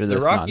after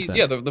this Rockies,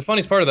 nonsense. Yeah, the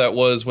funniest part of that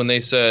was when they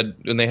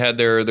had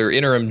their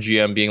interim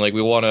GM being like,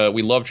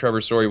 we love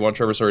Trevor Story, we want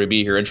Trevor Story to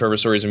be here, and Trevor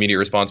Story's immediate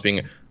response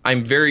being,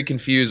 I'm very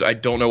confused, I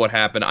don't know what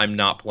happened, I'm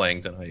not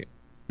playing tonight.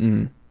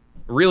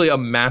 Really a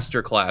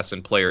masterclass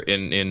in player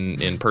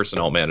in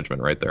personnel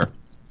management right there.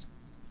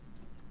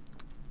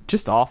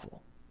 Just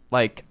awful.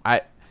 Like,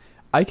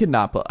 I could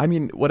not play. I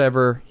mean,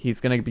 whatever,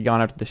 he's gonna be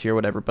gone after this year,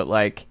 whatever, but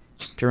like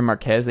Jeremy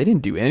Marquez, they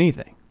didn't do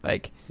anything.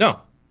 Like, no.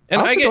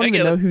 And I don't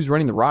even know who's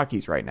running the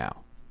Rockies right now.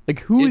 Like,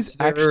 who is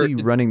actually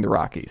running the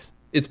Rockies?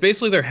 It's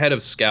basically their head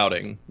of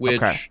scouting, which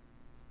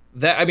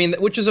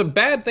which is a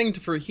bad thing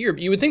for here.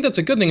 But you would think that's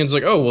a good thing. It's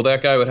like, oh, well,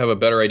 that guy would have a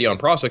better idea on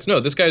prospects. No,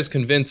 this guy is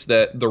convinced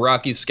that the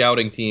Rockies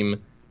scouting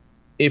team,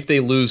 if they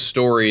lose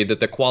Story,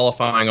 that the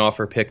qualifying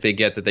offer pick they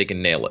get, that they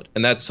can nail it.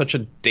 And that's such a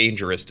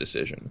dangerous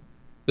decision.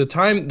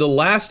 The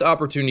last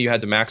opportunity you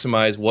had to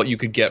maximize what you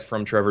could get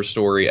from Trevor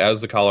Story as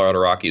the Colorado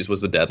Rockies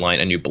was the deadline,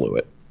 and you blew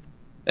it.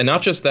 And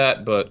not just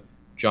that, but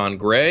John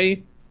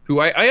Gray, who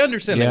I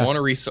understand they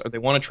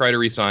want to try to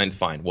re-sign,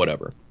 fine,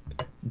 whatever.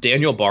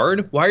 Daniel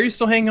Bard, why are you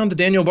still hanging on to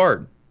Daniel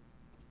Bard?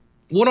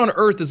 What on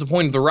earth is the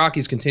point of the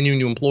Rockies continuing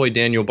to employ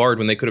Daniel Bard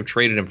when they could have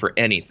traded him for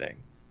anything?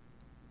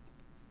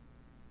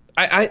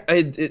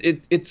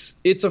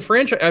 It's a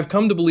franchise. I've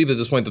come to believe at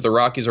this point that the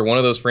Rockies are one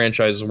of those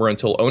franchises where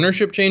until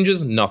ownership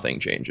changes, nothing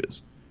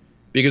changes,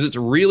 because it's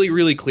really,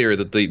 really clear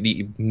that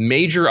the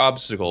major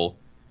obstacle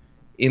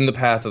in the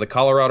path of the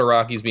Colorado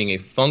Rockies being a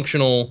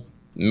functional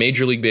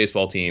Major League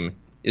Baseball team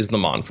is the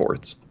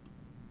Monforts,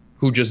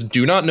 who just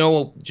do not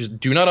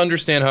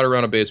understand how to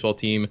run a baseball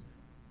team,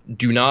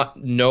 do not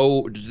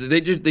know,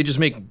 they just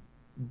make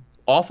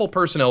awful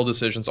personnel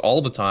decisions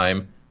all the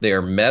time. They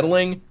are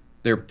meddling.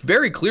 They're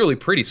very clearly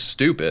pretty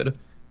stupid.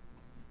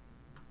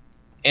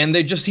 And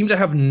they just seem to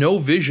have no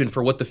vision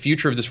for what the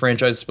future of this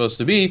franchise is supposed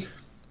to be,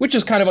 which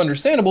is kind of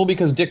understandable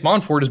because Dick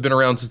Monfort has been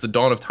around since the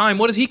dawn of time.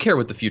 What does he care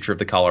what the future of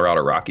the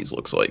Colorado Rockies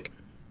looks like?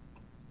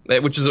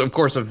 Which is, of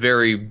course, a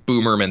very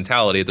boomer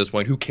mentality at this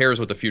point. Who cares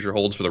what the future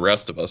holds for the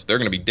rest of us? They're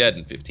going to be dead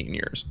in 15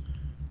 years.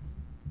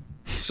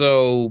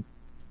 So,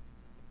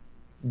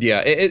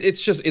 yeah,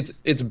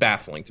 it's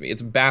baffling to me.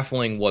 It's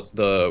baffling what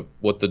the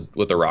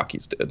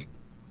Rockies did.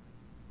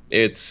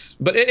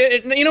 But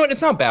you know what?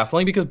 It's not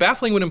baffling, because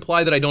baffling would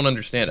imply that I don't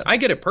understand it. I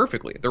get it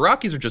perfectly. The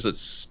Rockies are just a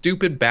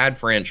stupid, bad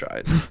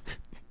franchise.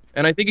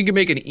 And I think you can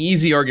make an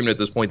easy argument at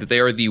this point that they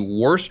are the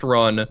worst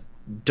run,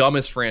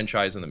 dumbest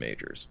franchise in the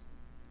majors.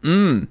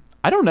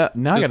 I don't know.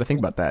 Now I got to think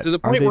about that. To the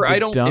point where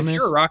if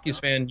you're a Rockies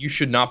fan, you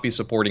should not be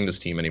supporting this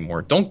team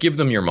anymore. Don't give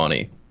them your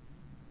money.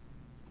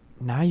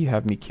 Now you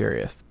have me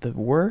curious.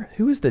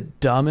 Who is the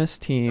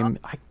dumbest team?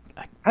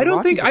 I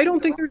think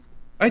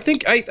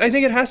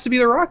it has to be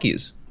the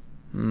Rockies.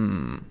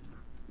 Who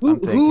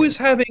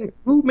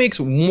makes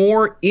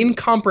more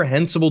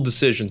incomprehensible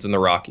decisions than the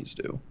Rockies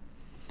do?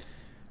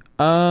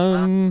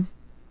 I'm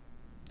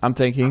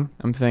thinking.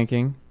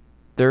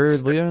 They're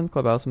leading in the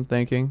clubhouse. I'm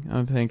thinking.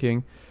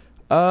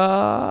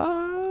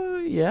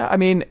 Yeah. I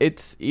mean,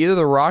 it's either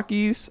the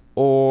Rockies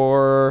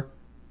or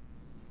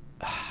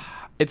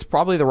it's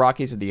probably the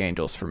Rockies or the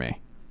Angels for me.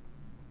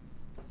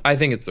 I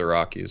think it's the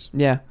Rockies.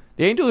 Yeah.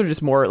 The Angels are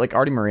just more like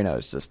Artie Moreno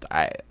is just,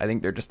 I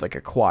think they're just like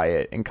a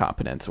quiet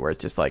incompetence where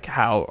it's just like,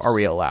 how are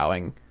we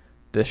allowing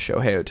this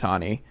Shohei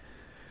Ohtani,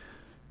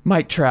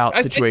 Mike Trout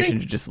situation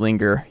to just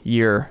linger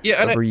year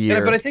over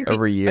year? But I think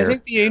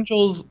the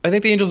Angels are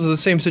the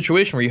same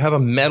situation where you have a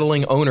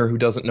meddling owner who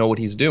doesn't know what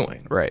he's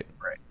doing. Right.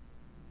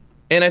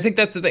 And I think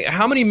that's the thing.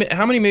 How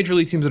many major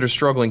league teams that are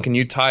struggling can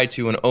you tie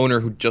to an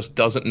owner who just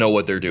doesn't know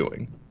what they're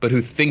doing, but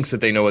who thinks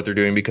that they know what they're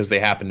doing because they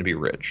happen to be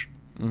rich?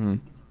 Mm-hmm.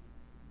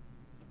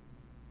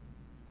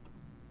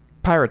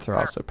 Pirates are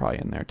also probably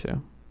in there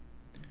too.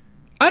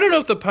 I don't know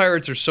if the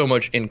Pirates are so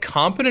much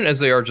incompetent as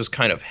they are just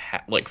kind of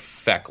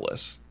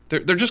feckless.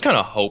 They're just kind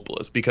of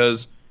hopeless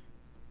because,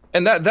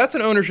 and that's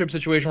an ownership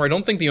situation where I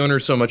don't think the owner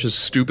so much is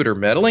stupid or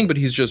meddling, but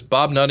he's just,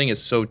 Bob Nutting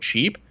is so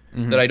cheap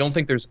that I don't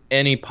think there's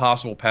any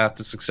possible path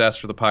to success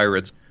for the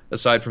Pirates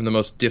aside from the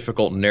most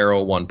difficult,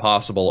 narrow one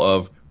possible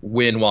of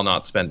win while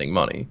not spending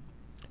money.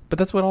 But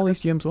that's what all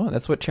these GMs want.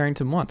 That's what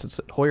Cherington wants. It's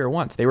what Hoyer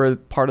wants. They were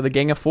part of the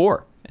Gang of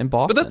Four in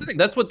Boston. But that's the thing.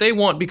 That's what they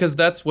want because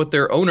that's what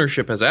their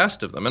ownership has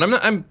asked of them.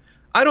 And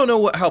I don't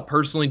know how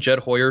personally Jed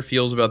Hoyer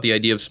feels about the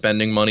idea of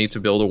spending money to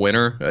build a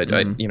winner.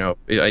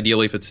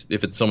 Ideally, if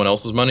it's someone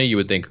else's money, you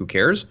would think who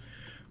cares.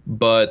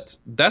 But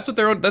that's what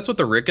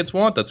the Ricketts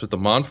want. That's what the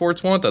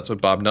Monforts want. That's what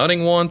Bob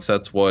Nutting wants.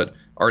 That's what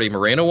Artie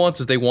Moreno wants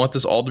is they want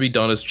this all to be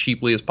done as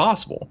cheaply as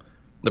possible.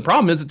 The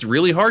problem is it's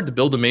really hard to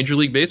build a Major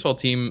League Baseball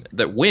team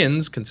that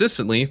wins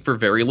consistently for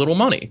very little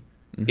money.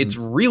 Mm-hmm. It's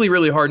really,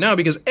 really hard now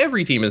because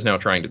every team is now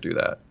trying to do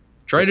that.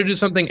 Trying to do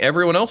something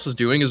everyone else is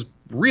doing is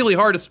really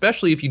hard,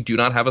 especially if you do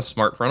not have a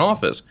smart front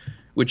office,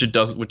 which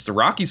the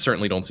Rockies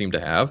certainly don't seem to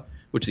have,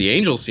 which the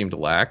Angels seem to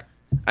lack.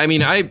 I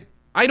mean,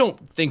 I don't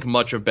think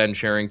much of Ben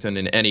Cherington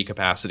in any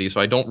capacity, so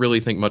I don't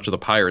really think much of the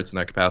Pirates in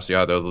that capacity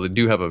either, though they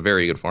do have a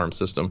very good farm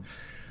system.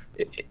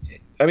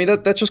 I mean,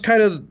 that's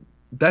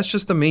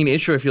just the main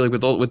issue I feel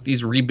like with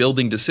these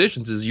rebuilding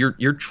decisions is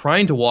you're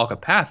trying to walk a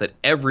path that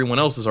everyone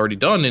else has already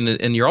done,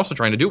 and you're also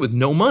trying to do it with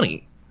no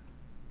money.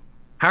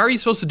 How are you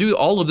supposed to do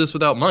all of this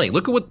without money?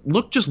 Look at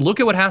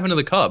what happened to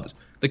the Cubs.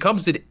 The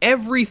Cubs did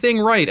everything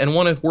right and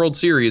won a World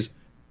Series,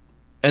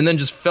 and then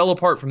just fell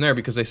apart from there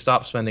because they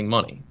stopped spending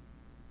money.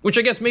 Which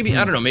I guess maybe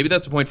I don't know. Maybe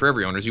that's the point for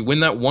every owner. Is you win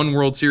that one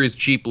World Series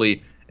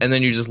cheaply, and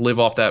then you just live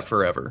off that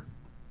forever.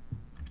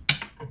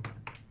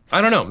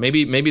 I don't know.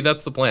 Maybe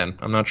that's the plan.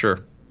 I'm not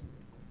sure.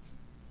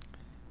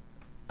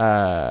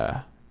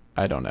 I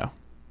don't know.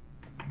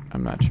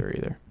 I'm not sure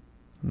either.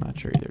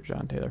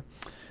 John Taylor.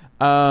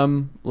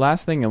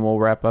 Last thing, and we'll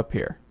wrap up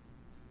here.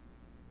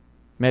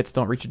 Mets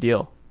don't reach a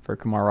deal for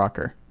Kumar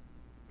Rocker.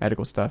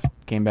 Medical stuff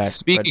came back.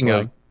 Speaking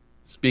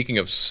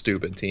of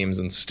stupid teams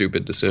and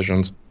stupid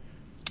decisions.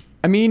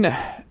 I mean,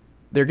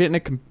 they're getting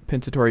a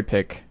compensatory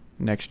pick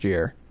next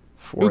year.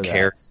 Who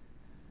cares?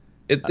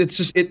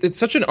 It's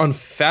such an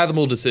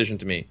unfathomable decision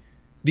to me.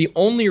 The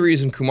only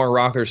reason Kumar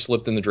Rocker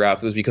slipped in the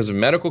draft was because of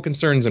medical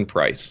concerns and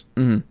price.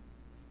 Mm-hmm.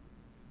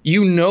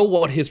 You know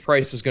what his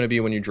price is going to be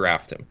when you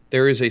draft him.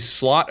 There is a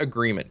slot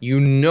agreement. You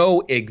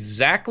know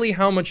exactly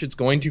how much it's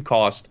going to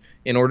cost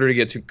in order to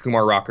get to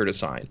Kumar Rocker to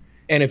sign.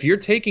 And if you're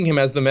taking him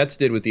as the Mets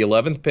did with the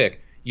 11th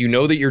pick, you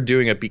know that you're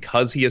doing it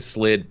because he has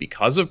slid,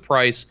 because of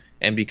price,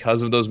 and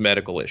because of those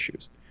medical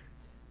issues.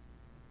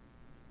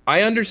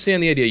 I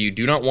understand the idea. You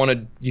do not want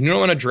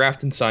to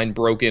draft and sign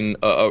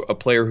a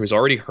player who's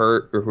already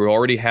hurt or who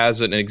already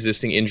has an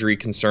existing injury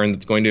concern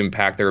that's going to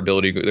impact their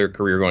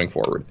career going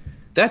forward.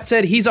 That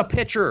said, he's a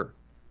pitcher.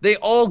 They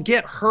all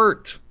get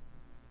hurt.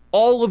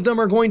 All of them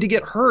are going to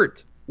get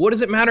hurt. What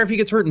does it matter if he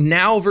gets hurt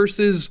now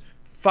versus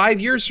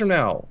 5 years from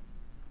now?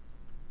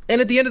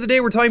 And at the end of the day,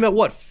 we're talking about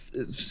what,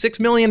 $6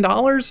 million?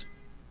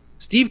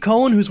 Steve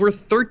Cohen, who's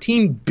worth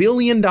 $13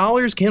 billion,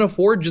 can't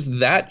afford just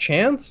that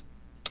chance?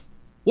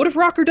 What if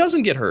Rocker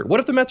doesn't get hurt? What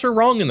if the Mets are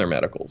wrong in their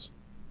medicals?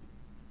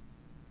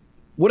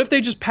 What if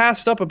they just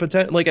passed up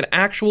an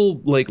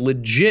actual,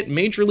 legit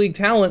major league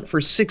talent for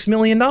 $6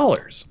 million?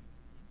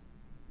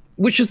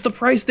 Which is the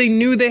price they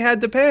knew they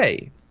had to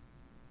pay.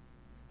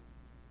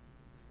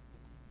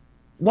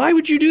 Why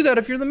would you do that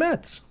if you're the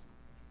Mets?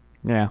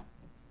 Yeah.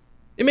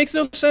 It makes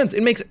no sense.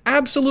 It makes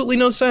absolutely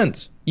no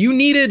sense. You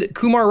needed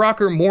Kumar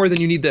Rocker more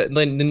than you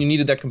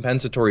needed that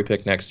compensatory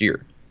pick next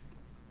year.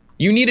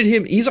 You needed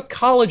him. He's a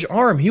college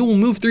arm. He will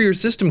move through your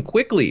system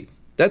quickly.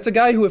 That's a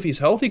guy who, if he's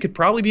healthy, could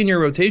probably be in your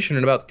rotation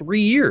in about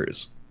 3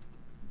 years.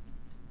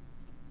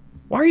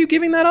 Why are you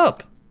giving that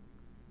up?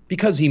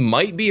 Because he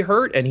might be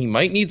hurt and he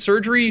might need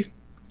surgery?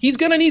 He's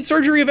going to need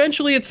surgery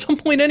eventually at some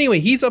point anyway.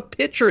 He's a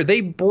pitcher.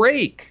 They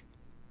break.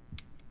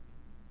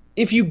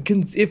 If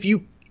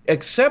you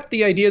accept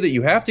the idea that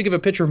you have to give a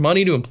pitcher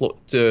money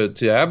to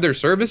have their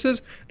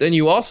services, then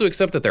you also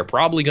accept that they're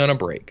probably going to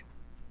break.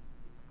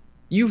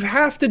 You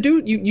have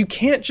to you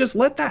can't just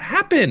let that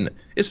happen,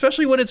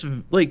 especially when it's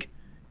like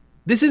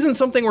this isn't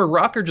something where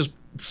Rocker just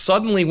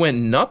suddenly went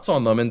nuts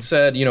on them and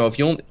said, if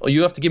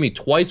you have to give me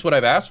twice what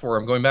I've asked for,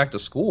 I'm going back to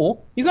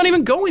school. He's not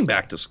even going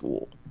back to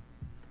school.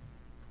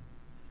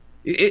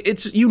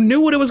 You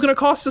knew what it was going to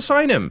cost to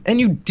sign him, and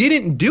you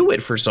didn't do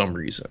it for some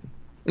reason.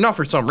 Not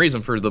for some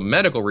reason, for the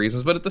medical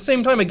reasons, but at the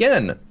same time,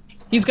 again,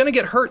 he's going to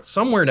get hurt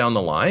somewhere down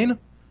the line.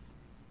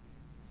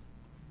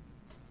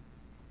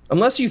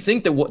 Unless you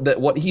think that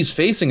what he's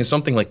facing is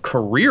something like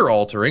career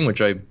altering,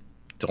 which I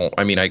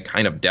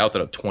kind of doubt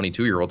that a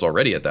 22-year-old's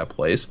already at that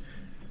place.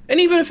 And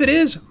even if it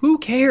is, who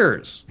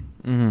cares?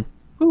 Mm-hmm.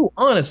 Who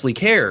honestly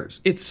cares?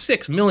 It's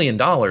 $6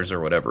 million or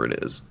whatever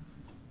it is.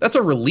 That's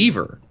a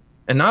reliever,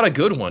 and not a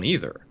good one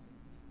either.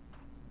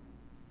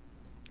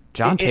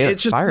 John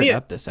Taylor's fired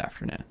up this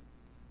afternoon.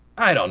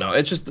 I don't know.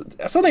 It's just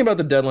something about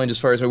the deadline as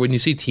far as when you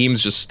see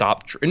teams just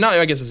stop.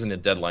 I guess it's a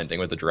deadline thing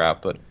with the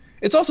draft, but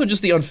it's also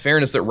just the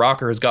unfairness that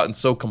Rocker has gotten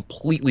so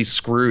completely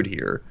screwed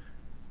here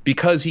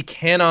because he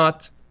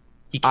can't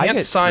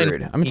sign.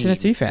 Screwed. I'm a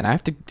Tennessee fan. I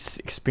have to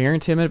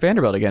experience him at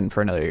Vanderbilt again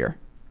for another year.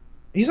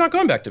 He's not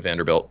going back to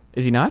Vanderbilt.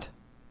 Is he not?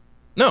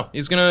 No,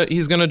 he's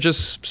gonna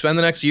just spend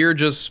the next year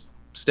just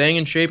staying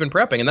in shape and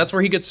prepping, and that's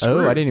where he gets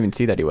screwed. Oh, I didn't even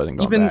see that he wasn't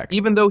going back.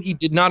 Even though he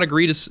didn't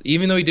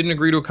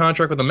agree to a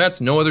contract with the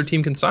Mets, no other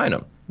team can sign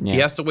him. Yeah. He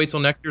has to wait till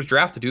next year's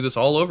draft to do this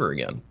all over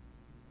again.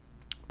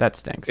 That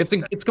stinks.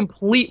 It's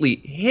completely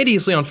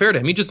hideously unfair to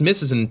him. He just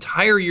misses an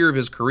entire year of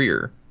his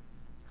career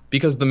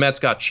because the Mets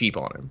got cheap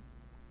on him.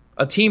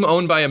 A team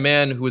owned by a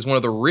man who is one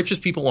of the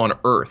richest people on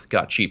earth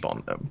got cheap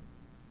on them.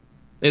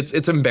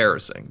 It's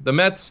embarrassing. The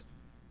Mets,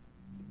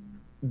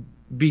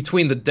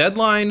 between the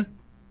deadline,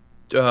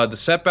 the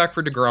setback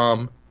for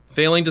DeGrom,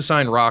 failing to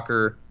sign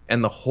Rocker,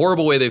 and the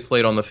horrible way they've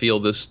played on the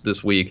field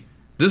this week,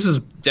 this is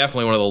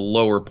definitely one of the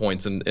lower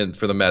points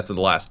for the Mets in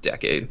the last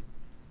decade.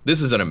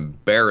 This is an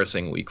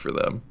embarrassing week for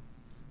them.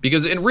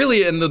 Because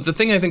the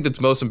thing I think that's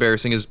most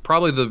embarrassing is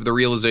probably the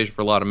realization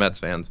for a lot of Mets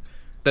fans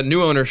that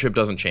new ownership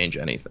doesn't change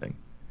anything.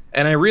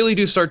 And I really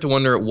do start to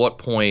wonder at what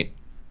point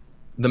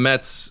the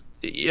Mets,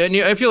 and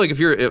I feel like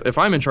if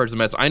I'm in charge of the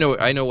Mets, I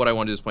know what I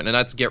want to do at this point, and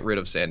that's get rid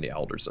of Sandy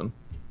Alderson.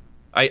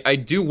 I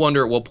do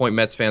wonder at what point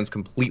Mets fans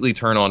completely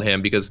turn on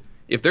him, because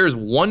if there's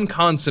one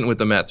constant with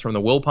the Mets from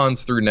the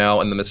Wilpons through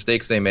now and the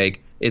mistakes they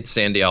make, it's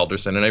Sandy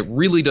Alderson. And it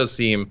really does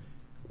seem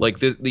like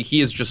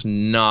he is just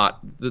not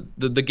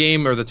the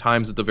game, or the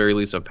times at the very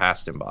least have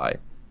passed him by.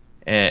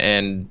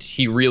 And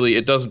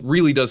it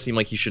does seem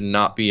like he should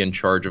not be in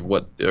charge of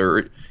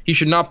he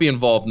should not be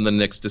involved in the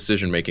Knicks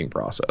decision-making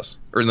process.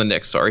 Or the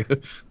Knicks, sorry.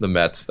 The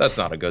Mets.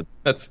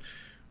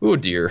 Oh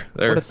dear.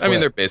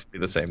 They're basically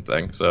the same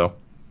thing, so.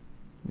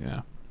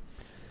 Yeah.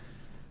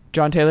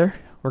 John Tayler,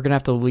 we're going to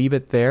have to leave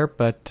it there,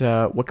 but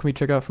what can we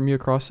check out from you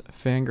across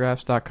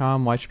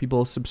Fangraphs.com? Why should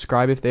people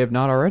subscribe if they have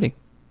not already?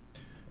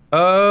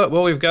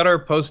 Well, we've got our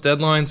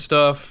post-deadline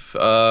stuff.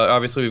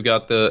 Obviously, we've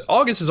got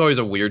August is always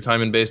a weird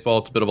time in baseball.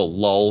 It's a bit of a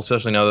lull,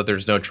 especially now that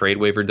there's no trade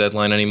waiver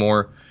deadline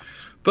anymore.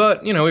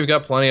 But, we've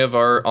got plenty of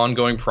our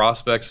ongoing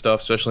prospect stuff,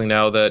 especially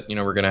now that,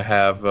 we're going to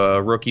have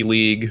Rookie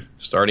League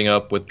starting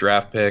up with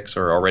draft picks,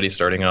 or already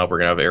starting up. We're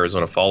going to have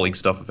Arizona Fall League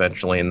stuff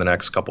eventually in the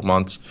next couple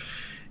months.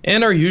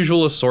 And our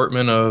usual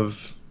assortment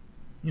of,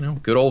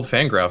 good old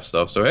Fangraphs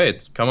stuff. So, hey,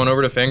 come on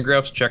over to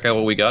Fangraphs, check out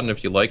what we got, and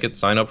if you like it,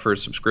 sign up for a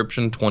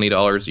subscription,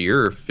 $20 a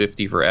year or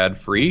 $50 for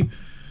ad-free.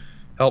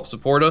 Help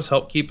support us,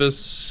 help keep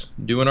us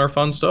doing our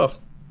fun stuff.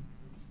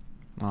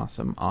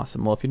 Awesome.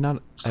 Well, if you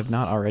have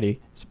not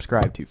already,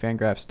 subscribe to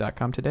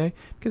Fangraphs.com today,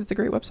 because it's a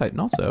great website, and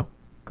also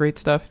great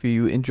stuff. If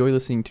you enjoy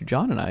listening to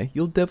John and I,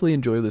 you'll definitely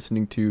enjoy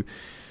listening to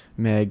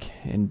Meg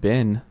and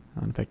Ben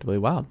on Effectively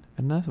Wild,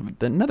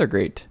 another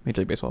great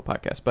Major League Baseball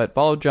podcast. But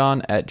follow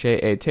John at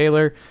J.A.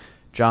 Taylor.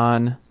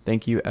 John,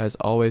 thank you as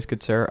always,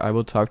 good sir. I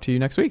will talk to you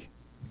next week.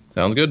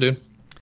 Sounds good, dude.